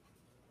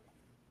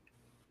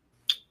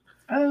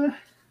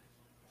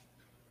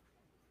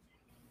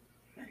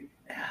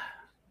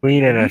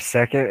 Queen in a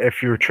second.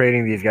 If you were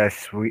trading these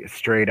guys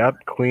straight up,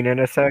 Queen in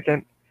a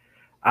second.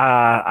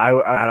 I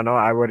don't know.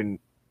 I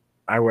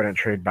wouldn't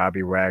trade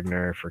Bobby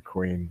Wagner for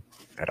Queen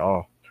at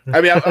all. I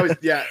mean, I was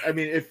yeah. I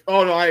mean,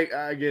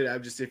 I get it.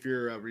 I'm just if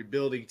you're a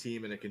rebuilding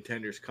team and a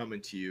contender's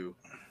coming to you,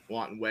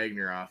 wanting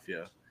Wagner off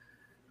you.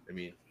 I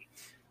mean,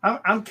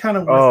 I'm kind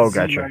of with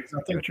gotcha. I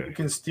think you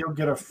can still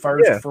get a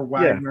first for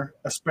Wagner,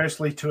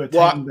 especially to a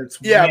team that's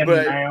winning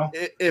now.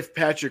 If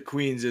Patrick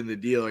Queen's in the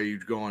deal, are you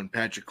going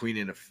Patrick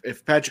Queen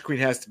if Patrick Queen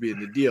has to be in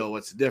the deal,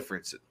 what's the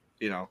difference?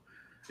 You know,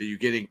 are you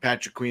getting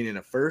Patrick Queen in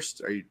a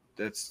first? Are you?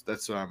 That's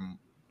what I'm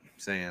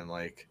saying.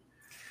 Like,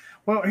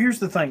 well, here's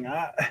the thing.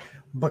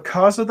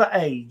 Because of the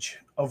age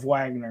of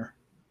Wagner,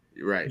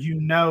 right? You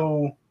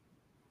know,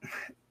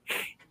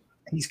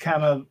 he's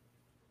kind of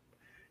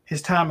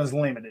his time is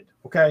limited.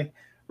 Okay.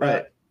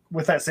 Right.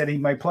 With that said, he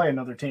may play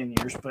another 10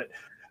 years, but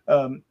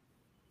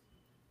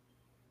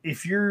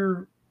if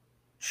you're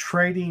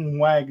trading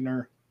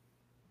Wagner,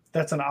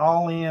 that's an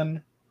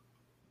all-in,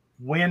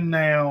 win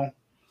now,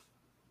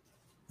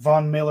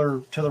 Von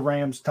Miller to the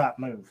Rams type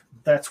move.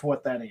 That's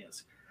what that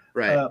is.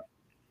 Right.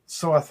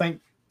 So I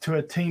think to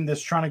a team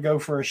that's trying to go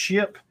for a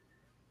ship,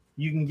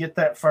 you can get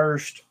that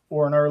first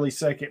or an early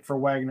second for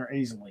Wagner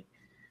easily.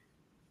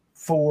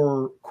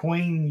 For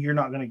Queen, you're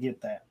not going to get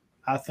that.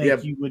 I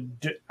think you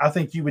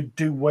would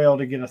do well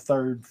to get a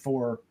third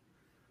for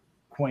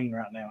Queen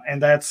right now,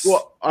 and that's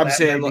I'm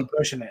saying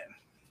pushing it.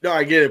 No,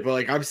 I get it,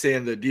 but I'm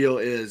saying the deal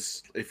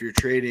is if you're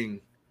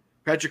trading,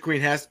 Patrick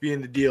Queen has to be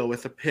in the deal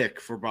with a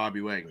pick for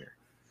Bobby Wagner.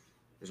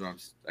 Is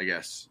what I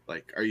guess.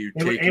 Are you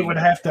taking? It would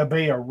have to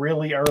be a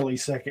really early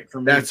second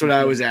for me. That's what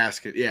I was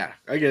asking. Yeah,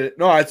 I get it.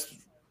 No, I get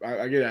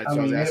it. That's what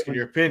I was asking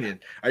your opinion.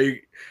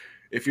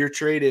 If you're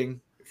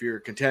trading, if you're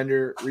a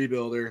contender,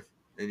 rebuilder,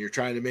 and you're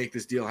trying to make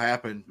this deal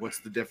happen, what's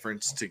the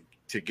difference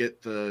to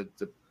get the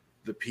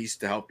piece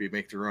to help you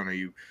make the run? Are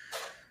you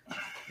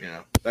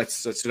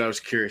that's what I was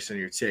curious on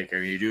your take. I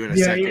mean, you're doing a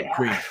second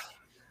Queen.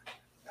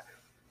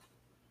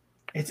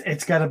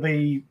 It's got to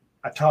be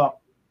a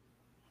top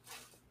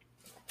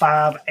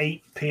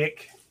 5-8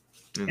 pick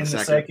in the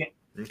second.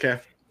 Okay.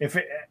 If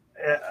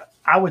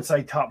I would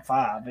say top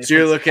 5. So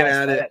you're looking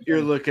at it.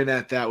 You're looking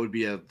at that would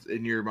be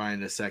in your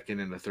mind a second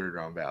and a third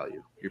round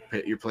value.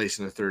 You're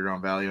placing a third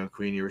round value on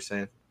Queen. You were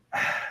saying.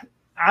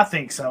 I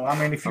think so. I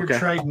mean, if you're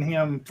trading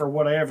him for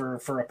whatever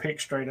for a pick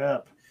straight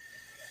up,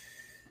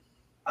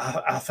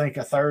 I think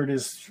a third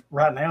is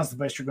right now is the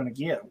best you're going to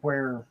get.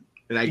 Where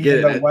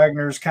even though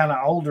Wagner's kind of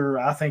older,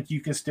 I think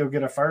you can still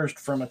get a first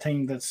from a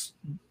team that's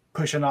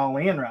pushing all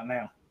in right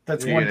now.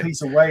 That's one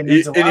piece away.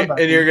 Needs a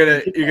linebacker. And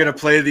you're gonna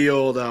play the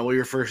old.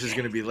 Your first is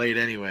gonna be late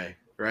anyway,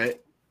 right?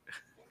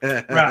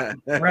 Right.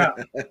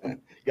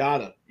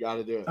 Gotta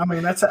do it. I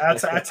mean,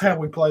 that's how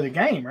we play the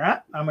game, right?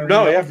 I mean,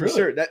 for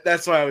sure.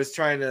 That's why I was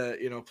trying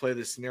to play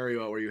the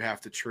scenario out where you have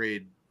to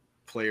trade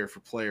player for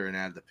player and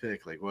add the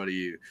pick. Like, what do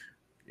you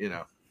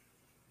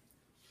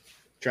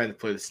trying to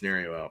play the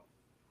scenario out?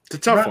 It's a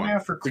tough one.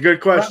 It's a good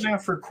question. Right now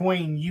for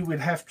Queen, you would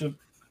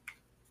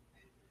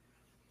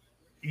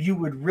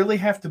really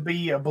have to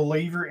be a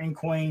believer in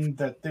Queen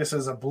that this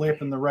is a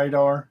blip in the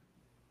radar.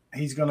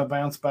 He's going to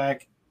bounce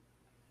back.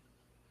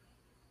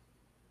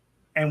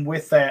 And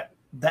with that,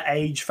 the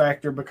age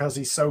factor, because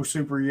he's so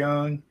super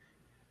young,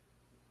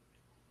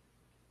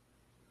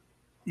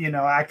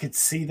 I could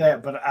see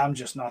that, but I'm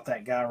just not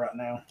that guy right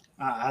now.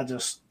 I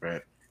just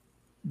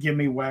give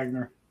me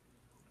Wagner.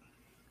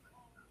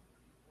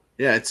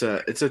 Yeah, it's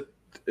a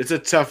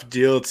tough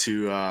deal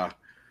to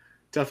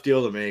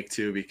make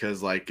too,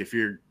 because if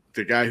you're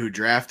the guy who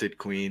drafted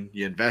Queen,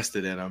 you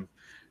invested in him,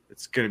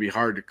 it's going to be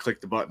hard to click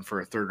the button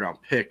for a third round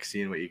pick,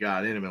 seeing what you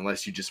got in him,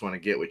 unless you just want to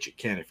get what you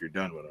can if you're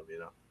done with him,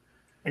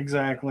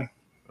 Exactly.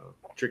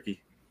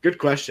 Tricky. Good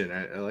question.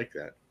 I like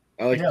that.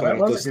 That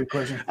was a good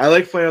question. I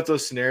like playing out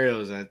those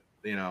scenarios and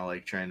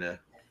trying to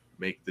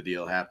make the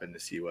deal happen to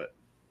see what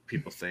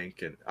people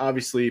think, and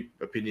obviously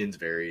opinions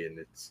vary, and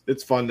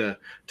it's fun to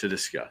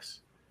discuss.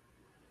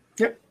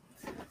 Yep.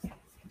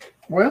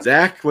 Well,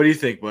 Zach, what do you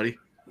think, buddy?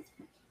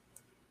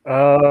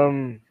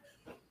 I'm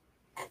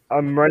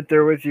right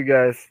there with you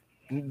guys.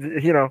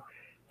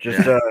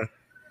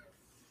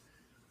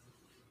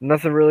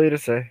 Nothing really to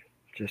say.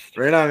 Just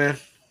right on, man.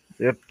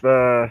 Yep.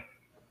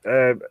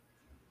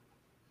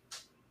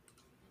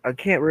 I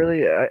can't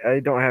really. I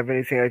don't have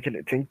anything I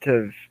can think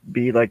to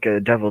be like a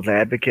devil's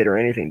advocate or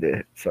anything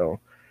to. So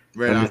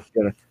right I'm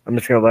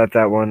just gonna let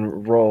that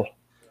one roll.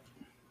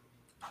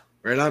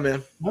 Right on,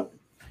 man.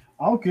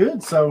 All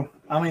good. So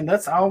I mean,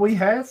 that's all we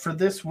have for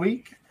this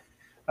week.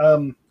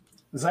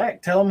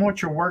 Zach, tell them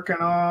what you're working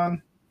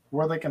on,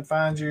 where they can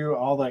find you,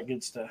 all that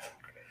good stuff.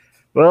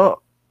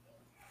 Well,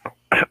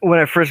 when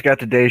I first got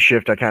to day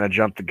shift, I kind of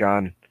jumped the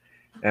gun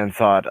and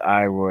thought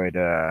I would,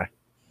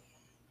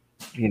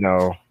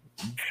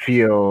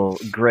 feel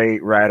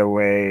great right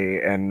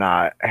away and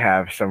not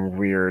have some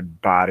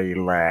weird body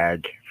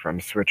lag from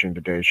switching to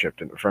day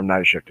shift and from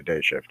night shift to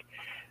day shift.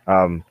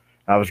 I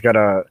was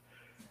gonna.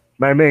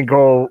 My main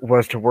goal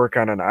was to work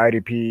on an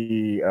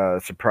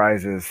IDP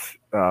surprises,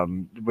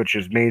 which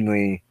is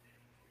mainly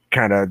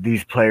kind of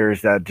these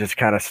players that just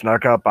kind of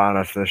snuck up on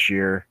us this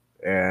year,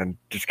 and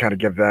just kind of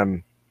give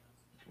them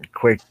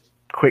quick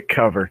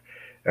cover,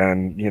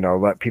 and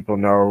let people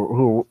know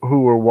who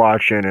we're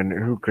watching and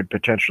who could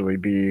potentially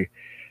be,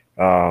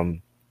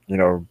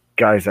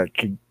 guys that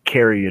could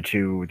carry you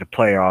to the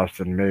playoffs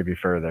and maybe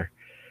further.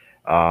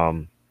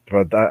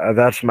 But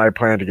that's my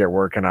plan to get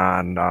working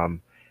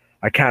on.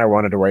 I kind of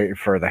wanted to wait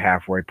for the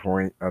halfway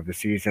point of the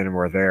season, and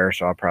we're there,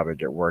 so I'll probably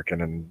get working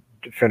and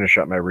finish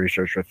up my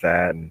research with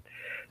that. And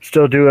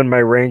still doing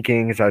my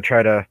rankings. I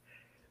try to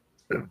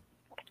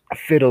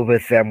fiddle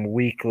with them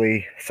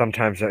weekly.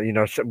 Sometimes,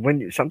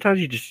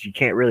 sometimes you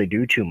can't really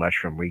do too much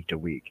from week to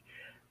week,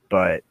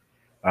 but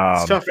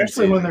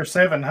especially when there's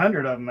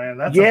 700 of them, man.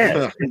 That's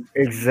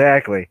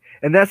exactly.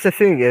 And that's the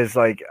thing is,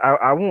 like,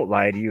 I won't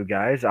lie to you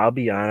guys. I'll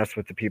be honest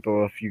with the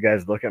people. If you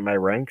guys look at my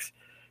ranks,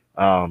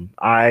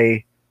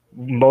 I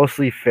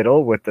mostly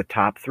fiddle with the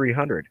top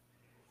 300.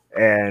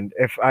 And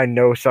if I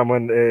know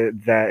someone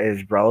that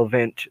is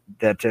relevant,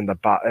 that's in the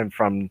bottom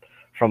from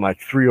like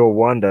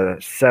 301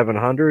 to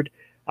 700,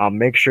 I'll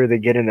make sure they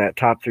get in that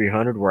top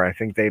 300 where I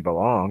think they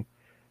belong.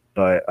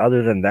 But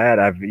other than that,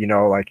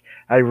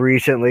 I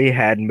recently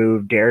had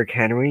moved Derrick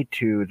Henry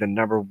to the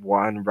number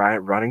 1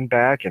 running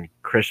back and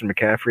Christian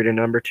McCaffrey to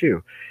number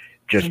 2,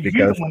 just because.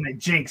 You're the one that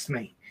jinxed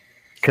me.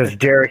 Because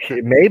Derrick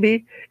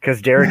Henry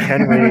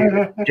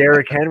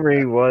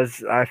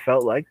was, I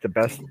felt like, the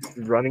best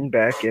running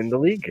back in the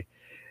league,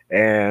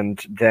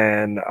 and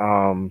then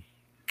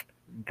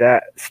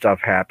that stuff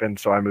happened,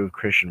 so I moved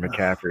Christian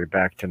McCaffrey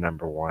back to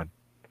number 1.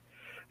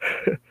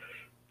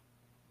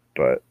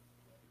 But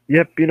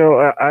yep,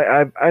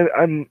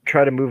 I'm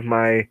trying to move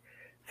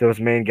those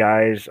main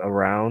guys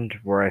around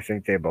where I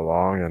think they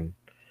belong,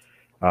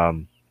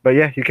 and but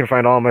yeah, you can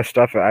find all my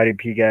stuff at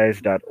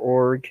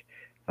idpguys.org.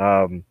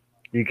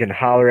 You can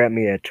holler at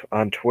me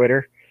on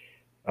Twitter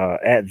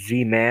at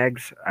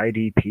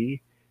ZMagsIDP.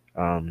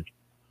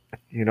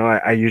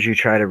 I usually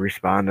try to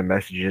respond to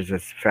messages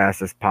as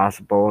fast as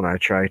possible, and I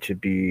try to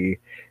be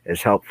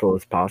as helpful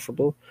as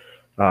possible.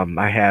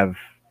 I have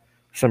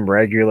some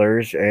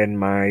regulars in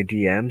my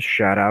DMs.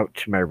 Shout out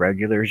to my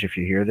regulars if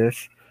you hear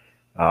this.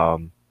 I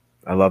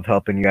love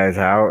helping you guys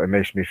out. It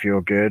makes me feel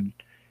good,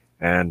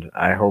 and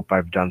I hope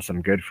I've done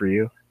some good for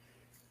you.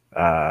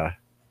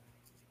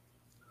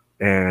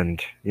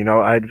 And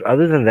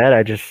other than that,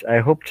 I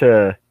hope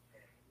to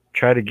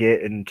try to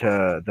get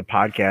into the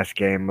podcast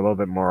game a little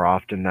bit more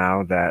often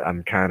now that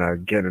I'm kind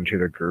of getting into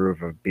the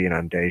groove of being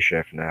on day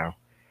shift now.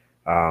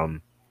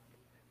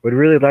 Would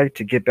really like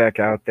to get back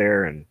out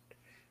there, and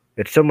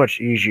it's so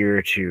much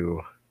easier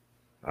to,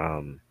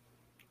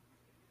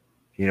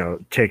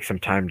 take some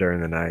time during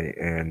the night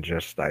and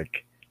just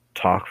like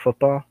talk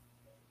football.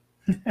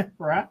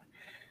 Right.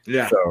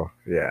 Yeah. So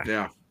yeah.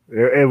 Yeah.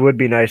 It would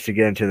be nice to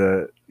get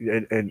into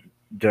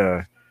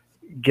the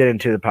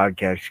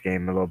podcast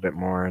game a little bit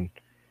more, and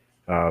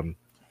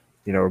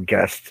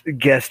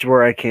guest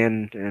where I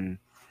can and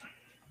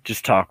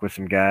just talk with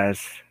some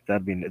guys.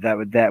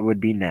 That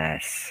would be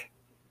nice.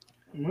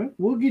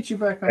 We'll get you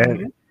back on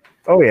again.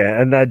 Oh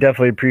yeah, and I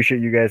definitely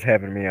appreciate you guys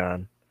having me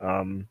on.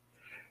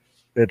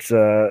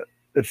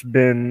 It's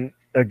been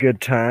a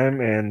good time,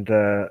 and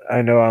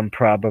I know I'm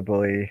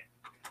probably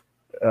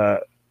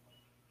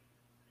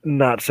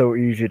not so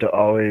easy to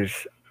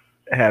always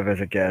have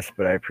as a guest,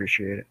 but I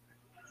appreciate it.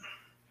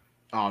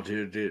 Oh,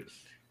 dude,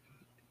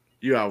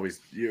 you always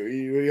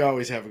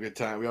have a good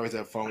time. We always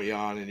have fun with you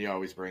on, and you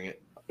always bring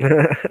it.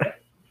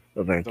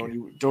 Well, thank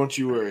you. Don't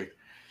you worry.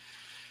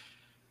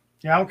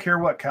 Yeah, I don't care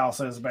what Kyle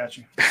says about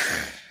you.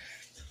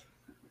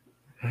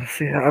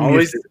 See,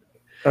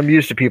 I'm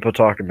used to people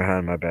talking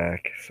behind my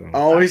back. So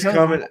always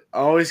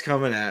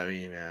coming at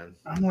me, man.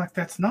 I'm like,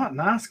 that's not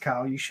nice,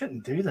 Kyle. You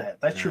shouldn't do that.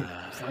 That's your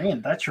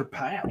friend. That's your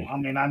pal. I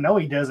mean, I know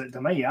he does it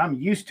to me. I'm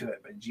used to it,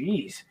 but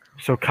geez.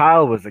 So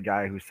Kyle was the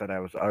guy who said I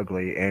was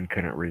ugly and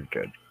couldn't read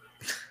good.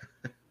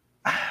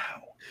 I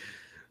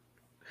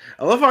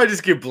love how I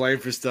just get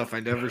blamed for stuff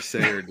I never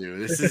say or do.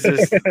 This is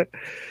just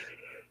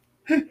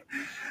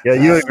yeah.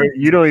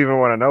 You don't even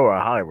want to know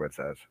what Hollywood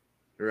says.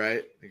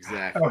 Right,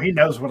 exactly. Oh, he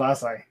knows what I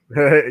say.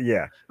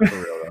 Yeah, for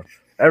real though.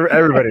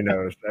 Everybody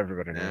knows.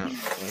 Everybody knows. Yeah,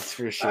 that's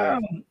for sure.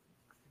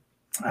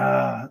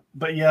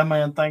 But yeah,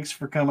 man, thanks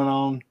for coming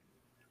on.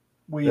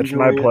 It's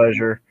my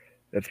pleasure.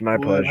 It's my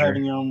pleasure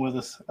having you on with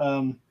us.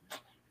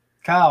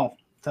 Kyle,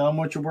 tell them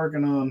what you're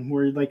working on,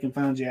 where they can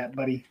find you at,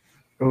 buddy.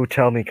 Oh,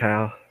 tell me,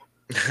 Kyle.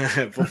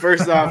 Well,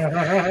 first off,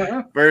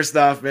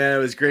 man, it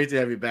was great to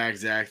have you back,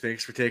 Zach.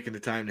 Thanks for taking the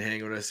time to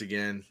hang with us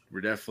again.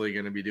 We're definitely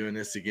going to be doing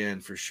this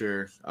again for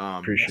sure.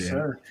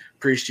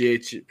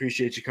 Appreciate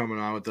you coming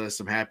on with us.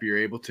 I'm happy you're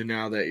able to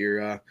now that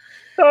you're. I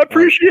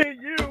appreciate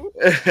you.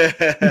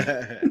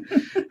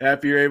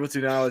 Happy you're able to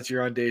now that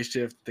you're on day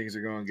shift. Things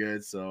are going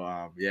good.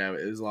 So yeah,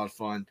 it was a lot of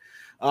fun.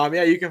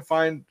 Yeah, you can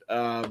find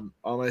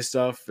all my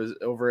stuff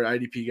over at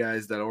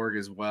idpguys.org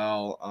as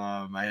well.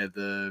 I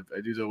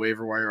do the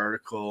waiver wire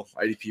article,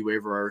 IDP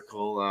waiver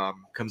article,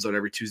 comes out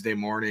every Tuesday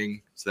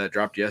morning. So that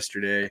dropped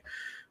yesterday.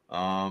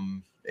 That's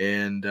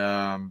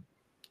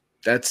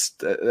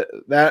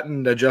that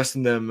and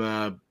adjusting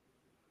them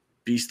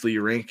beastly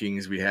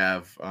rankings we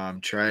have.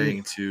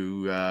 Trying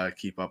to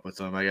keep up with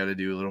them. I got to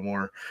do a little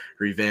more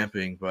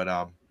revamping,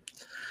 but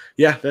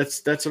yeah,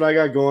 that's what I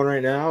got going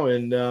right now,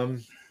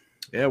 and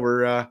yeah,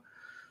 we're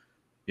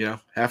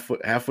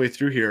halfway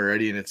through here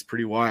already, and it's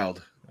pretty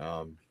wild.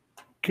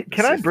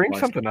 Can I bring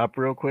something up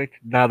real quick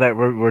now that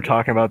we're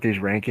talking about these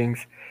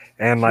rankings,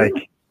 and like,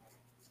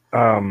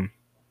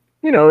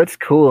 it's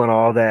cool and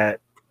all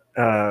that.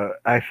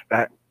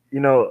 That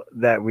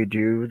we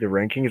do the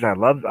rankings.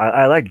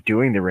 I like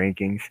doing the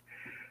rankings,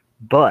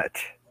 but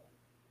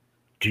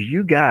do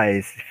you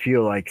guys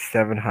feel like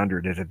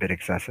 700 is a bit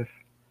excessive?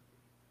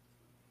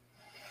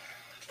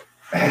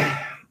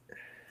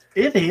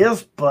 It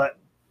is, but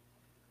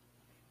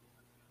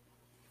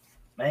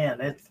man,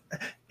 it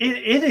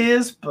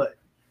is, but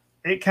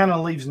it kind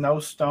of leaves no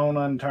stone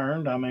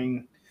unturned. I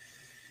mean,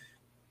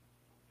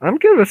 I'm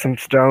good with some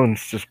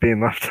stones just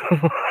being left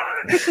alone.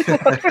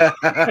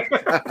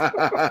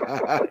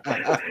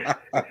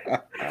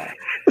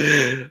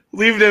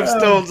 Leave them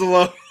stones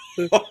alone.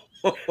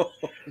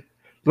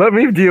 Let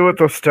me deal with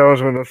those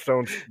stones when those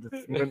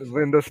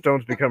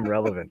stones become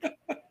relevant.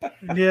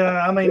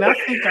 Yeah, I mean, I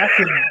think I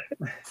could.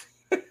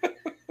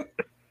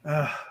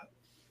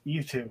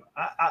 You too.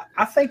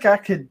 I think I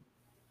could.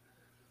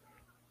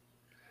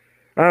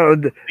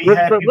 Let's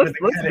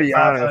be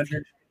honest.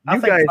 I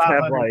think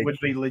 500 would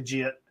be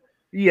legit.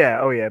 Yeah.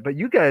 Oh yeah. But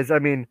you guys, I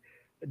mean,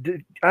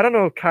 I don't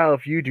know, Kyle,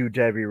 if you do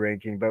Debbie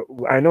ranking, but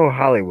I know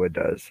Hollywood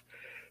does.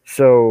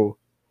 So.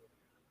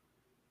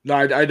 No,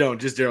 I don't.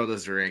 Just Daryl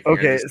does the ranking.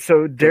 Okay,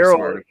 so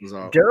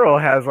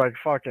Daryl has like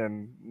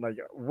fucking like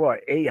what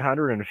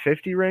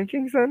 850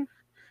 rankings then?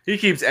 He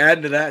keeps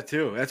adding to that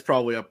too. That's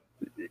probably up.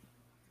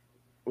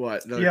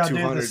 What? Yeah,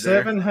 200 the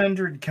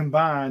 700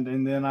 combined,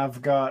 and then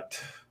I've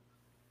got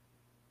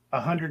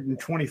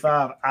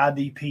 125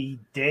 IDP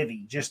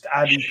Debbie, just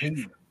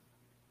IDP.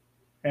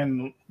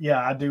 And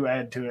yeah, I do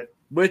add to it.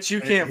 But you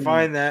can't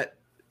find that.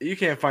 You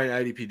can't find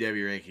IDP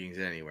Debbie rankings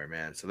anywhere,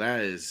 man. So that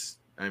is,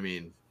 I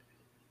mean.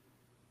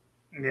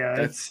 Yeah,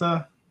 that's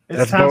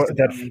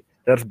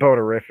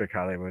bonerific,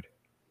 Hollywood.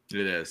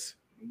 It is.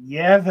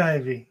 Yeah,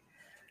 baby.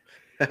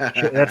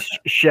 That's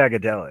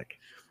shagadelic.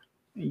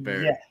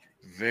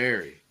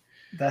 Very.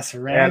 That's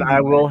Randy. And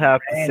I will have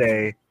to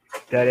say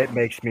that it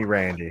makes me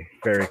Randy.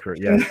 Very cool.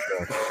 Yes.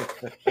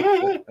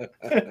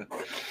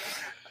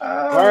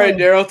 All right,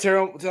 Daryl.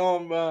 Tell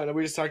them.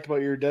 We just talked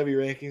about your Debbie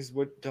rankings.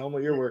 Tell them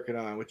what you're working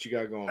on. What you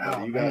got going,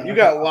 buddy? You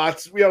got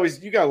lots.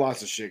 You got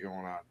lots of shit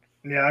going on.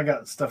 Yeah, I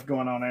got stuff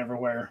going on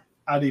everywhere.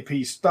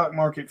 IDP stock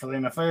market for the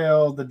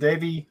NFL, the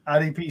Debbie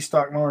IDP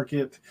stock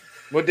market.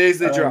 What days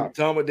they drop?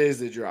 Tell them what days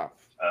they drop.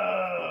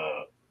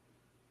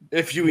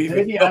 If you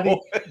even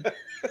know.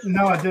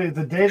 No, I do.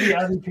 The Debbie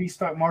IDP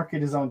stock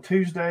market is on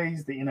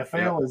Tuesdays. The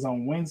NFL is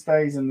on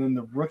Wednesdays, and then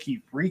the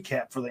rookie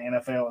recap for the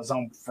NFL is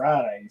on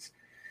Fridays.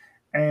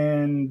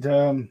 And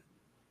we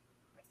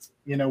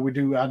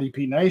do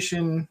IDP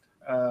Nation.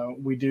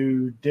 We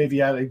do Debbie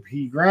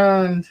IDP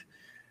Grind.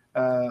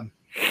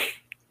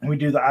 We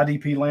do the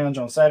IDP Lounge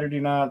on Saturday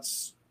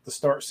nights, the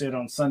Start Sit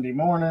on Sunday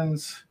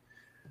mornings.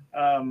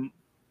 And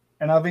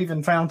I've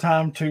even found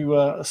time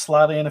to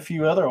slide in a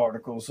few other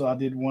articles. So I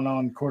did one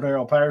on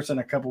Cordero Patterson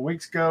a couple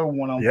weeks ago,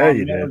 one on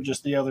Von Miller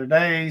just the other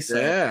day. So,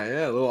 yeah,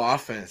 a little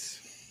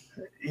offense.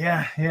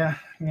 Yeah,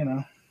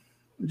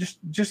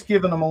 just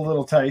giving them a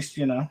little taste,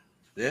 Yeah.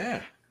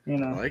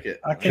 I like it.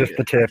 Just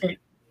the tip.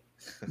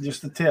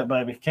 Just the tip,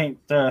 baby. Can't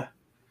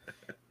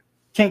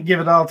give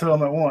it all to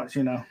them at once,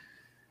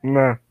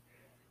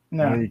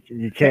 No,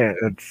 you can't.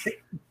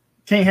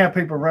 Can't have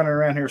people running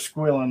around here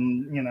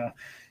squealing.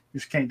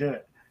 Just can't do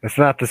it. It's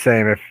not the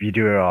same if you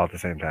do it all at the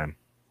same time.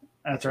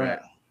 That's right.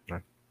 No.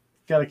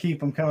 Got to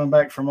keep them coming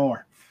back for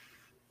more.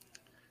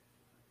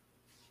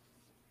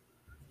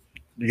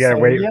 You gotta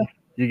wait. Yeah.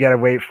 You gotta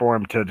wait for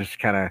them to just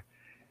kind of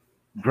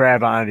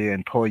grab onto you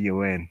and pull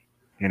you in.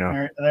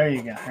 There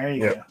you go. There you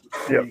go.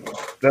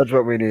 That's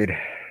what we need.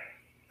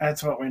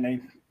 That's what we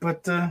need.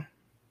 But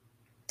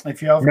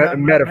if y'all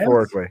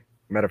metaphorically,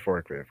 of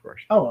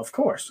course. Oh, of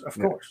course.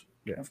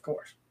 Yeah, of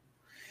course.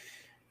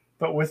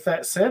 But with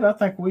that said, I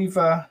think we've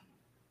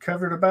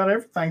covered about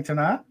everything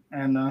tonight,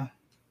 and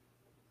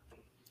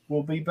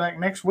we'll be back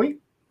next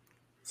week.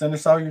 Send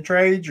us all your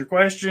trades, your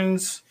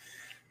questions,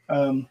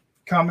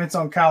 comments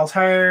on Kyle's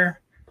hair,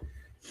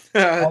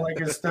 all that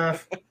good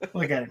stuff.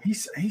 Look at him.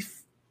 He's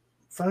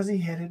fuzzy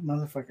headed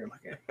motherfucker.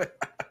 Look at it.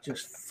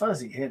 Just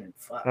fuzzy headed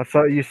fuck. I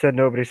thought you said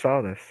nobody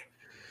saw this.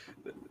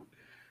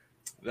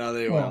 No,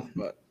 they Well, won't.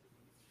 But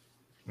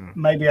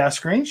maybe I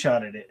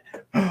screenshotted it.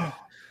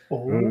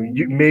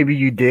 Maybe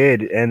you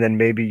did, and then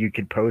maybe you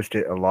could post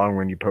it along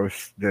when you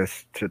post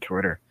this to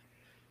Twitter.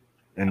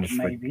 And just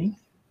maybe.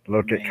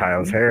 Look at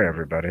Kyle's hair,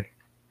 everybody.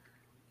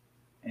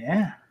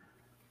 Yeah.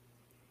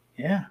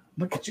 Yeah.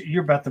 Look at you.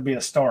 You're about to be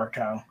a star,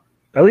 Kyle.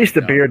 At least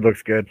the beard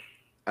looks good.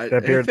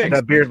 That beard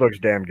thanks, beard looks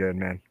damn good,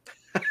 man.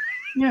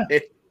 Yeah.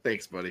 Hey,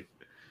 thanks, buddy.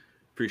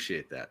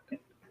 Appreciate that.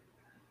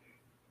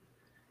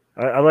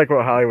 I like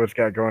what Hollywood's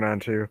got going on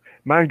too.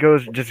 Mine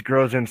just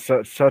grows in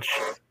such.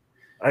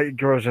 It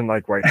grows in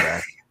like white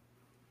grass.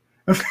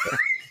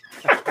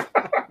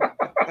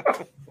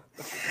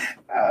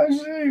 Oh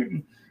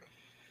shoot!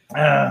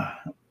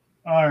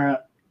 All right.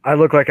 I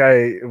look like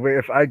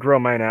if I grow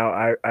mine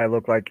out, I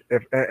look like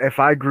if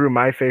I grew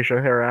my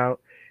facial hair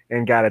out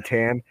and got a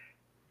tan,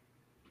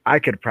 I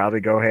could probably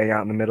go hang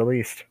out in the Middle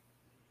East.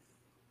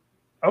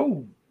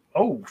 Oh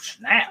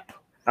snap!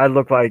 I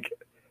look like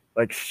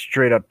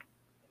straight up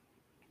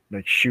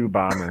like shoe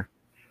bomber,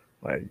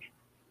 like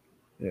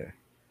yeah.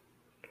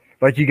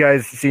 Like you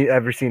guys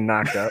ever seen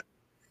Knocked Up?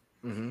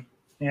 Mm-hmm.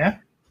 Yeah.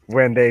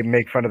 When they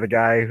make fun of the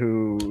guy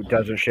who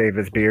doesn't shave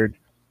his beard.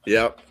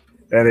 Yep.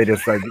 And they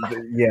just like,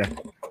 yeah.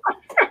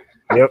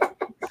 Yep.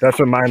 That's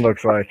what mine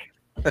looks like.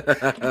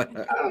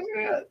 Oh,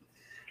 good.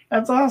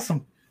 That's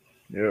awesome.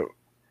 Yep.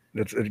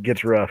 It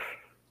gets rough.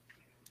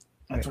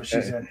 That's what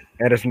she said.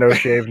 And it's no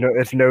shave.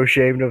 It's no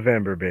shave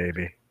November,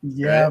 baby.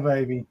 Yeah,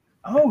 baby.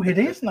 Oh, it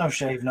is no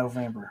shave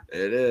November.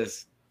 It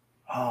is.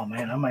 Oh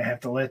man, I might have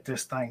to let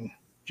this thing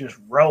just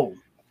roll.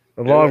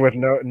 Along with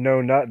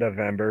no nut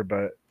November,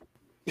 but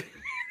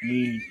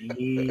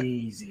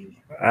easy.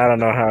 I don't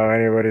know how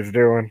anybody's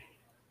doing.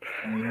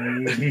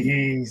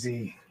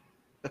 Easy.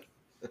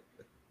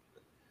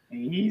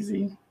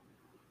 Easy.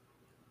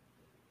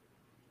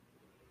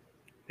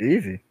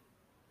 Easy.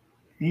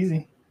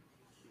 Easy.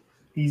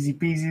 Easy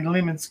peasy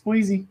lemon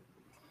squeezy.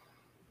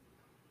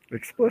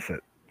 Explicit.